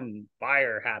way, some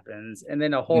fire happens, and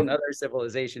then a whole other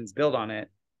civilization's built on it.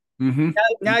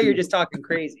 Now you're just talking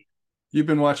crazy. You've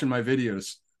been watching my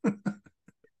videos.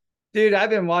 Dude, I've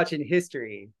been watching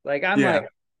history. Like,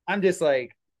 I'm just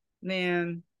like,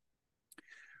 man.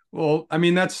 Well, I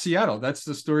mean, that's Seattle. That's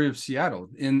the story of Seattle.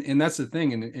 And that's the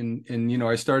thing. And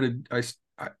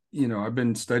I've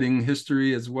been studying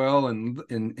history as well,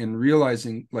 and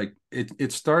realizing, like,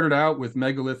 it started out with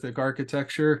megalithic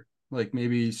architecture, like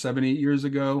maybe 7-8 years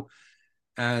ago,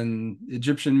 and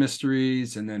Egyptian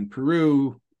mysteries, and then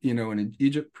Peru, and in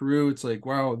Egypt, Peru, it's like,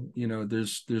 wow,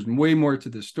 there's way more to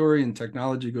this story, and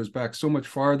technology goes back so much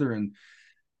farther. And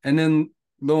then,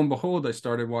 lo and behold, I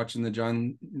started watching the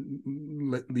John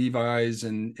Levi's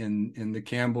and the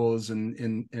Campbells,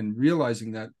 and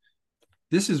realizing that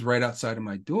this is right outside of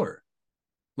my door.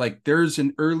 Like, there's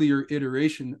an earlier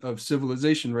iteration of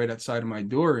civilization right outside of my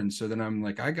door. And so then I'm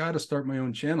like, I got to start my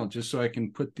own channel just so I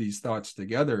can put these thoughts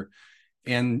together,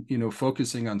 and,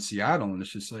 focusing on Seattle. And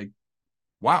it's just like,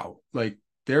 wow, like,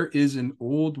 there is an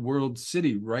old world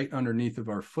city right underneath of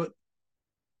our foot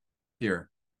here.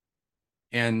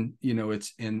 And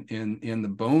it's in the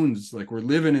bones, like we're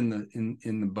living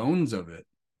in the bones of it.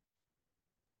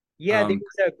 Yeah, there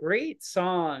was a great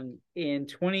song in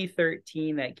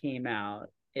 2013 that came out.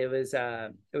 It was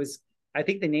I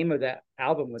think the name of that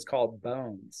album was called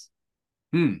Bones.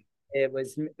 Hmm. It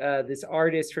was this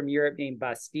artist from Europe named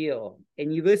Bastille,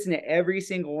 and you listen to every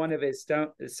single one of his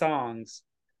songs,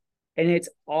 and it's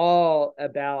all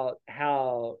about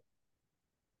how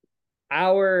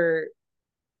our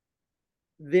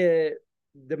the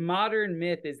the modern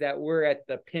myth is that we're at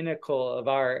the pinnacle of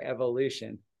our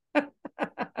evolution,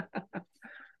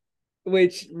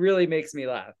 which really makes me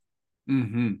laugh.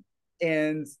 Mm-hmm.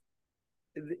 And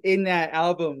in that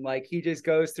album, like he just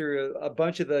goes through a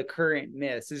bunch of the current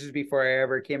myths. This is before I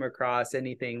ever came across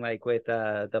anything like with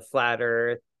the flat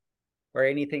earth or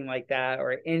anything like that,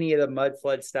 or any of the mud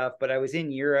flood stuff. But I was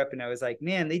in Europe and I was like,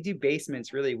 man, they do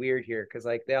basements really weird here, because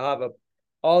like they'll have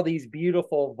all these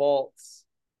beautiful vaults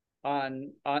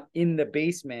on in the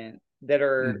basement that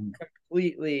are Mm-hmm.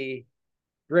 completely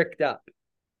bricked up.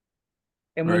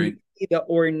 And when you Right. see the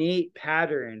ornate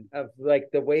pattern of like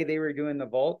the way they were doing the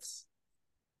vaults,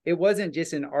 it wasn't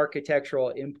just an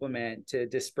architectural implement to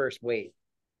disperse weight.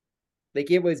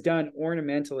 Like it was done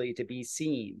ornamentally to be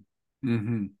seen.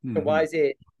 Mm-hmm. So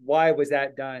Mm-hmm. why was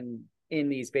that done in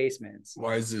these basements?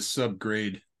 Why is this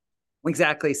subgrade?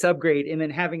 Exactly, subgrade, and then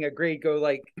having a grade go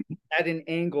like at an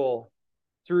angle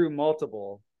through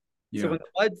multiple. So Yeah. when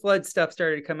the flood stuff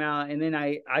started to come out, and then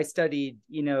I studied,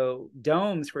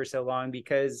 domes for so long,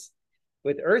 because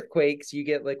with earthquakes you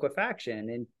get liquefaction.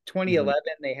 In Mm-hmm. 2011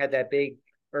 they had that big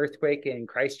earthquake in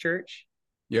Christchurch,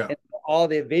 Yeah. and all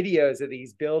the videos of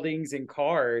these buildings and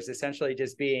cars essentially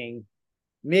just being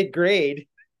mid-grade,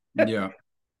 Yeah.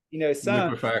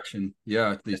 sunk. Liquefaction.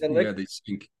 Yeah. They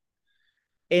sink.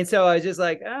 And so I was just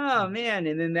like, oh man.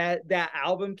 And then that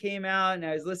album came out, and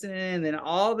I was listening, and then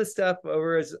all the stuff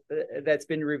that's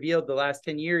been revealed the last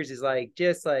 10 years is like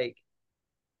just like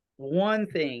one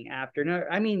thing after another.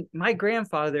 I mean, my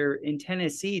grandfather in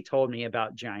Tennessee told me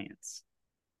about giants.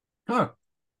 Huh.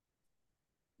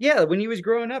 Yeah, when he was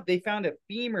growing up, they found a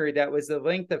femur that was the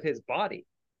length of his body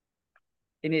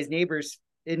in his neighbor's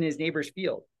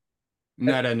field. And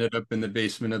that ended up in the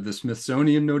basement of the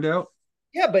Smithsonian, no doubt.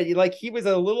 Yeah, but like he was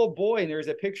a little boy, and there was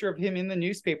a picture of him in the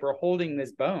newspaper holding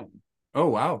this bone. Oh,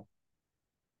 wow.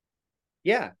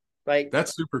 Yeah, like,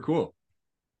 That's super cool.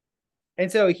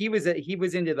 and so he was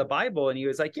into the Bible, and he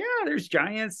was like, yeah, there's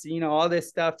giants, all this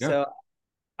stuff. Yeah. So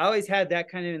I always had that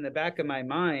kind of in the back of my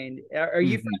mind. Are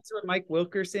you Mm-hmm. friends with Mike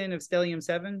Wilkerson of Stellium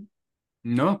 7?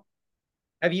 No,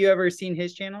 Have you ever seen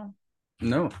his channel?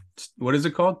 no. What is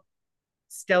it called?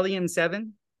 Stellium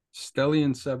 7?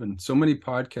 Stellium 7. So many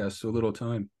podcasts, so little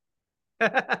time.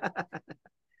 Mike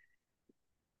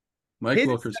His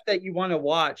Wilkerson. stuff that you want to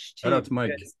watch Shout too, out to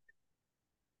Mike. because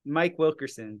Mike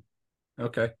Wilkerson.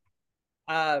 Okay.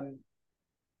 Um,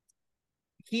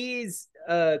 he's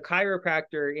a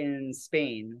chiropractor in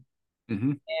Spain,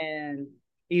 Mm-hmm. and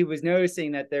he was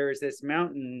noticing that there was this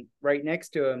mountain right next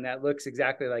to him that looks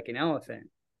exactly like an elephant.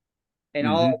 And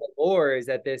Mm-hmm. all the lore is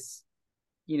that this,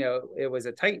 it was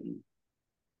a Titan.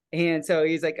 And so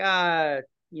he's like,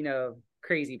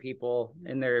 crazy people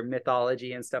and their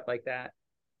mythology and stuff like that.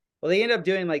 Well, they end up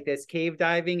doing like this cave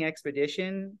diving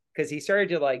expedition, because he started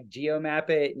to like geomap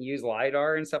it and use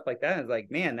LiDAR and stuff like that. And it's like,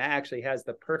 man, that actually has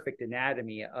the perfect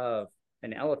anatomy of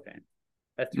an elephant,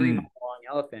 a 3 mile Mm. long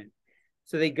elephant.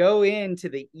 So they go into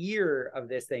the ear of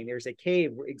this thing. There's a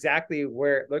cave exactly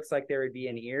where it looks like there would be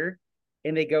an ear.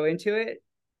 And they go into it.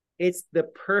 It's the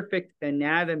perfect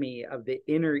anatomy of the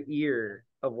inner ear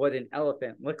of what an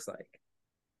elephant looks like.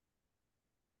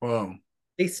 Whoa.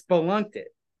 They spelunked it,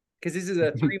 because this is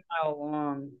a 3 mile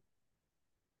long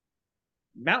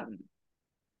mountain.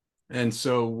 And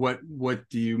so what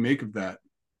do you make of that?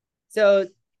 So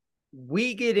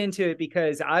we get into it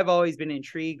because I've always been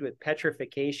intrigued with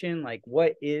petrification. Like,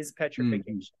 what is Mm-hmm.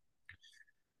 petrification?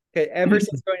 Ever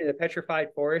since going to the petrified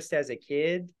forest as a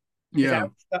kid, because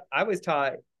Yeah. I was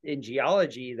taught in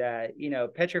geology that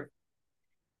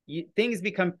things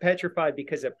become petrified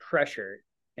because of pressure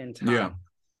and time, Yeah.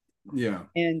 Yeah.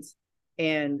 and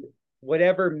and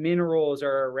whatever minerals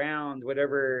are around,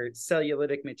 whatever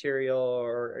cellulitic material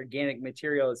or organic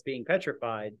material is being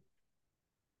petrified,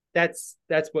 that's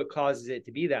what causes it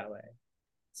to be that way.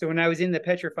 So when I was in the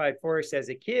petrified forest as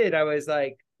a kid, I was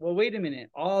like, well, wait a minute,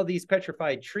 all these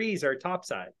petrified trees are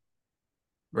topside.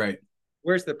 Right.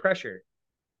 Where's the pressure?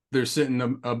 They're sitting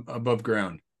above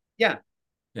ground. Yeah.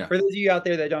 Yeah. For those of you out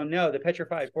there that don't know, the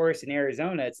petrified forest in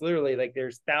Arizona, it's literally like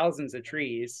there's thousands of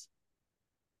trees.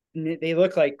 They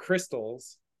look like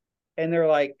crystals, and they're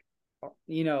like,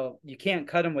 you can't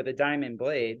cut them with a diamond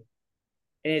blade.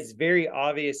 And it's very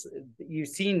obvious. You've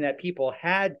seen that people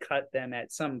had cut them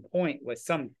at some point with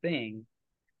something.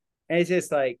 And it's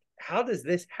just like, how does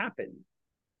this happen?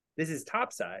 This is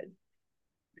topside.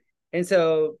 And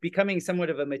so becoming somewhat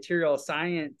of a material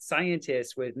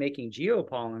scientist with making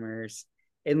geopolymers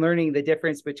and learning the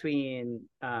difference between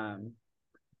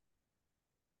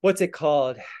what's it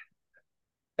called?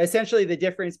 Essentially the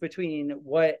difference between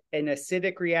what an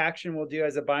acidic reaction will do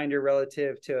as a binder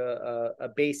relative to a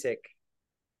basic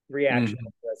reaction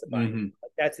as a binder. Mm-hmm.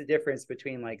 Like, that's the difference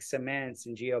between like cements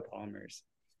and geopolymers.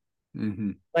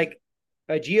 Mm-hmm. Like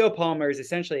a geopolymer is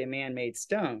essentially a man-made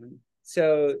stone.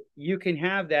 So you can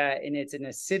have that, and it's an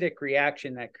acidic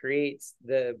reaction that creates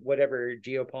the whatever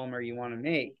geopolymer you want to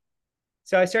make.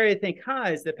 So I started to think,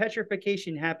 is the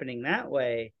petrification happening that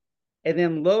way? And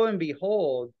then lo and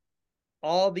behold,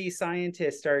 all these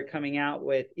scientists started coming out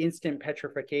with instant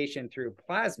petrification through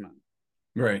plasma.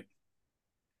 Right.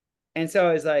 And so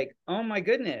I was like, oh my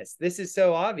goodness, this is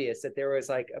so obvious that there was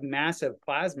like a massive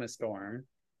plasma storm.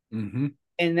 Mm-hmm.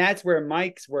 And that's where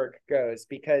Mike's work goes,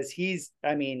 because he's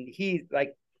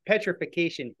like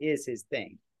petrification is his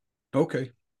thing. Okay.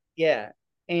 Yeah.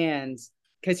 And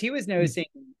because he was noticing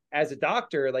as a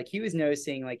doctor, like he was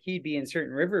noticing like he'd be in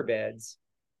certain riverbeds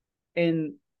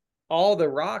and all the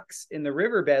rocks in the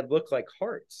riverbed look like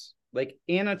hearts, like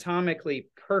anatomically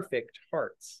perfect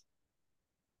hearts.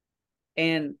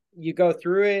 And you go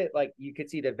through it, like you could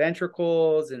see the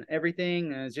ventricles and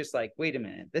everything. And it's just like, wait a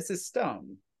minute, this is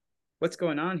stone. What's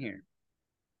going on here?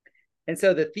 And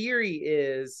so the theory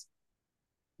is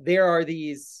there are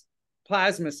these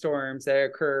plasma storms that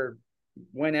occur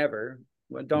whenever.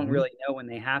 We don't really know when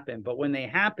they happen, but when they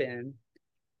happen,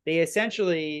 they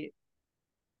essentially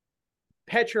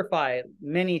petrify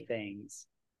many things.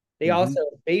 They also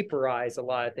vaporize a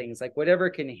lot of things, like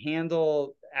whatever can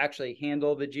actually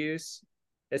handle the juice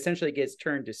essentially gets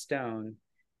turned to stone.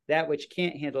 That which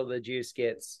can't handle the juice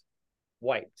gets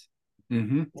wiped.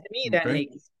 Mm-hmm.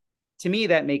 To me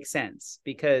that makes sense,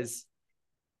 because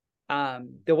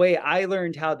the way I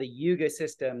learned how the yuga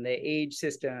system, the age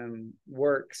system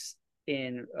works,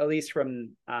 in at least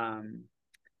from the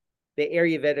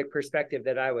Ayurvedic perspective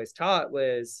that I was taught,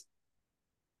 was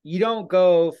you don't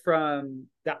go from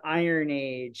the Iron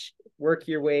Age, work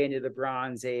your way into the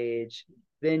Bronze Age,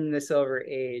 then the Silver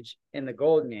Age, and the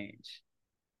Golden Age.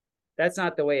 That's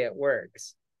not the way it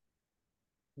works.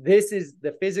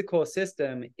 The physical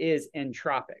system is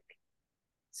entropic.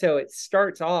 So it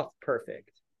starts off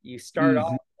perfect. You start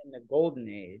off in the Golden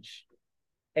Age,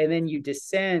 and then you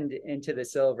descend into the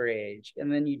Silver Age,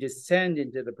 and then you descend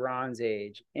into the Bronze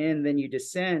Age, and then you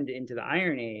descend into the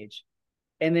Iron Age,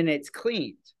 and then it's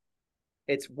cleaned.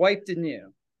 It's wiped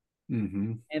anew.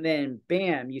 Mm-hmm. And then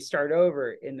bam, you start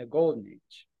over in the Golden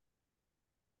Age.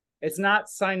 It's not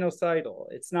sinusoidal.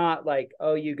 It's not like,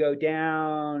 oh, you go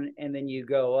down and then you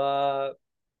go up.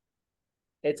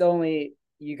 It's only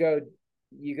you go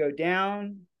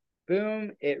down,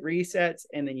 boom, it resets,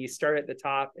 and then you start at the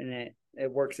top and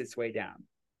it works its way down.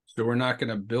 So we're not going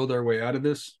to build our way out of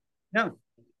this? No.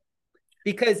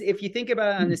 Because if you think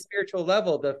about it on the spiritual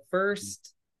level, the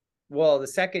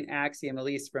second axiom, at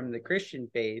least from the Christian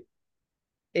faith,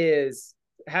 is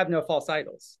have no false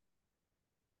idols.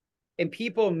 And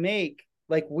people make,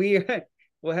 like,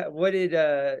 what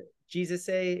did Jesus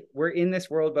say? We're in this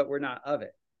world, but we're not of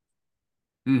it.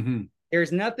 Mm-hmm.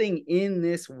 There's nothing in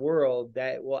this world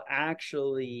that will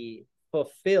actually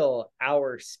fulfill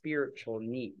our spiritual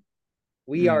need.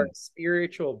 We are a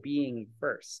spiritual being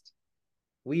first.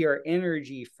 We are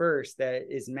energy first that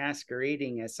is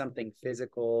masquerading as something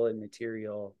physical and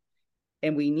material.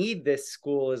 And we need this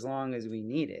school as long as we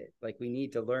need it. Like, we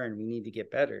need to learn, we need to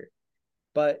get better.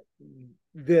 But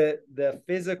the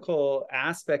physical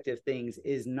aspect of things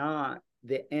is not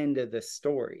the end of the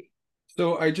story.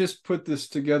 So I just put this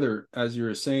together as you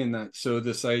were saying that. So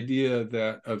this idea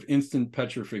that of instant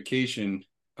petrification,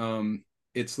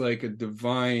 it's like a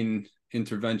divine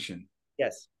intervention.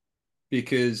 Yes.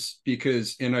 Because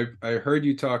and I heard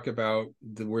you talk about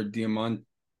the word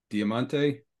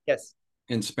diamante. Yes.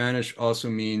 In Spanish also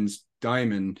means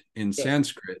diamond in yes.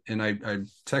 Sanskrit. And I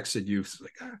texted you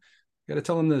like, got to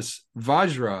tell them this.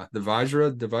 Vajra, the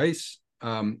Vajra device,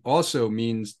 also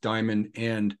means diamond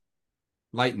and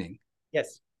lightning.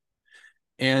 Yes.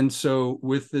 And so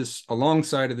with this,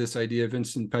 alongside of this idea of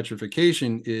instant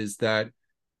petrification, is that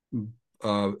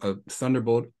a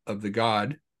thunderbolt of the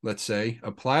god, let's say,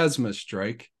 a plasma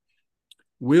strike,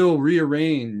 will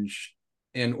rearrange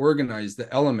and organize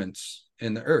the elements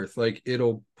in the earth. Like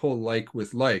it'll pull like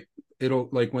with like. It'll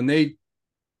like when they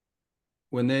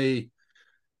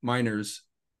miners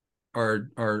are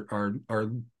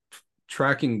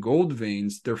tracking gold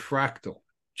veins, they're fractal,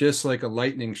 just like a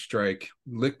lightning strike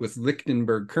with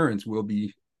Lichtenberg currents will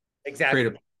be create Exactly.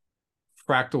 a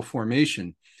fractal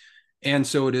formation. And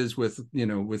so it is with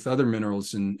with other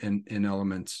minerals and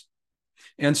elements.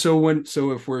 And so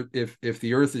if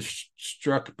the earth is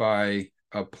struck by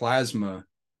a plasma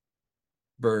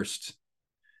burst,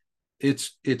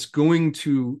 it's going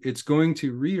to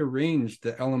rearrange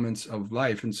the elements of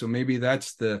life. And so maybe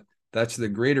that's the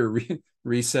greater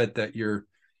reset that you're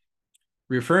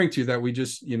referring to, that we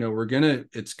just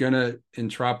it's gonna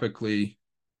entropically,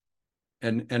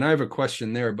 and I have a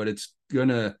question there, but it's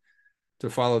gonna, to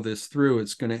follow this through,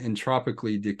 it's going to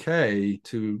entropically decay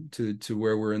to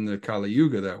where we're in the Kali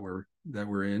Yuga that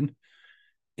we're in,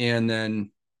 and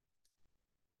then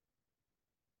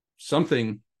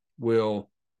something will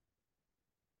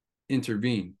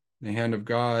intervene, the hand of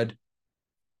God,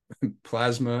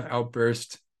 plasma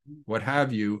outburst, what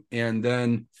have you, and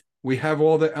then we have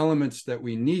all the elements that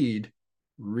we need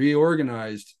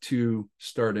reorganized to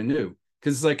start anew.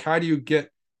 Because it's like, how do you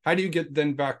get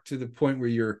then back to the point where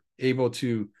you're able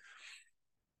to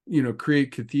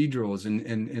create cathedrals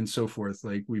and so forth?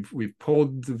 Like we've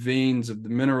pulled the veins of the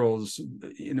minerals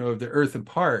of the earth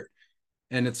apart,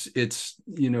 and it's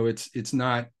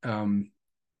not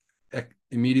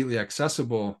immediately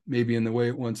accessible maybe in the way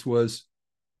it once was.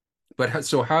 But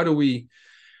so how do we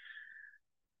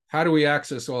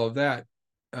access all of that?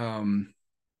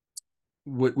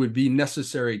 What would be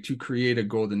necessary to create a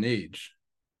golden age?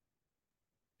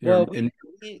 Well,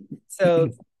 so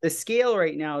the scale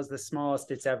right now is the smallest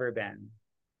it's ever been.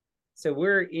 So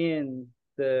we're in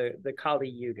the Kali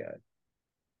Yuga.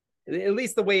 At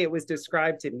least the way it was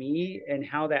described to me, and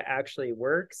how that actually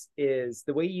works is,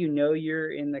 the way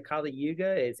you're in the Kali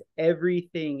Yuga is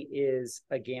everything is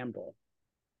a gamble.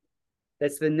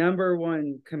 That's the number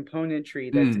one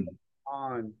componentry that's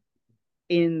on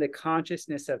in the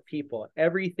consciousness of people.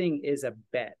 Everything is a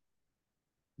bet.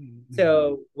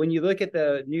 So when you look at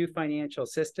the new financial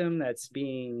system that's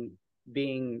being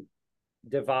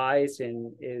devised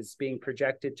and is being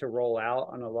projected to roll out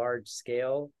on a large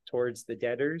scale towards the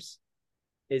debtors,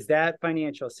 is that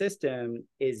financial system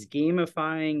is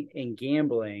gamifying and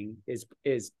gambling, is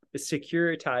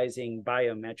securitizing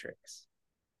biometrics.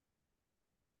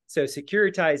 So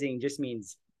securitizing just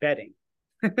means betting.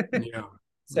 Yeah.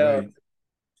 So, right.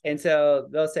 and so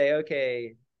they'll say,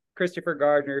 okay, Christopher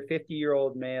Gardner,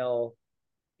 50-year-old male,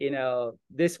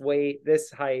 this weight,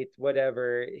 this height,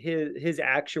 whatever, his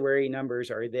actuary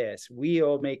numbers are this.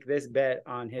 We'll make this bet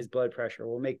on his blood pressure.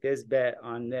 We'll make this bet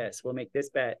on this. We'll make this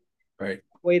bet. Right.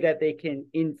 Way that they can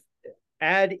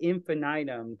ad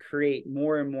infinitum create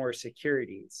more and more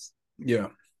securities. Yeah.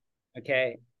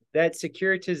 Okay. That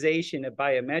securitization of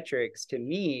biometrics to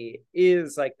me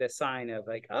is like the sign of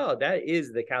like, oh, that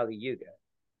is the Kali Yuga.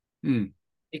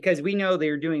 Because we know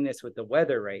they're doing this with the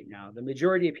weather right now. The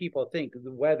majority of people think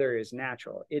the weather is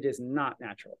natural. It is not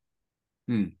natural.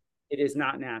 It is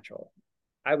not natural.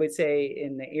 I would say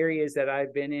in the areas that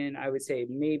I've been in, I would say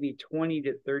maybe 20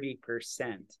 to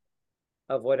 30%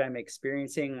 of what I'm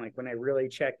experiencing, like when I really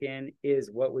check in, is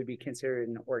what would be considered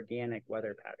an organic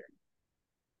weather pattern.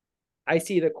 I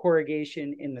see the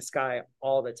corrugation in the sky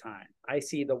all the time. I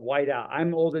see the whiteout.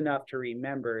 I'm old enough to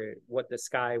remember what the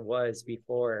sky was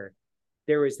before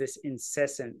there was this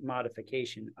incessant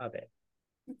modification of it.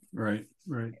 Right.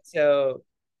 So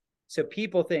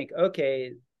people think,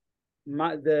 okay,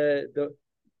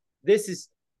 this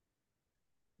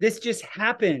just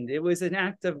happened. It was an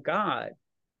act of God.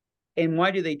 And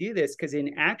why do they do this? Because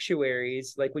in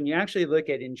actuaries, like when you actually look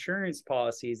at insurance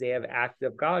policies, they have act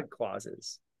of God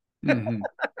clauses.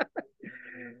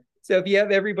 So if you have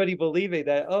everybody believing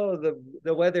that, oh,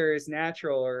 the weather is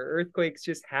natural, or earthquakes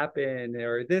just happen,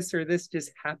 or this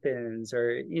just happens,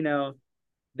 or,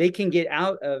 they can get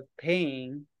out of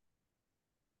paying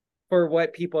for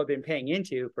what people have been paying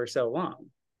into for so long.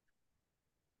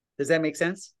 Does that make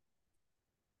sense?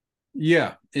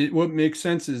 Yeah. What makes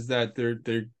sense is that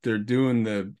they're doing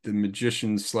the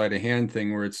magician's sleight of hand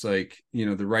thing, where it's like,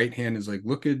 the right hand is like,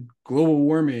 look at global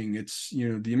warming. It's,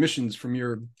 the emissions from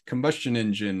your combustion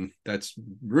engine that's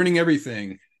ruining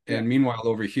everything. And meanwhile,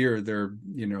 over here, they're,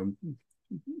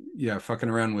 fucking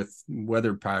around with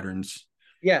weather patterns.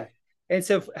 Yeah. And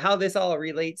so how this all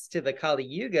relates to the Kali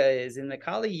Yuga is, in the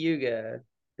Kali Yuga,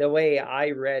 the way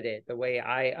I read it, the way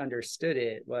I understood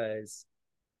it was,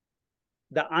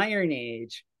 the Iron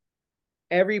Age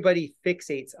everybody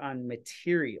fixates on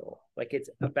material. Like it's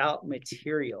about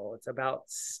material. It's about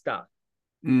stuff.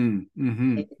 Everything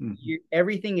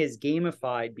is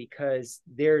gamified because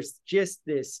there's just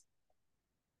this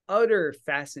utter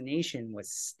fascination with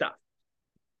stuff.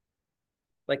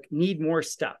 Like need more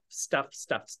stuff.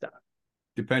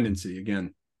 Dependency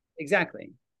again.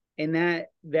 Exactly. And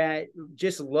that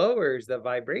just lowers the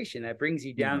vibration. That brings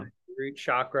you down to the root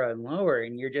chakra and lower.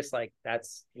 And you're just like,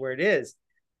 that's where it is.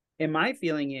 And my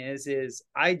feeling is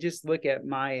I just look at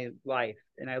my life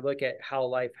and I look at how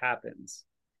life happens.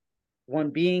 When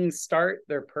beings start,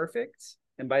 they're perfect.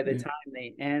 And by the time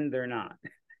they end, they're not.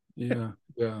 Yeah.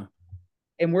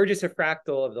 And we're just a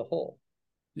fractal of the whole.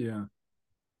 Yeah.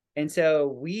 And so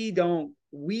we don't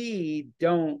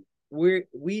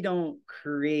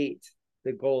create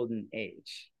the golden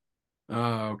age.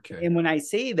 Okay. And when I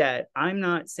say that, I'm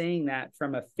not saying that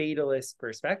from a fatalist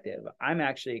perspective. I'm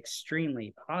actually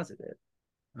extremely positive.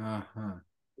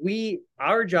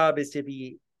 Our job is to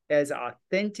be as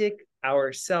authentic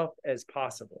ourselves as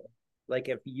possible. Like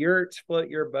if yurts float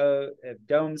your boat, if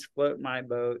domes float my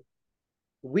boat,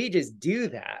 we just do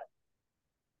that.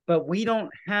 But we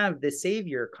don't have the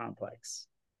savior complex.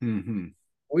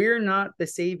 We're not the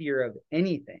savior of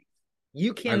anything.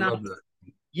 You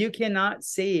cannot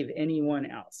save anyone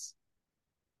else.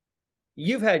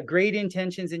 You've had great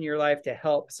intentions in your life to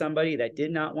help somebody that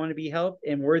did not want to be helped.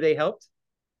 And were they helped?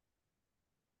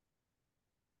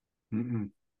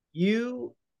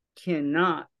 You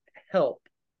cannot help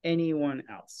anyone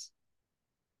else.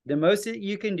 The most that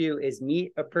you can do is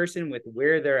meet a person with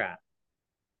where they're at.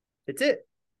 That's it.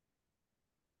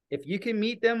 If you can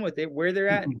meet them with it where they're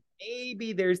at,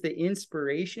 maybe there's the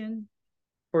inspiration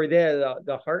for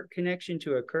the heart connection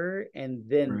to occur, and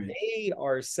then they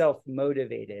are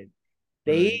self-motivated.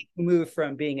 They move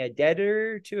from being a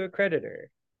debtor to a creditor.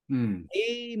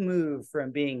 They move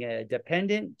from being a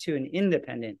dependent to an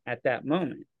independent at that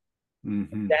moment.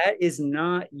 That is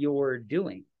not your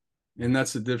doing. And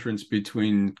that's the difference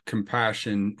between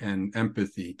compassion and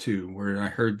empathy too, where I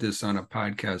heard this on a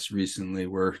podcast recently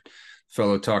where a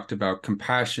fellow talked about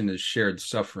compassion is shared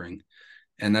suffering.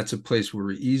 And that's a place where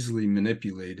we're easily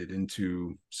manipulated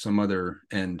into some other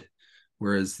end.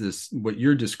 Whereas this, what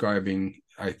you're describing,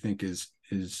 I think is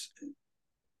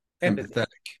empathetic.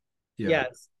 Yeah.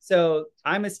 Yes. So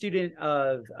I'm a student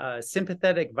of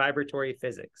sympathetic vibratory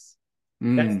physics.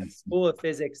 That's the school of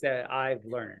physics that I've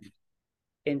learned.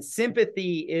 And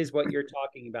sympathy is what you're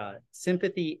talking about.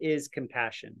 Sympathy is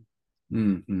compassion.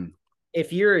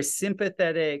 If you're a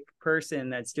sympathetic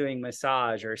person that's doing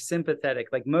massage or sympathetic,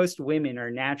 like most women are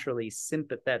naturally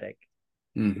sympathetic,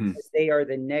 because they are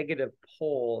the negative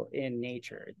pole in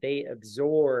nature. They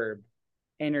absorb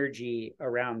energy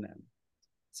around them.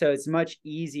 So it's much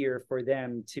easier for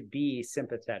them to be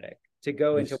sympathetic, to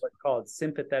go into what's called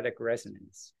sympathetic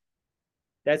resonance.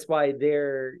 That's why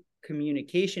their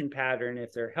communication pattern,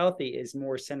 if they're healthy, is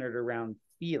more centered around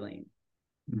feeling.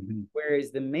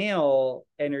 Whereas the male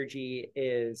energy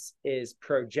is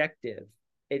projective.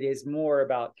 It is more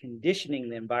about conditioning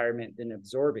the environment than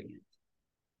absorbing it.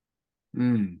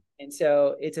 And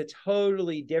so it's a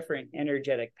totally different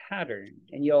energetic pattern.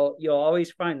 And you'll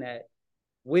always find that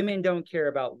women don't care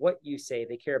about what you say,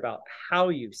 they care about how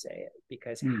you say it,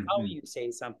 because how you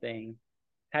say something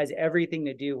has everything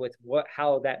to do with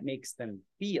how that makes them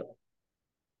feel.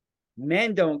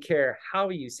 Men don't care how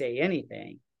you say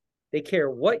anything. They care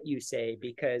what you say,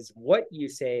 because what you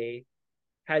say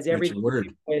has everything to do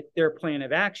with their plan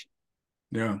of action.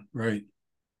 Yeah, right.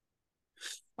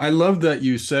 I love that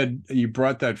you said, you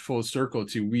brought that full circle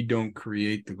to, we don't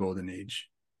create the golden age.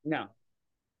 No.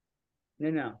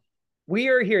 We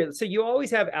are here. So you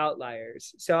always have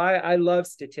outliers. So I love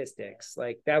statistics.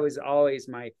 Like that was always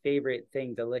my favorite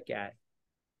thing to look at,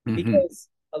 because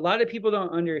a lot of people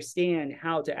don't understand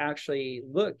how to actually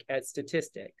look at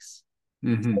statistics. So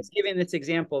I was giving this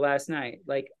example last night.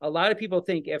 Like a lot of people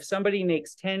think if somebody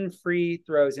makes 10 free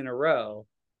throws in a row,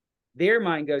 their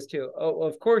mind goes to, oh, well,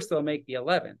 of course they'll make the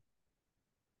 11th.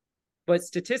 But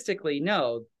statistically,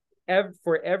 no.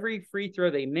 For every free throw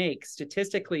they make,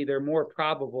 statistically, they're more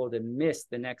probable to miss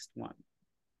the next one.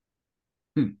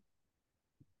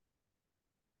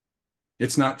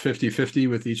 It's not 50-50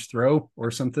 with each throw or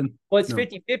something? Well, it's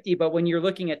 50-50, but when you're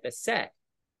looking at the set,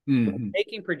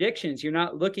 making predictions, you're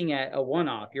not looking at a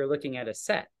one-off, you're looking at a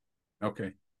set.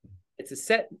 Okay. It's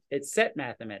set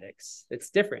mathematics. It's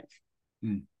different.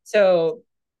 So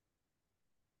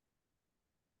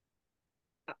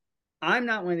I'm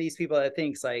not one of these people that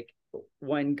thinks like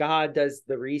when God does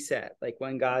the reset, like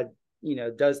when God,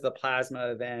 does the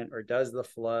plasma event or does the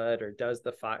flood or does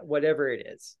the fire, whatever it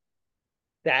is,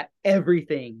 that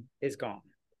everything is gone.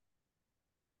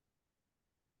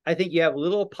 I think you have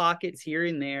little pockets here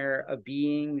and there of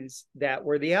beings that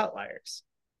were the outliers.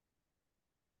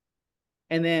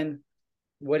 And then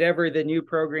whatever the new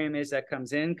program is that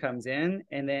comes in,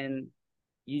 and then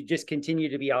you just continue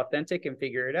to be authentic and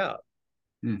figure it out.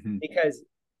 Mm-hmm. Because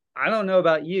I don't know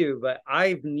about you, but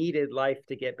I've needed life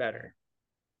to get better.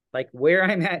 Like where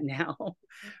I'm at now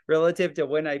relative to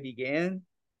when I began,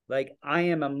 like I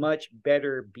am a much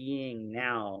better being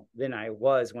now than I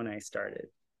was when I started.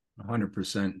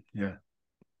 100%. Yeah.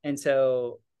 And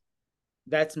so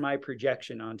that's my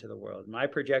projection onto the world. My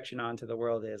projection onto the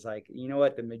world is like, you know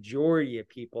what? The majority of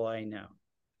people I know,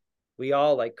 we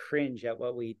all like cringe at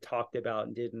what we talked about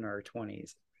and did in our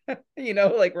 20s. You know,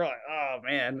 like we're like, oh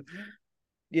man,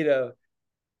 you know,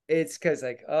 it's because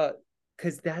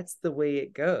that's the way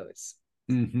it goes.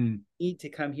 Mm-hmm. You need to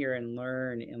come here and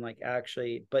learn and like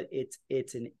actually, but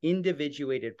it's an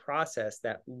individuated process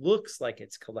that looks like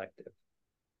it's collective.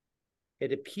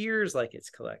 It appears like it's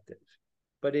collective,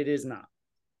 but it is not.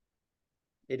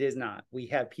 It is not. We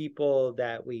have people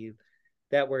that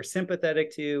we're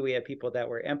sympathetic to. We have people that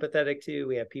we're empathetic to.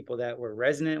 We have people that we're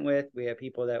resonant with. We have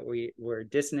people that we were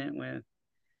dissonant with.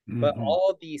 But Mm-hmm.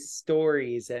 all these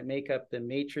stories that make up the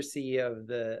matrices of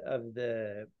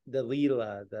the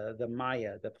Leela, the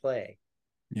Maya, the play,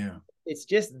 Yeah. it's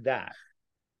just that.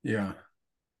 Yeah.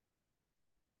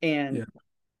 And Yeah.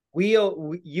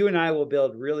 you and I will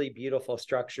build really beautiful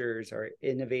structures or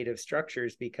innovative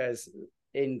structures because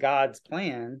in God's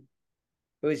plan,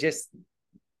 it was just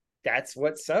that's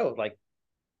what's so like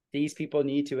these people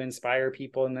need to inspire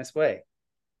people in this way.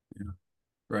 Yeah.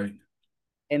 Right.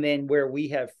 And then where we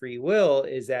have free will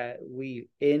is that we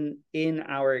in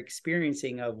our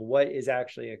experiencing of what is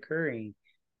actually occurring,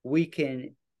 we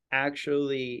can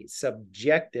actually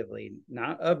subjectively,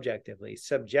 not objectively,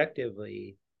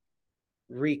 subjectively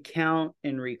recount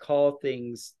and recall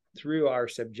things through our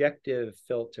subjective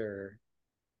filter.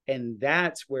 And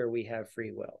that's where we have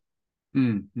free will. We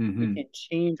Mm-hmm. can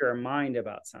change our mind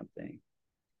about something.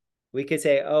 We could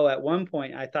say, oh, at one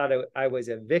point I thought I was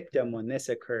a victim when this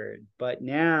occurred, but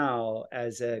now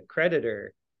as a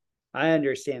creditor, I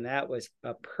understand that was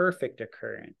a perfect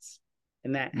occurrence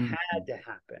and that Mm-hmm. had to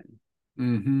happen.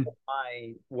 Mm-hmm.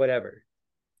 My whatever.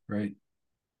 Right.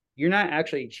 You're not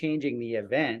actually changing the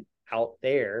event out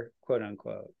there, quote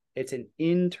unquote. It's an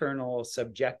internal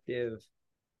subjective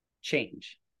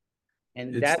change.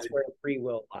 And It's that's where free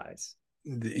will lies.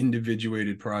 the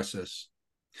individuated process.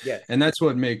 Yes. And that's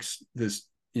what makes this,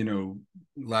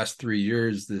 last 3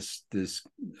 years, this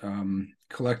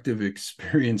collective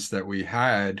experience that we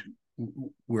had,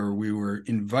 where we were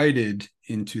invited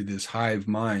into this hive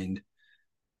mindset.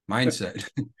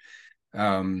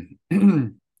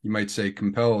 You might say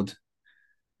compelled,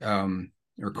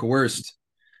 or coerced.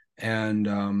 And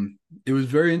it was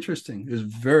very interesting. It was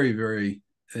very, very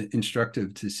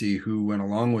instructive to see who went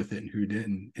along with it and who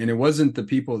didn't. And it wasn't the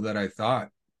people that I thought,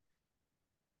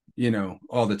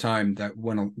 all the time that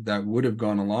would have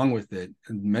gone along with it.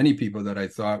 And many people that I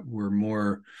thought were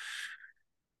more,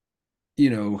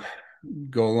 go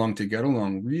along to get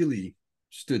along, really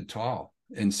stood tall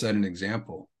and set an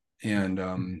example. And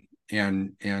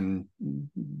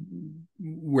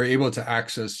we're able to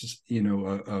access,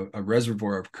 a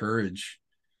reservoir of courage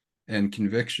and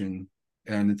conviction.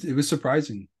 And it was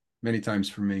surprising many times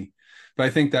for me. But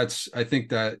I think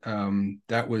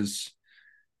that was,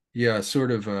 yeah,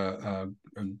 sort of a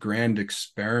grand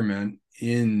experiment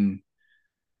in,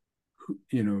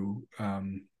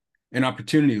 an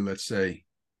opportunity, let's say,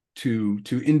 to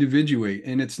individuate.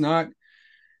 And it's not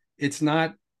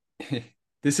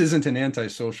this isn't an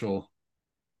antisocial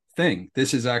thing.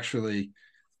 This is actually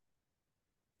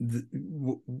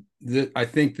I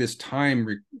think this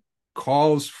time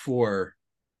calls for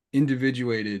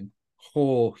individuated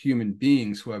whole human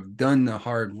beings who have done the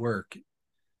hard work,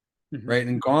 right,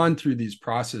 and gone through these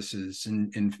processes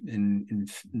and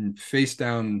faced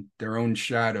down their own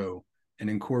shadow and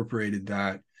incorporated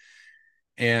that,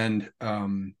 and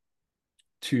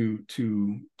to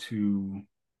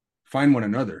find one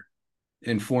another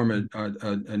and form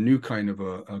a new kind of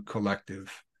a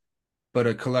collective, but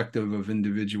a collective of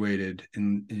individuated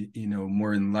and,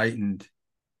 more enlightened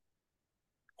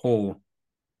whole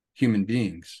human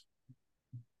beings.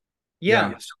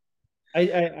 Yeah.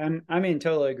 Yeah. I'm in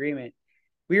total agreement.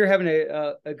 We were having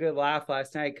a good laugh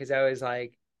last night because I was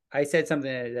like, I said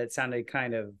something that sounded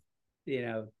kind of,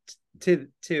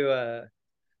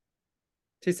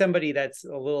 to somebody that's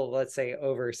a little, let's say,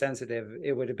 oversensitive,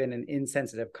 it would have been an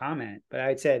insensitive comment. But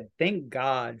I said, thank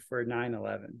God for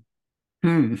 9/11.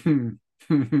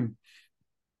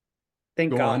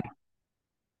 Thank Go God. on.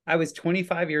 I was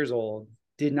 25 years old,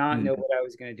 did not know Mm, what I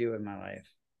was going to do in my life.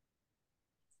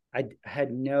 I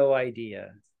had no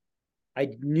idea. I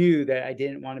knew that I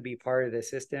didn't want to be part of the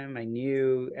system. I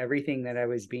knew everything that I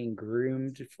was being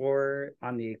groomed for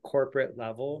on the corporate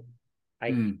level.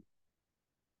 I mm,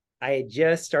 I had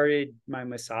just started my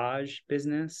massage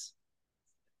business,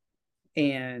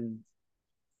 and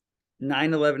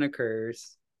 9/11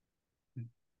 occurs.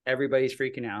 Everybody's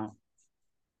freaking out.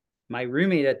 My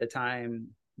roommate at the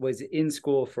time was in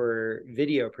school for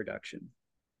video production.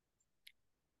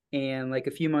 And like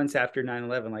a few months after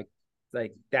 9/11,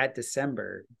 like that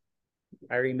December,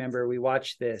 I remember we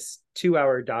watched this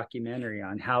 2-hour documentary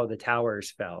on how the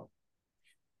towers fell.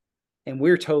 And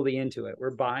we're totally into it.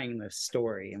 We're buying the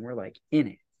story and we're like in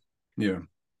it. yeah.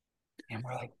 And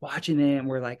we're like watching it and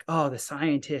we're like, oh, the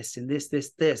scientists and this,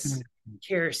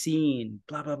 kerosene,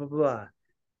 blah, blah, blah, blah.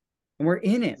 And we're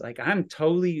in it. Like I'm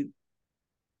totally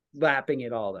lapping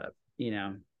it all up,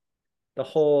 the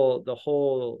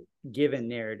whole given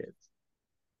narrative.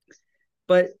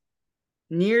 But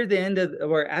near the end of,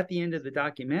 or at the end of the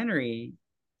documentary,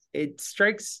 it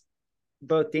strikes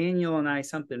both Daniel and I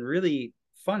something really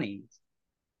funny,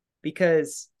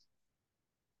 because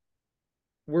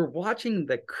we're watching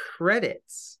the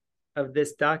credits of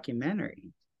this documentary.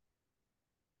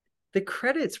 The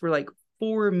credits were like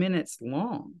 4 minutes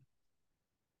long.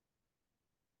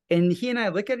 And he and I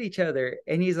look at each other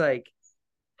and he's like,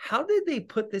 how did they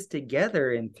put this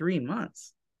together in 3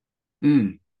 months?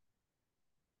 Mm,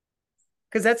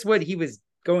 Because that's what he was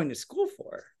going to school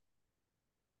for.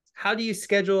 How do you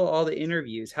schedule all the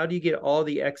interviews? How do you get all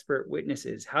the expert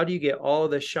witnesses? How do you get all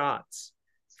the shots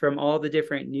from all the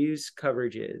different news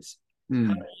coverages?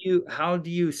 mm, How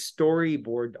do you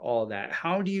storyboard all that?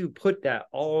 How do you put that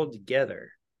all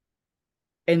together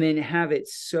and then have it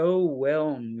so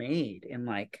well made and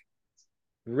like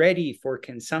ready for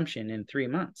consumption in 3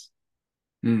 months?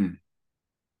 mm.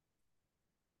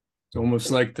 It's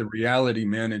almost like the reality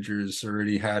managers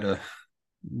already had a,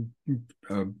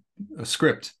 a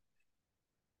script.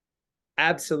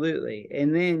 Absolutely.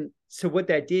 And then, so what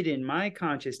that did in my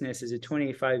consciousness as a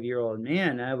 25-year-old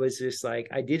man, I was just like,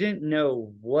 I didn't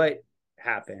know what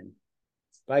happened,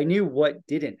 but I knew what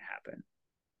didn't happen.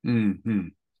 Mm-hmm.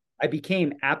 I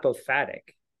became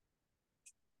apophatic.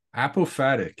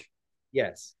 Apophatic.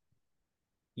 Yes.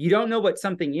 You don't know what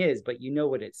something is, but you know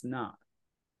what it's not.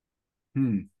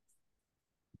 Hmm.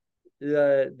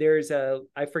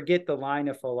 I forget the line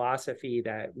of philosophy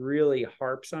that really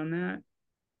harps on that,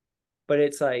 but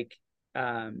it's like,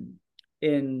 um,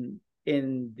 in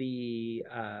the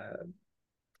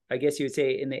I guess you would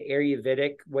say in the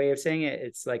Ayurvedic way of saying it,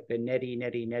 it's like the neti,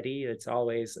 neti, neti.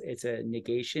 It's a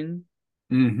negation,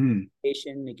 Mm-hmm.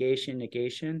 negation, negation,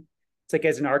 negation. It's like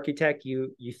as an architect,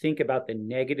 you think about the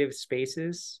negative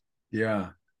spaces. Yeah.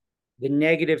 The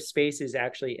negative spaces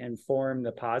actually inform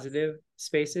the positive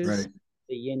spaces, Right.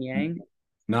 the yin yang.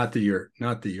 Not the yurt.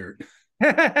 Not the yurt.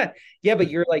 Yeah,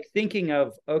 but you're like thinking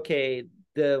of, okay,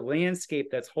 the landscape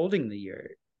that's holding the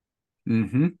yurt.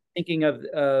 Mm-hmm. Thinking of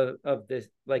this,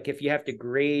 like if you have to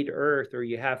grade earth or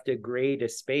you have to grade a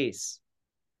space,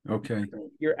 Okay.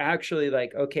 you're actually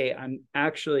like, okay, I'm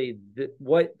actually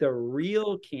what the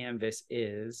real canvas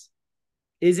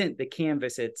isn't the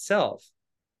canvas itself,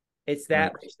 it's Right.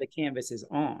 that which the canvas is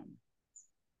on.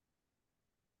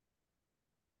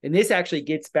 And this actually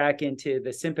gets back into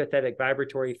the sympathetic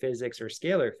vibratory physics or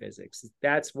scalar physics.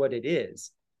 That's what it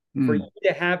is. For Mm. you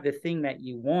to have the thing that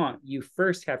you want, you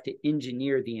first have to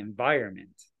engineer the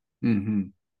environment. Mm-hmm.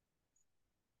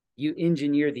 You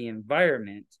engineer the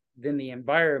environment, then the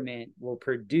environment will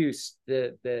produce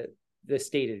the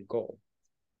stated goal.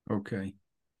 Okay.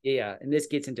 Yeah, and this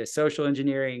gets into social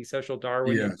engineering, social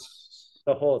Darwinism, Yes.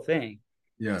 the whole thing.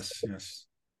 Yes. Yes.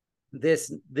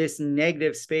 This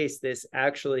negative space, this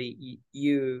actually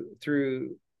you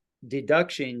through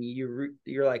deduction, you're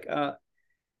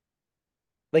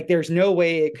like there's no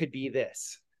way it could be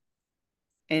this.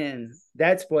 And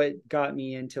that's what got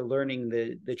me into learning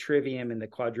the trivium and the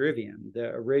quadrivium, the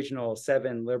original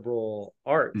 7 liberal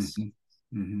arts.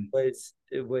 Mm-hmm. Mm-hmm.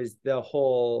 It was the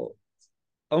whole,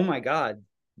 oh my God,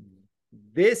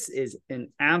 this is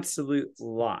an absolute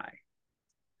lie.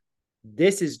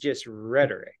 This is just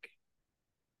rhetoric.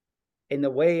 And the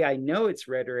way I know it's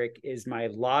rhetoric is my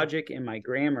logic and my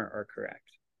grammar are correct.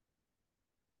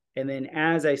 And then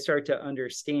as I start to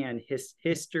understand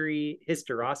historicity,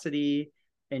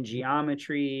 and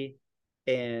geometry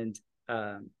and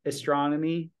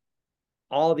astronomy,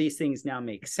 all these things now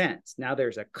make sense. Now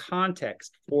there's a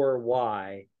context for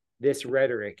why this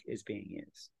rhetoric is being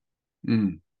used.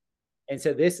 Mm. And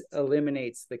so this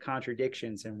eliminates the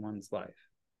contradictions in one's life.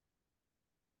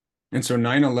 And so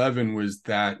 9/11 was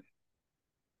that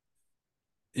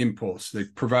impulse. They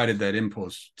provided that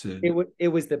impulse to. It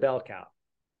was the bell cow.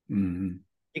 Mm-hmm.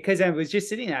 Because I was just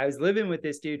sitting there. I was living with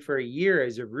this dude for a year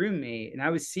as a roommate, and I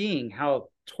was seeing how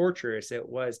torturous it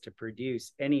was to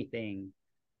produce anything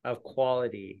of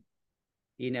quality,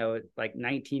 like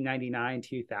 1999,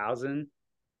 2000,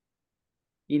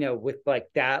 with like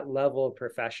that level of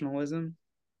professionalism.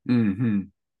 Mm-hmm.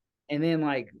 And then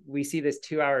like we see this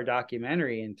 2-hour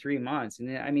documentary in 3 months.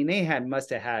 And I mean, they must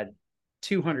have had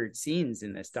 200 scenes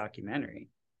in this documentary.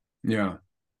 Yeah.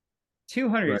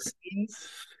 200 Right. scenes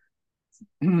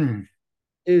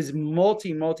is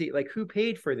multi, like who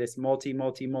paid for this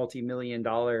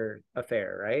multi-million-dollar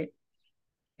affair, right?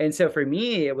 And so for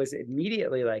me, it was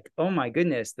immediately like, oh my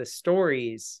goodness, the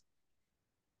stories.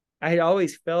 I had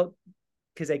always felt,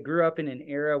 because I grew up in an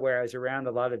era where I was around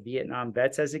a lot of Vietnam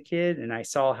vets as a kid, and I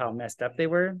saw how messed up they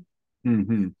were.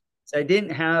 Mm-hmm. So I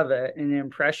didn't have an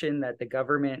impression that the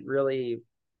government really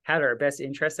had our best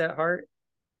interests at heart.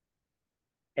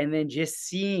 And then just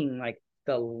seeing like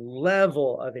the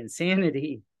level of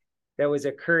insanity that was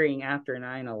occurring after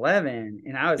 9/11,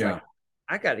 and I was Yeah. like,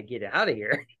 I got to get out of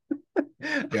here.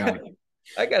 Yeah.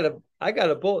 I got a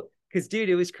bolt, because dude,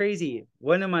 it was crazy.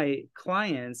 One of my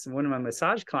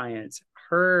massage clients,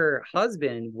 her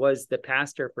husband was the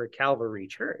pastor for Calvary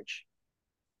Church.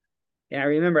 And I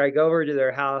remember I go over to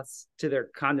their house, to their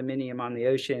condominium on the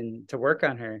ocean, to work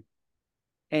on her.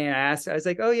 And I was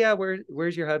like, oh yeah,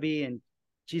 where's your hubby? And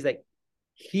she's like,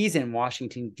 he's in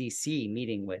Washington, D.C.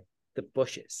 meeting with the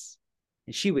Bushes.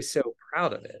 And she was so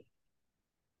proud of it.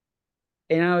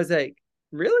 And I was like,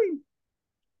 really?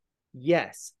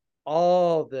 Yes.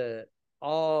 All the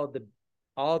all the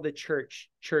all the church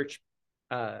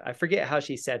I forget how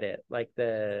she said it, like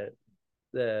the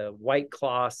white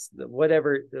cloths, the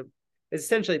whatever,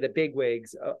 essentially the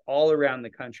bigwigs all around the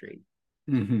country,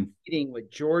 Mm-hmm. meeting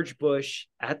with George Bush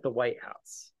at the White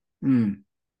House. Mm.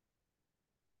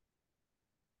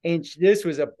 And this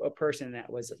was a person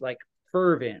that was like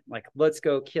fervent, like, let's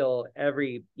go kill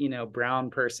every, brown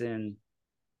person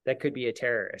that could be a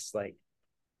terrorist, like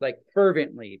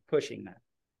fervently pushing that.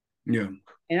 Yeah.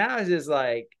 And I was just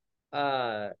like,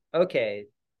 okay,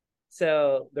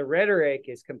 so the rhetoric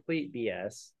is complete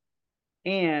BS,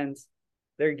 and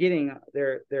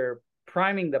they're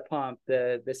priming the pump.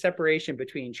 The separation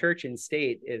between church and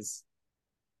state is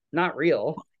not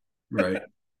real. Right.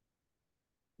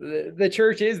 The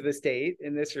church is the state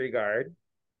in this regard.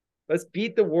 Let's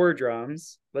beat the war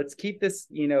drums. Let's keep this,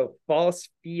 false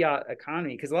fiat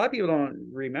economy, because a lot of people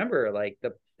don't remember, like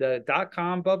the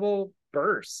dot-com bubble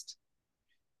burst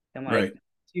in like Right.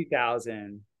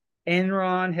 2000.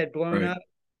 Enron had blown Right. up.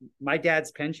 My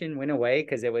dad's pension went away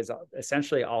because it was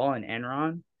essentially all in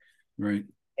Enron. Right.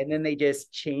 And then they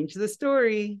just changed the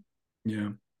story.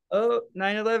 Yeah. Oh,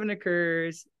 9/11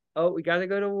 occurs. Oh, we got to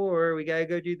go to war. We got to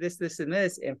go do this, this, and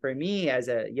this. And for me as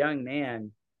a young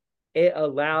man,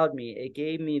 it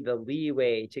gave me the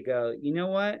leeway to go, you know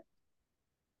what?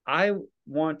 I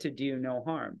want to do no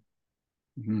harm.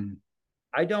 Mm-hmm.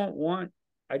 I don't want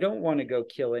to go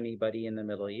kill anybody in the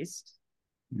Middle East.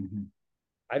 Mm-hmm.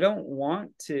 I don't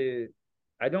want to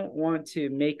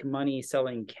make money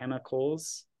selling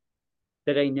chemicals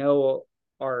that I know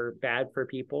are bad for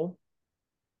people.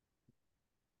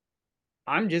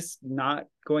 I'm just not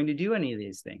going to do any of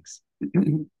these things.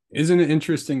 Isn't it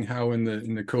interesting how in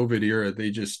the COVID era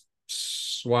they just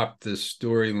swapped the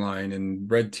storyline, and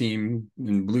red team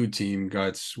and blue team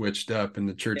got switched up, and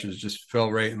the churches just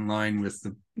fell right in line with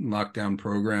the lockdown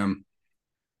program.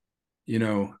 You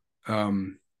know,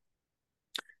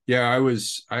 yeah, I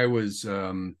was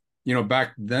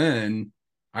back then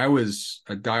I was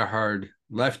a diehard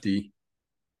lefty,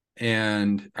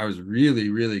 and I was really,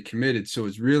 really committed. So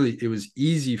it was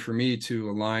easy for me to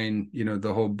align,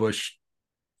 the whole Bush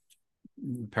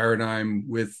paradigm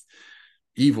with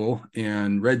evil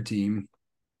and red team.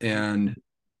 And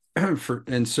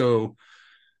so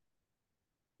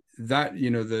that,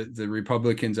 the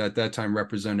Republicans at that time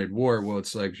represented war. Well,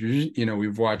 it's like,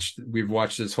 we've watched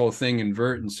this whole thing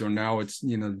invert. And so now it's,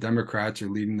 the Democrats are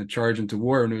leading the charge into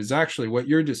war. And it was actually what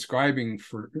you're describing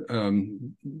for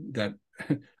that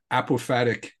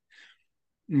apophatic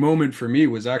moment for me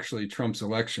was actually Trump's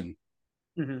election.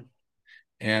 Mm-hmm.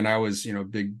 And I was,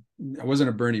 I wasn't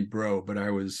a Bernie bro, but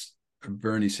I was a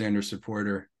Bernie Sanders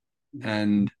supporter. Mm-hmm.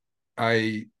 And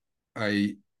I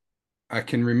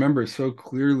can remember so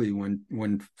clearly when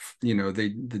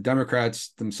the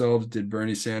Democrats themselves did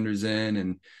Bernie Sanders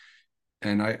in,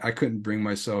 and I couldn't bring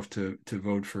myself to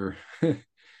vote for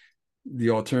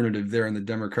the alternative there on the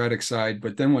Democratic side.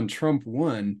 But then when Trump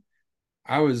won,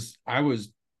 I was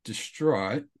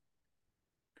distraught.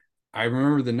 I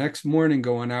remember the next morning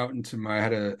going out into my, I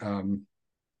had a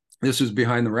this was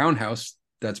behind the roundhouse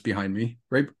that's behind me,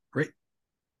 right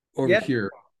over Yeah.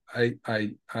 here. I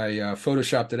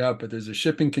photoshopped it out, but there's a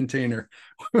shipping container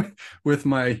with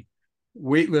my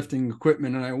weightlifting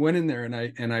equipment, and I went in there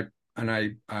and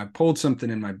I pulled something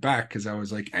in my back because I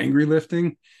was like angry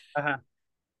lifting. Uh-huh.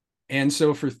 And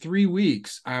so for 3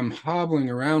 weeks, I'm hobbling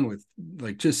around with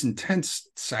like just intense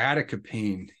sciatica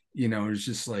pain. It's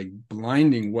just like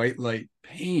blinding white light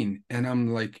pain. And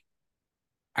I'm like,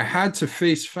 I had to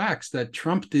face facts that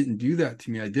Trump didn't do that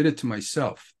to me. I did it to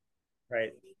myself.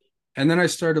 Right. And then I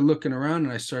started looking around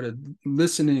and I started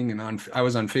listening, and I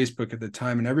was on Facebook at the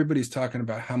time, and everybody's talking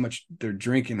about how much they're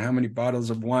drinking, how many bottles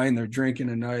of wine they're drinking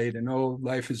a night, and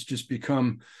life has just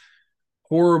become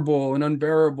horrible and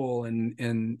unbearable,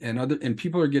 and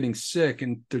people are getting sick,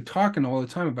 and they're talking all the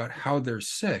time about how they're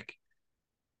sick.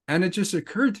 And it just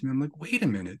occurred to me, I'm like, wait a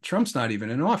minute, Trump's not even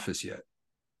in office yet.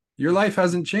 Your life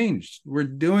hasn't changed. We're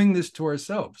doing this to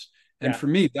ourselves. And Yeah. for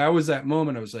me, that was that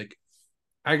moment. I was like,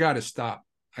 I got to stop.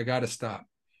 I got to stop.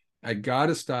 I got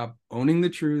to stop owning the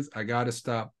truth. I got to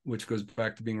stop, which goes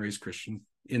back to being raised Christian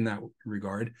in that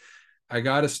regard. I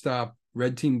got to stop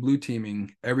red team, blue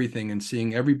teaming everything and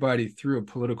seeing everybody through a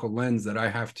political lens that I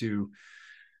have to,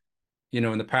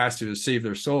 in the past it was save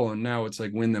their soul. And now it's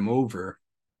like win them over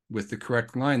with the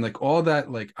correct line. Like all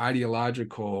that, like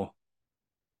ideological,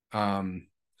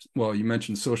 well, you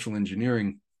mentioned social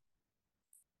engineering.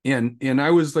 And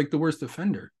I was like the worst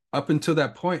offender up until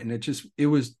that point. And it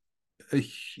was a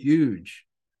huge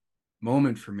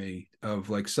moment for me of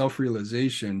like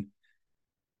self-realization.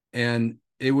 And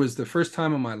it was the first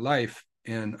time in my life,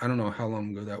 and I don't know how long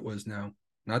ago that was now,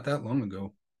 not that long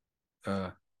ago,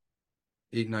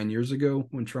 8-9 years ago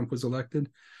when Trump was elected.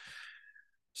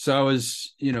 So I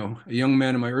was, a young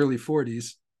man in my early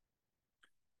 40s.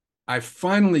 I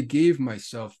finally gave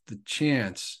myself the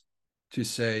chance to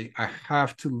say, I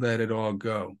have to let it all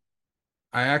go.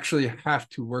 I actually have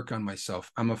to work on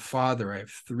myself. I'm a father. I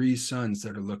have 3 sons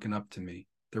that are looking up to me.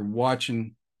 They're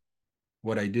watching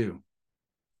what I do.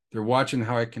 They're watching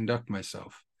how I conduct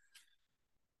myself.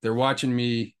 They're watching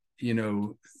me,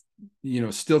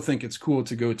 still think it's cool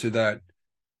to go to that,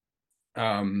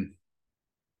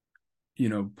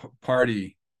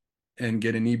 party and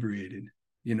get inebriated.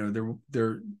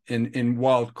 They're and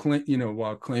while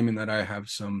claiming that I have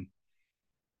some,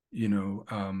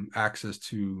 access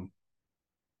to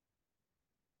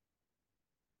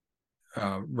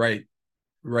right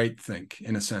think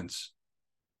in a sense,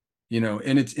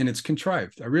 and it's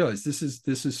contrived. I realize this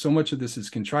is so much of this is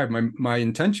contrived. My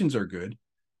intentions are good,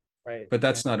 Right. but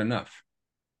that's not enough.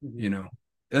 Mm-hmm.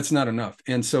 That's not enough.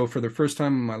 And so for the first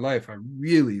time in my life, I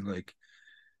really like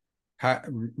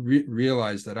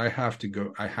realized that I have to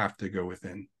go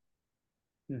within.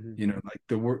 Mm-hmm. Like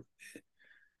the word,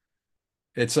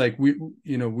 it's like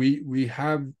we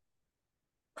have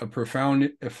a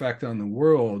profound effect on the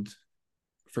world,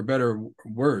 for better or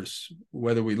worse,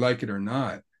 whether we like it or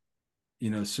not.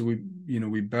 So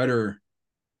we better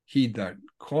heed that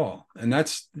call. And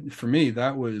that's, for me,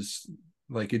 that was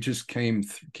like, it just came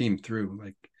through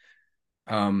like,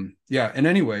 yeah. And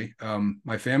anyway,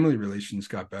 my family relations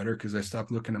got better because I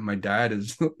stopped looking at my dad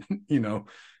as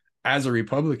as a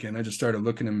Republican. I just started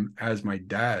looking at him as my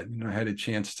dad. I had a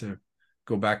chance to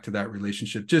go back to that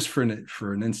relationship just for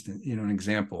an instant, an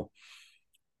example.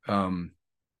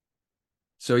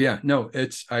 So yeah, no,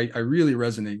 I really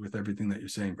resonate with everything that you're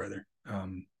saying, brother.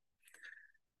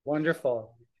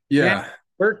 Wonderful. Man, Yeah.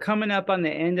 we're coming up on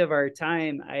the end of our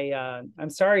time. I'm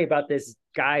sorry about this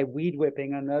guy weed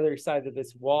whipping on the other side of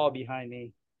this wall behind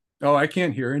me. Oh, I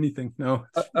can't hear anything. No.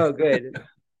 Oh, good.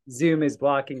 Zoom is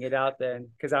blocking it out then,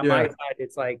 because on my Yeah.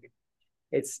 side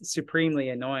it's supremely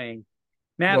annoying.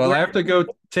 Matt, Well, I have to go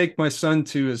take my son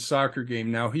to his soccer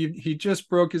game now. He just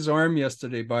broke his arm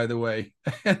yesterday, by the way.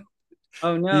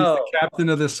 oh He's the no. captain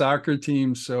of the soccer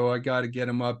team, so I got to get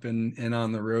him up and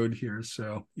on the road here.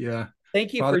 So yeah,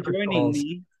 Thank you Father for joining calls.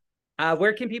 me.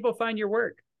 Where can people find your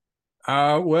work?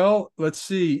 Well, let's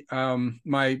see.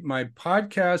 My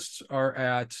podcasts are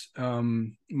at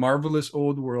Marvelous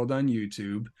Old World on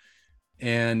YouTube,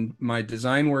 and my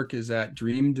design work is at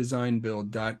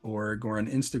dreamdesignbuild.org, or on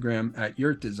Instagram at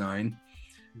Yurt Design,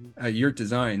 Yurt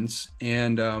Designs.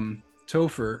 And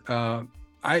Topher,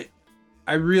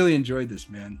 I really enjoyed this,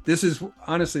 man. This is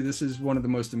one of the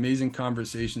most amazing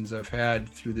conversations I've had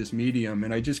through this medium.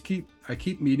 And I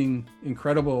keep meeting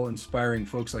incredible, inspiring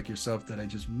folks like yourself that I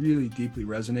just really deeply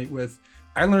resonate with.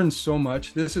 I learned so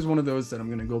much. This is one of those that I'm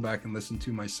going to go back and listen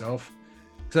to myself,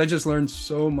 because I just learned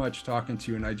so much talking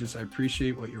to you, and I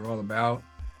appreciate what you're all about,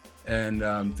 and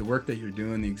the work that you're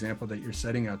doing, the example that you're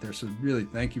setting out there. So really,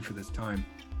 thank you for this time.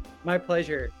 My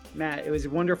pleasure, Matt. It was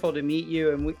wonderful to meet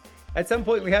you. And at some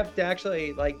point we have to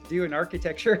actually like do an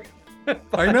architecture.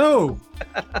 I know.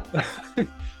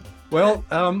 Well,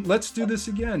 let's do this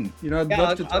again. I'd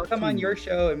love to talk I'll come to on you. your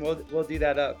show and we'll do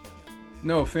that up.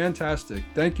 No, fantastic.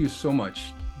 Thank you so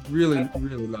much. Really,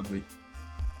 really lovely.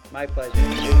 My pleasure.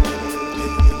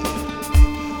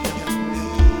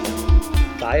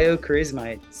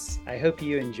 BioCharismites. I hope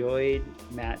you enjoyed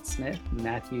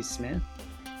Matthew Smith.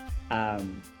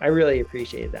 I really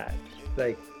appreciate that.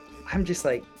 Like, I'm just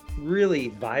like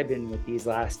really vibing with these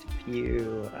last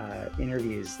few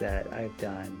interviews that I've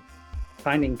done.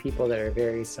 Finding people that are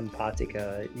very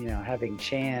simpatica, having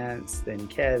Chance, then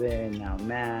Kevin, now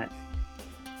Matt.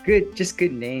 Just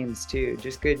good names too,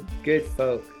 just good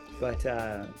folk. But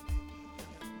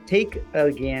take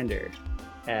a gander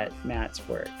at Matt's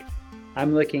work.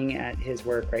 I'm looking at his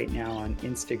work right now on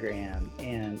Instagram,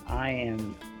 and I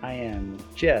am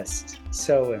just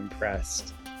so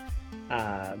impressed.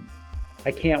 I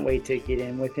can't wait to get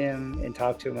in with him and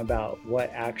talk to him about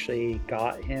what actually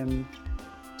got him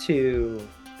to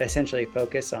essentially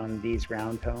focus on these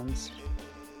round homes.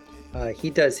 He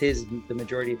does the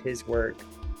majority of his work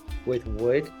with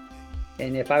wood,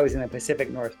 and if I was in the Pacific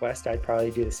Northwest, I'd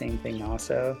probably do the same thing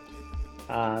also.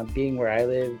 Being where I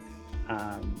live,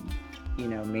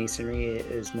 masonry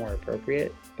is more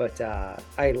appropriate, but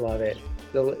I love it.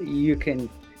 You can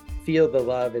feel the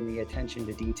love and the attention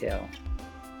to detail,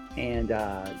 and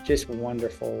just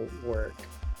wonderful work.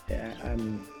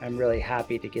 I'm really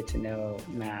happy to get to know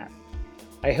Matt.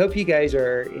 I hope you guys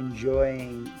are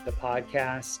enjoying the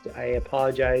podcast. I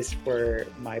apologize for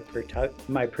my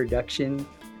production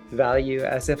value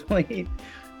as of late.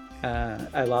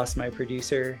 I lost my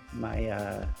producer,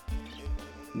 my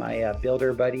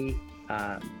builder buddy.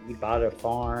 He bought a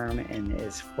farm and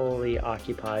is fully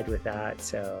occupied with that.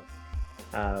 So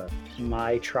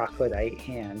my troglodyte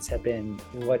hands have been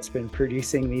what's been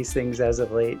producing these things as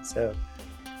of late. So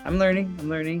I'm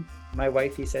learning. My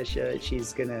wifey says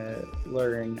she's gonna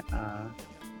learn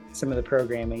some of the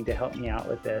programming to help me out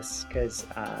with this, because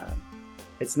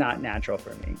it's not natural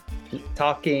for me.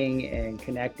 Talking and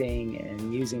connecting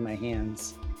and using my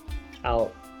hands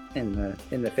out in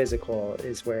the physical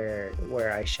is where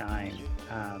I shine.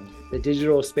 The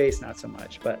digital space, not so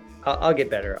much, but I'll get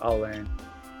better. I'll learn.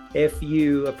 If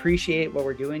you appreciate what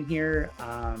we're doing here,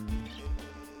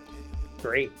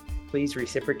 great. Please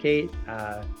reciprocate.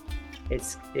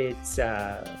 It's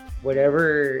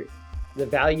whatever the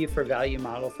value for value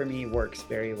model for me works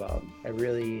very well. I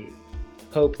really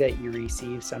hope that you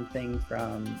receive something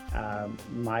from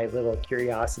my little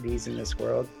curiosities in this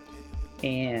world.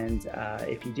 And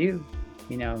if you do,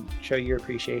 show your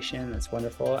appreciation. That's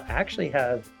wonderful. I actually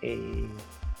have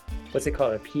what's it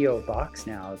called? A PO box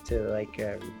now to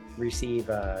receive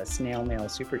snail mail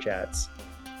super chats.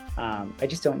 I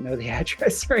just don't know the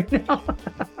address right now.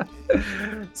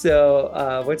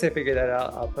 So once I figure that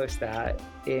out, I'll post that.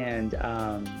 And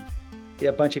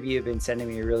a bunch of you have been sending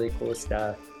me really cool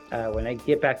stuff. When I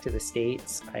get back to the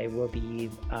States, I will be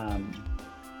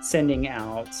sending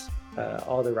out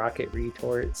all the rocket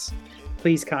retorts.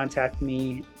 Please contact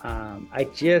me. I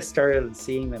just started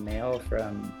seeing the mail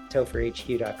from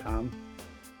topherhq.com.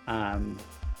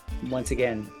 Once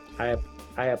again, I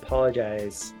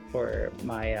apologize for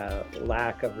my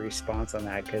lack of response on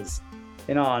that, because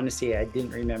in all honesty, I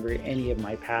didn't remember any of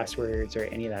my passwords or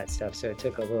any of that stuff, so it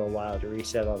took a little while to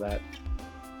reset all that.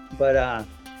 But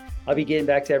I'll be getting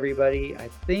back to everybody. I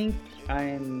think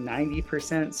I'm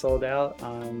 90% sold out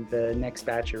on the next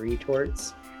batch of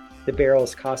retorts. The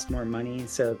barrels cost more money,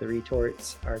 so the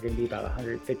retorts are going to be about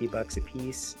 $150 a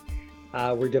piece.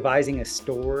 We're devising a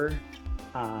store.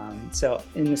 So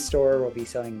in the store, we'll be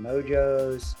selling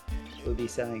mojos, we'll be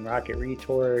selling rocket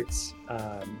retorts,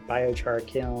 biochar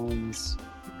kilns,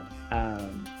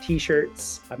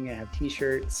 t-shirts. I'm going to have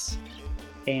t-shirts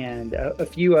and a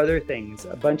few other things.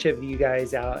 A bunch of you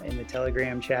guys out in the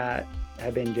Telegram chat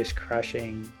have been just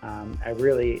crushing. I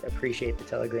really appreciate the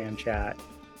Telegram chat.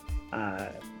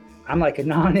 I'm like a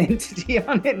non-entity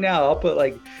on it now. I'll put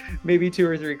like maybe 2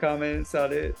 or 3 comments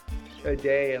on it a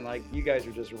day, and like you guys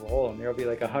are just rolling. There'll be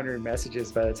like 100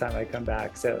 messages by the time I come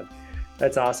back. So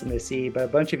that's awesome to see. But a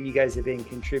bunch of you guys have been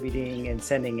contributing and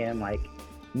sending in like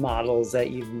models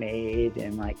that you've made,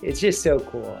 and like it's just so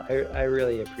cool. I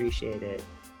really appreciate it.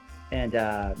 And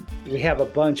we have a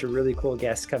bunch of really cool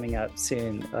guests coming up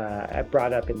soon. I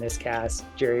brought up in this cast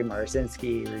Jerry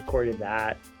Marzinski, recorded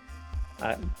that.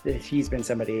 he's been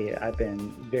somebody I've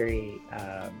been very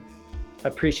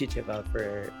appreciative of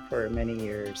for many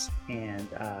years, and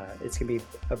it's gonna be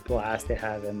a blast to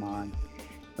have him on.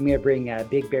 I'm gonna bring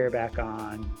Big Bear back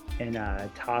on and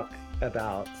talk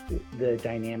about the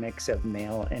dynamics of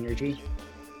male energy,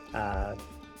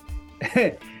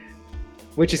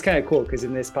 which is kind of cool because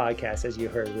in this podcast, as you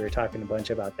heard, we were talking a bunch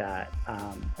about that.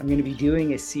 I'm going to be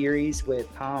doing a series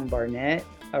with Tom Barnett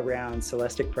around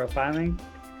celestic profiling.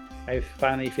 I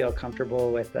finally feel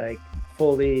comfortable with like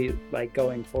fully like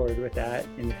going forward with that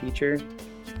in the future.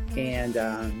 And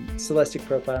celestic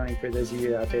profiling, for those of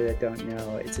you out there that don't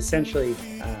know, it's essentially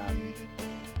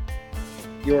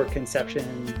your conception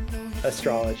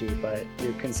astrology, but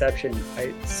your conception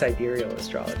sidereal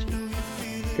astrology.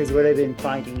 Because what I've been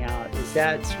finding out is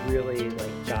that's really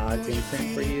like God's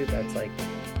imprint for you. That's like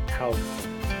how,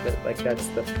 like that's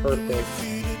the perfect,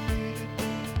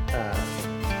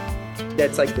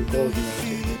 that's like the golden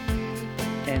age of you.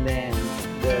 And then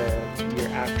your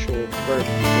actual birth.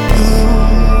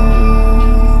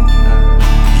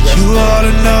 You ought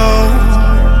to know.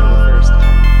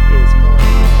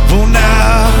 Well,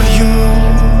 now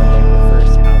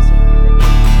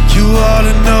you ought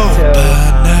to know by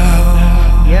now.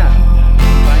 Yeah.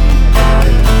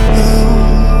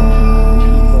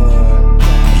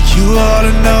 You ought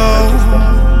to know.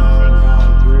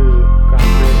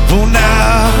 Well, now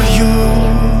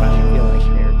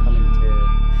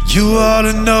you ought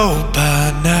to know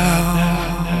by now.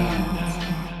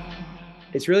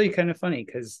 It's really kind of funny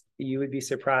because you would be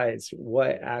surprised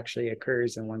what actually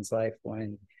occurs in one's life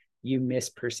when you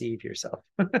misperceive yourself.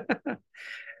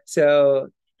 So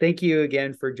thank you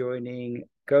again for joining.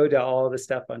 Go to all the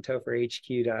stuff on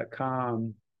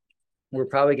topherhq.com. We're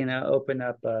probably going to open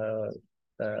up a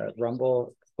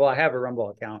Rumble. Well, I have a Rumble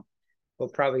account. We'll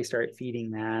probably start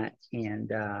feeding that.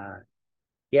 And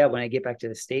yeah, when I get back to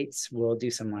the States, we'll do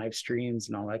some live streams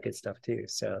and all that good stuff too.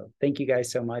 So thank you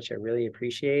guys so much. I really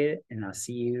appreciate it. And I'll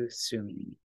see you soon.